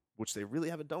 which they really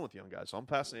haven't done with young guys. So I'm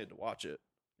fascinated to watch it.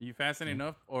 Are you fascinated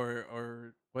enough,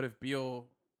 or what if Beal,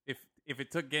 if it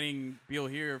took getting Beal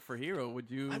here for Hero, would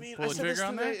you pull a trigger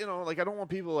on that? I don't want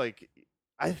people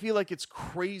I feel like it's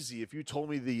crazy if you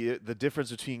told me the difference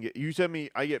between you said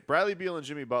me I get Bradley Beal and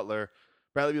Jimmy Butler.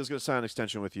 Bradley Beal's going to sign an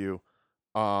extension with you.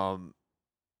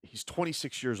 He's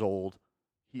 26 years old.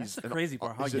 That's the crazy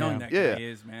part, how young that guy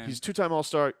is, man. He's a 2-time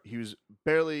All-Star. He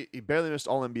barely missed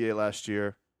All-NBA last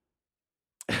year.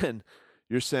 And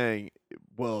you're saying,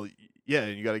 well, Yeah,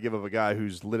 and you got to give up a guy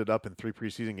who's lit it up in 3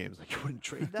 preseason games. Like, you wouldn't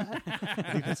trade that?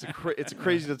 I think it's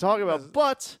crazy to talk about.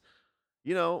 But,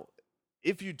 you know,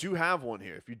 if you do have one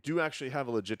here, if you do actually have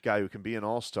a legit guy who can be an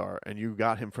all-star and you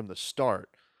got him from the start,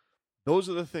 those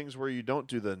are the things where you don't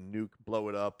do the nuke, blow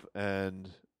it up, and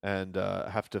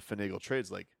have to finagle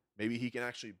trades. Like, maybe he can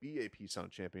actually be a piece on a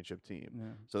championship team. Yeah.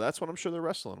 So that's what I'm sure they're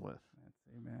wrestling with.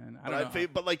 Hey, man, I don't know.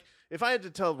 But, like, if I had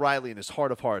to tell Riley in his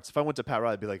heart of hearts, if I went to Pat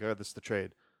Riley, I'd be like, oh, this is the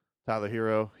trade. Tyler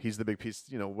Hero, he's the big piece,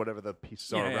 you know, whatever the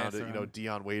pieces are around it. You know,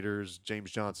 Deion Waiters, James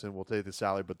Johnson, we'll take the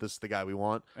salary, but this is the guy we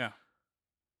want. Yeah.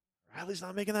 Riley's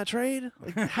not making that trade.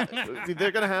 Like, they're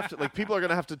going to have to, like, people are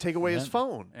going to have to take away his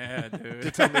phone Yeah, dude.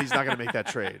 to tell me he's not going to make that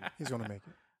trade. He's going to make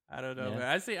it. I don't know, Yeah. man.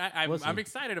 I see. I'm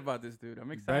excited about this, dude. I'm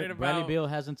excited about. Bradley Beal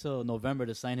has until November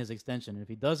to sign his extension. If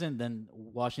he doesn't, then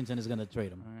Washington is going to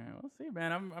trade him. All right, we'll see,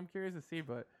 man. I'm curious to see,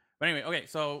 but anyway, okay.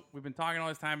 So we've been talking all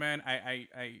this time, man. I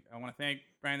want to thank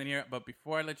Brandon here, but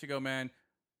before I let you go, man,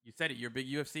 you said it. You're a big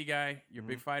UFC guy. You're a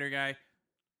big fighter guy.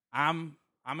 I'm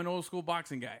an old school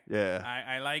boxing guy. Yeah.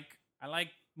 I like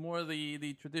more of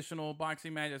the traditional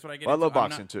boxing match. That's what I get. Well, I into. love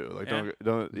boxing too. Like,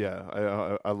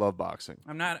 Yeah. I love boxing.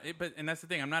 I'm not, and that's the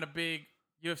thing. I'm not a big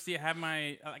UFC. I have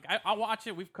my I watch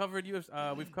it. We've covered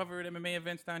UFC. We've covered MMA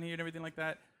events down here and everything like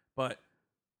that. But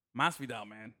Masvidal,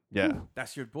 man, Yeah.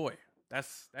 that's your boy.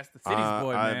 That's the city's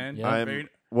boy, man. Yeah.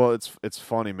 Well, it's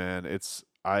funny, man.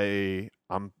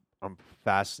 I'm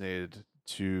fascinated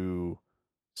to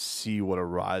see what a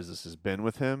rise this has been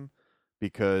with him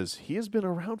because he has been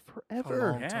around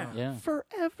forever. long time. Yeah.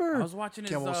 Forever. I was watching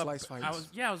his Kimbo Slice fights.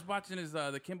 I was watching his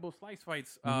the Kimbo Slice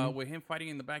fights with him fighting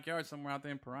in the backyard somewhere out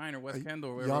there in Perrine or West Kendall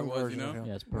or wherever young it was, you version know. of him.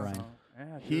 Yeah, it's Perrine.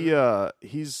 Yeah, dude.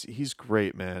 He's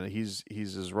great, man. He's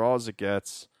as raw as it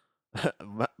gets.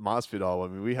 Masvidal. I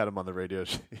mean, we had him on the radio.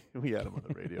 We had him on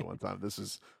the radio one time. This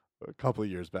is a couple of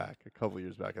years back. I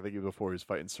think even before he was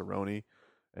fighting Cerrone,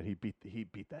 and he beat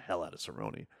the hell out of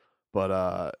Cerrone. But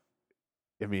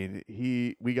I mean,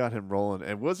 we got him rolling,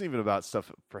 and it wasn't even about stuff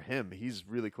for him. He's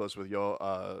really close with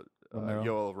Yoel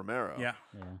Romero. Yeah.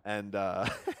 Yeah. And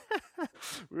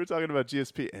we were talking about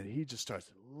GSP, and he just starts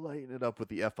lighting it up with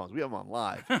the F-bombs. We have him on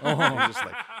live. Oh. And he's just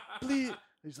like, please.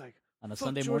 He's like, On a fuck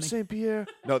Sunday George morning? St. Pierre.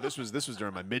 No, this was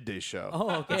during my midday show. Oh,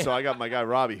 okay. And so I got my guy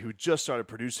Robbie, who just started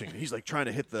producing, and he's like trying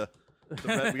to hit the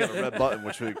red, we got a red button,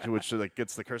 which like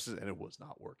gets the curses, and it was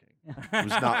not working. It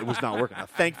was not working. Now,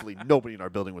 thankfully, nobody in our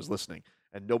building was listening,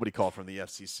 and nobody called from the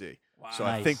FCC. Wow. So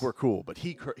I Nice. think we're cool. But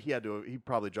he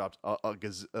probably dropped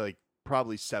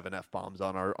probably 7 F-bombs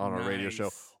on our radio show.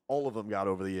 Nice. All of them got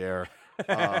over the air.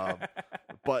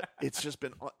 But it's just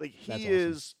been like he That's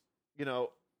is, you know,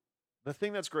 the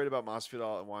thing that's great about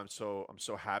Masvidal and why I'm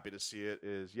so happy to see it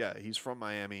is, yeah, he's from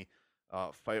Miami,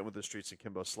 fighting with the streets and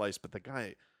Kimbo Slice, but the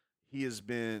guy, he's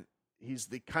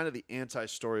the kind of the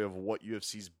anti-story of what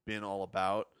UFC's been all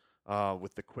about,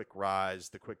 with the quick rise,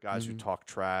 the quick guys who talk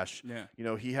trash. Yeah. You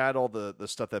know, he had all the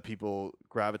stuff that people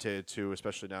gravitated to,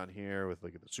 especially down here with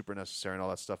like the Super Necessary and all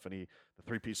that stuff, and the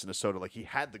 3-piece Minnesota, like he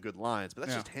had the good lines, but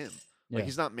that's just him. Like Yeah.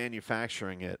 he's not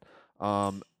manufacturing it.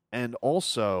 And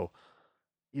also,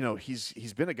 you know,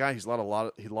 he's been a guy. He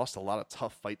lost a lot of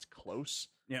tough fights close.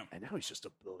 Yeah. And now he's just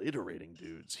obliterating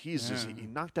dudes. He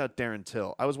knocked out Darren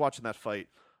Till. I was watching that fight.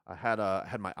 I had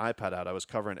my iPad out. I was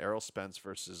covering Errol Spence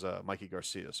versus Mikey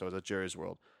Garcia. So I was at Jerry's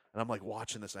World, and I'm like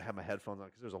watching this. I had my headphones on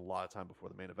because there was a lot of time before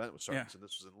the main event was starting. Yeah. So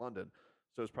this was in London.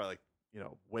 So it was probably like, you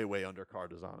know, way undercard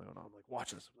design. And I'm like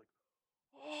watching this. I'm like,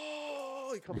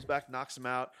 oh, he comes back, knocks him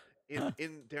out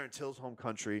in Darren Till's home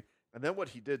country. And then what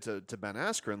he did to Ben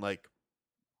Askren, like,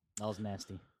 That was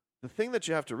nasty. the thing that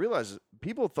you have to realize is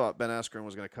people thought Ben Askren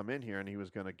was going to come in here and he was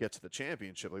going to get to the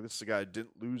championship. Like, this is a guy who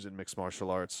didn't lose in mixed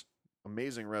martial arts.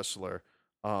 Amazing wrestler.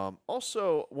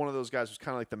 Also, one of those guys who's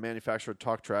kind of like the manufacturer,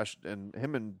 talk trash, and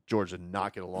him and George did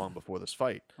not get along before this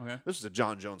fight. Okay. This is a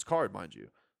John Jones card, mind you.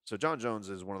 So John Jones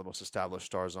is one of the most established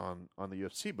stars on the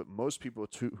UFC, but most people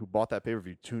who bought that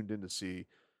pay-per-view tuned in to see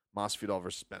Masvidal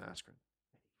versus Ben Askren.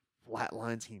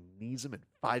 Flatlines, he knees him in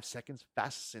 5 seconds,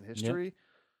 fastest in history.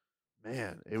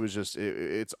 Man, it was just,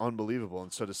 it's unbelievable.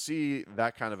 And so to see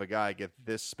that kind of a guy get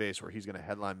this space where he's going to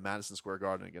headline Madison Square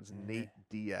Garden against Nate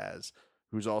Diaz,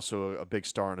 who's also a big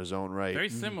star in his own right. Very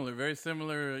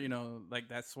similar, you know, like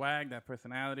that swag, that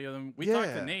personality of them. We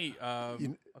talked to Nate a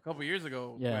couple years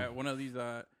ago at one of these,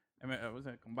 was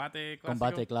it Combate Clásico?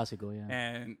 Combate Clásico, yeah.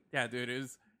 And yeah, dude, it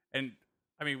was, and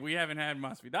I mean, we haven't had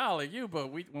Masvidal like you,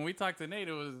 but when we talked to Nate,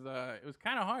 it was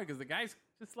kind of hard because the guy's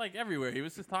just like everywhere. He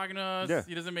was just talking to us. Yeah.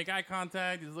 He doesn't make eye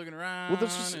contact. He's looking around. Well,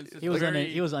 that's just- It's just He was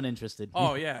very- he was uninterested.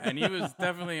 Oh yeah, and he was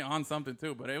definitely on something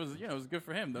too. But it was it was good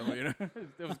for him though. You know,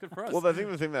 it was good for us. Well, I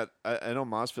think the thing that I know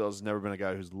Masvidal has never been a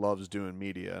guy who loves doing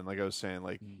media, and like I was saying,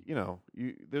 like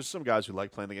there's some guys who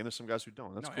like playing the game, there's some guys who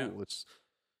don't. That's No, cool. yeah. It's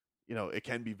it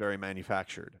can be very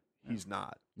manufactured. He's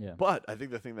not. Yeah. But I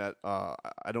think the thing that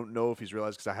I don't know if he's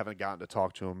realized because I haven't gotten to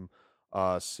talk to him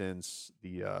since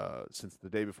the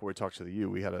day before we talked to the U.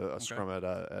 We had a scrum at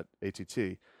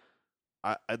ATT.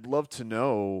 I'd love to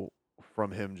know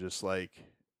from him just like,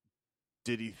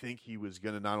 did he think he was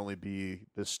going to not only be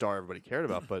the star everybody cared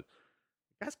about, but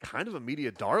the guy's kind of a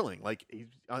media darling. Like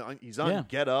he's on Yeah.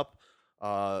 Get Up,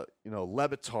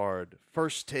 Levitard,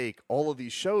 First Take, all of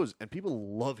these shows, and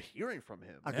people love hearing from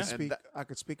him. I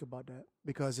could speak about that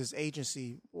because his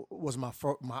agency was my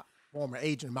former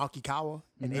agent, Malky Kawa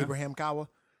and Abraham Kawa.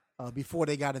 Before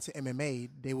they got into MMA,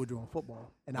 they were doing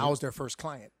football, and I was their first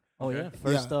client. Oh yeah.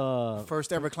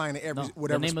 First ever client in every No,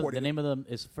 whatever the name sport. the name of them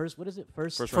is first. What is it?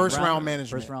 First Round management.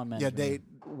 First round Yeah,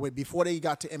 management. before they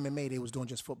got to MMA, they was doing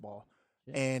just football.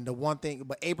 And the one thing,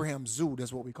 but Abraham Zoo,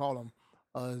 that's what we call him.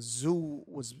 Zoo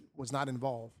was not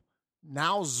involved.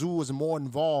 Now Zoo is more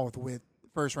involved with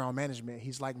first round management.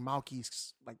 He's like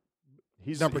Malky's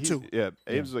He's number two. Yeah,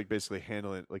 Abe's like basically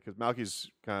handling because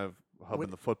Malky's kind of hubbing With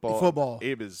the football. football.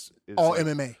 Abe is all like,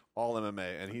 MMA. all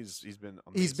MMA, and he's been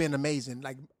amazing. He's been amazing.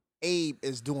 Like Abe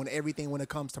is doing everything when it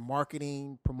comes to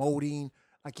marketing, promoting.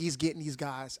 Like he's getting these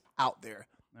guys out there.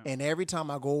 Yeah. And every time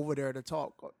I go over there to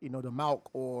talk, to Malk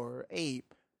or Abe,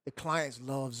 the clients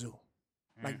love Zoo.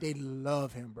 Like they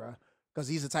love him, bro, because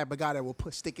he's the type of guy that will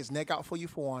stick his neck out for you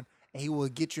for one, and he will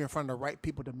get you in front of the right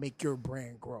people to make your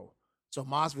brand grow. So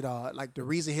Masvidal, like the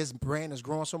reason his brand is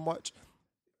growing so much,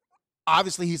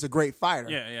 obviously he's a great fighter.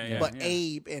 Yeah. But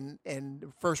Abe and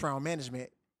first round management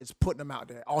is putting him out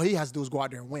there. All he has to do is go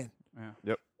out there and win. Yeah.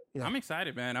 Yep. Yeah. I'm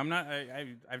excited, man. I'm not.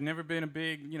 I've never been a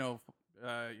big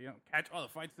catch all the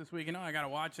fights this week. I gotta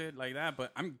watch it like that.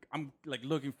 But I'm like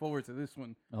looking forward to this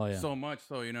one. Oh, yeah. So much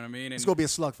so, you know what I mean. And It's gonna be a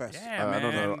slugfest. yeah, I man.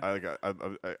 don't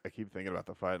know. I keep thinking about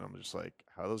the fight, and I'm just like,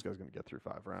 how are those guys going to get through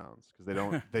 5 rounds? Because they're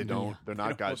not They don't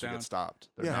guys hold who down. get stopped.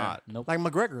 They're Yeah. not. Nope. Like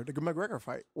McGregor, the McGregor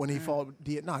fight when he fought.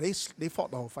 They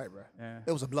fought the whole fight, bro. Yeah.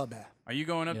 It was a bloodbath. Are you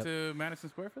going up Yep. to Madison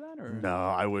Square for that, or No,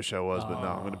 I wish I was, but no,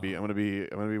 I'm gonna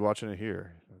be watching it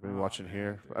here. I'm gonna be watching it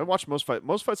here. I watch most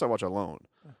fights I watch alone.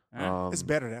 Yeah. It's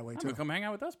better that way I'm too. gonna come hang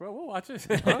out with us, bro. We'll watch it.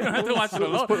 You don't have to watch it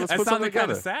alone. let's That put something sounded kind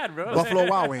of together. sad, bro. Buffalo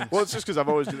Wild Wings. Well, it's just because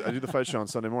I do the fight show on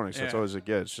Sunday morning, so it's Yeah. always a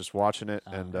get. It's just watching it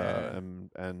and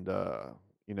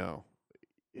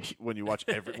when you watch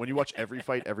every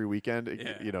fight every weekend,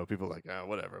 people are like,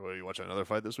 whatever. What, you watch another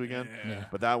fight this weekend? Yeah.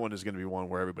 But that one is going to be one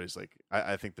where everybody's like,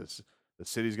 I think the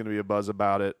city's going to be a buzz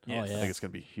about it. Yes. Oh, I yeah. think it's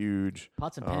going to be huge.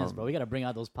 Pots and pans, bro. We got to bring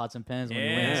out those pots and pans when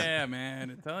he wins. Yeah,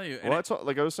 man. I tell you. And Well, that's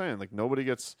like I was saying. Like nobody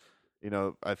gets.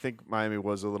 I think Miami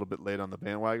was a little bit late on the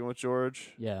bandwagon with George.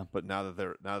 Yeah. But now that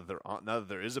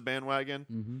there is a bandwagon,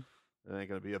 Mm-hmm. there ain't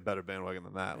gonna be a better bandwagon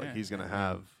than that. Like Yeah. he's gonna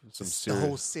have some The serious.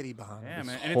 whole city behind Yeah, him.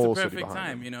 man, and whole it's a city perfect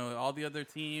behind time. him. All the other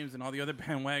teams and all the other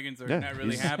bandwagons are Yeah, not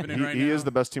really he's- happening he, right he now. is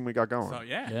the best team we got going. So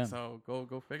Yeah. so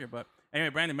go figure. But anyway,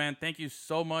 Brandon, man, thank you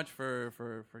so much for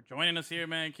joining us here,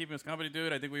 man, keeping us company,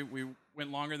 dude. I think we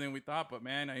went longer than we thought, but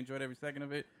man, I enjoyed every second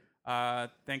of it.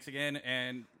 Thanks again,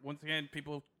 and once again,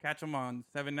 people catch them on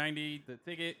 790 The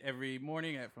Ticket every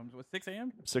morning from 6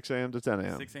 a.m. 6 a.m. to 10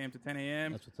 a.m. 6 a.m. to 10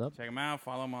 a.m. That's what's up. Check them out.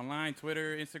 Follow them online,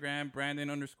 Twitter, Instagram,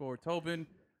 Brandon_Tobin.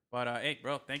 But hey,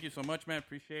 bro, thank you so much, man.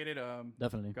 Appreciate it.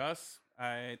 Definitely. Gus,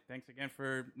 thanks again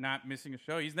for not missing a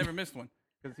show. He's never missed one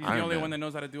because he's Iron the only Man. one that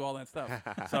knows how to do all that stuff.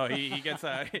 So he gets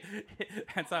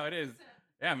that's how it is.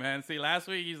 Yeah, man. See, last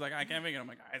week he's like, I can't make it. I'm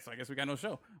like, all right, so I guess we got no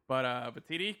show. But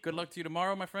TD, good luck to you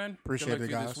tomorrow, my friend. Appreciate good luck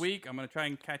it, to you this guys. week. I'm gonna try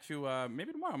and catch you.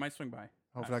 Maybe tomorrow. I might swing by.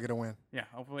 Hopefully, I get a win. Yeah,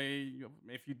 hopefully,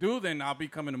 if you do, then I'll be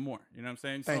coming to more. You know what I'm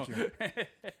saying? Thank you.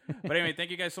 But anyway, thank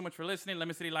you guys so much for listening.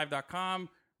 LemonCityLive.com.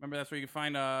 Remember, that's where you can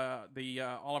find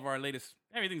all of our latest.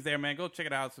 Everything's there, man. Go check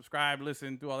it out. Subscribe,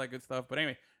 listen, do all that good stuff. But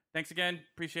anyway, thanks again.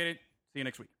 Appreciate it. See you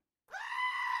next week.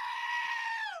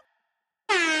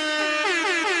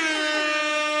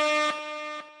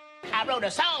 I wrote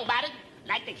a song about it,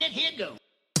 like the kid here go.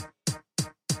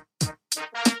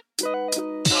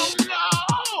 Oh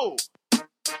no!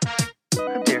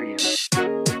 How dare you?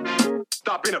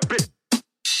 Stop being a bitch.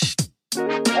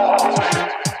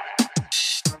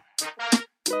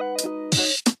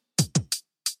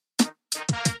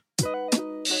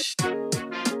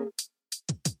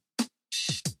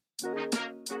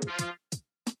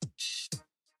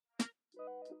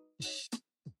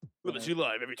 Lemon City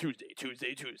Live every Tuesday.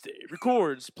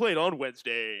 Records, played on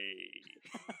Wednesday.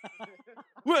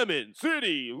 Lemon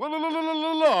City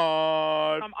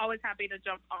Live. I'm always happy to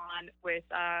jump on with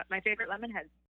my favorite Lemonheads.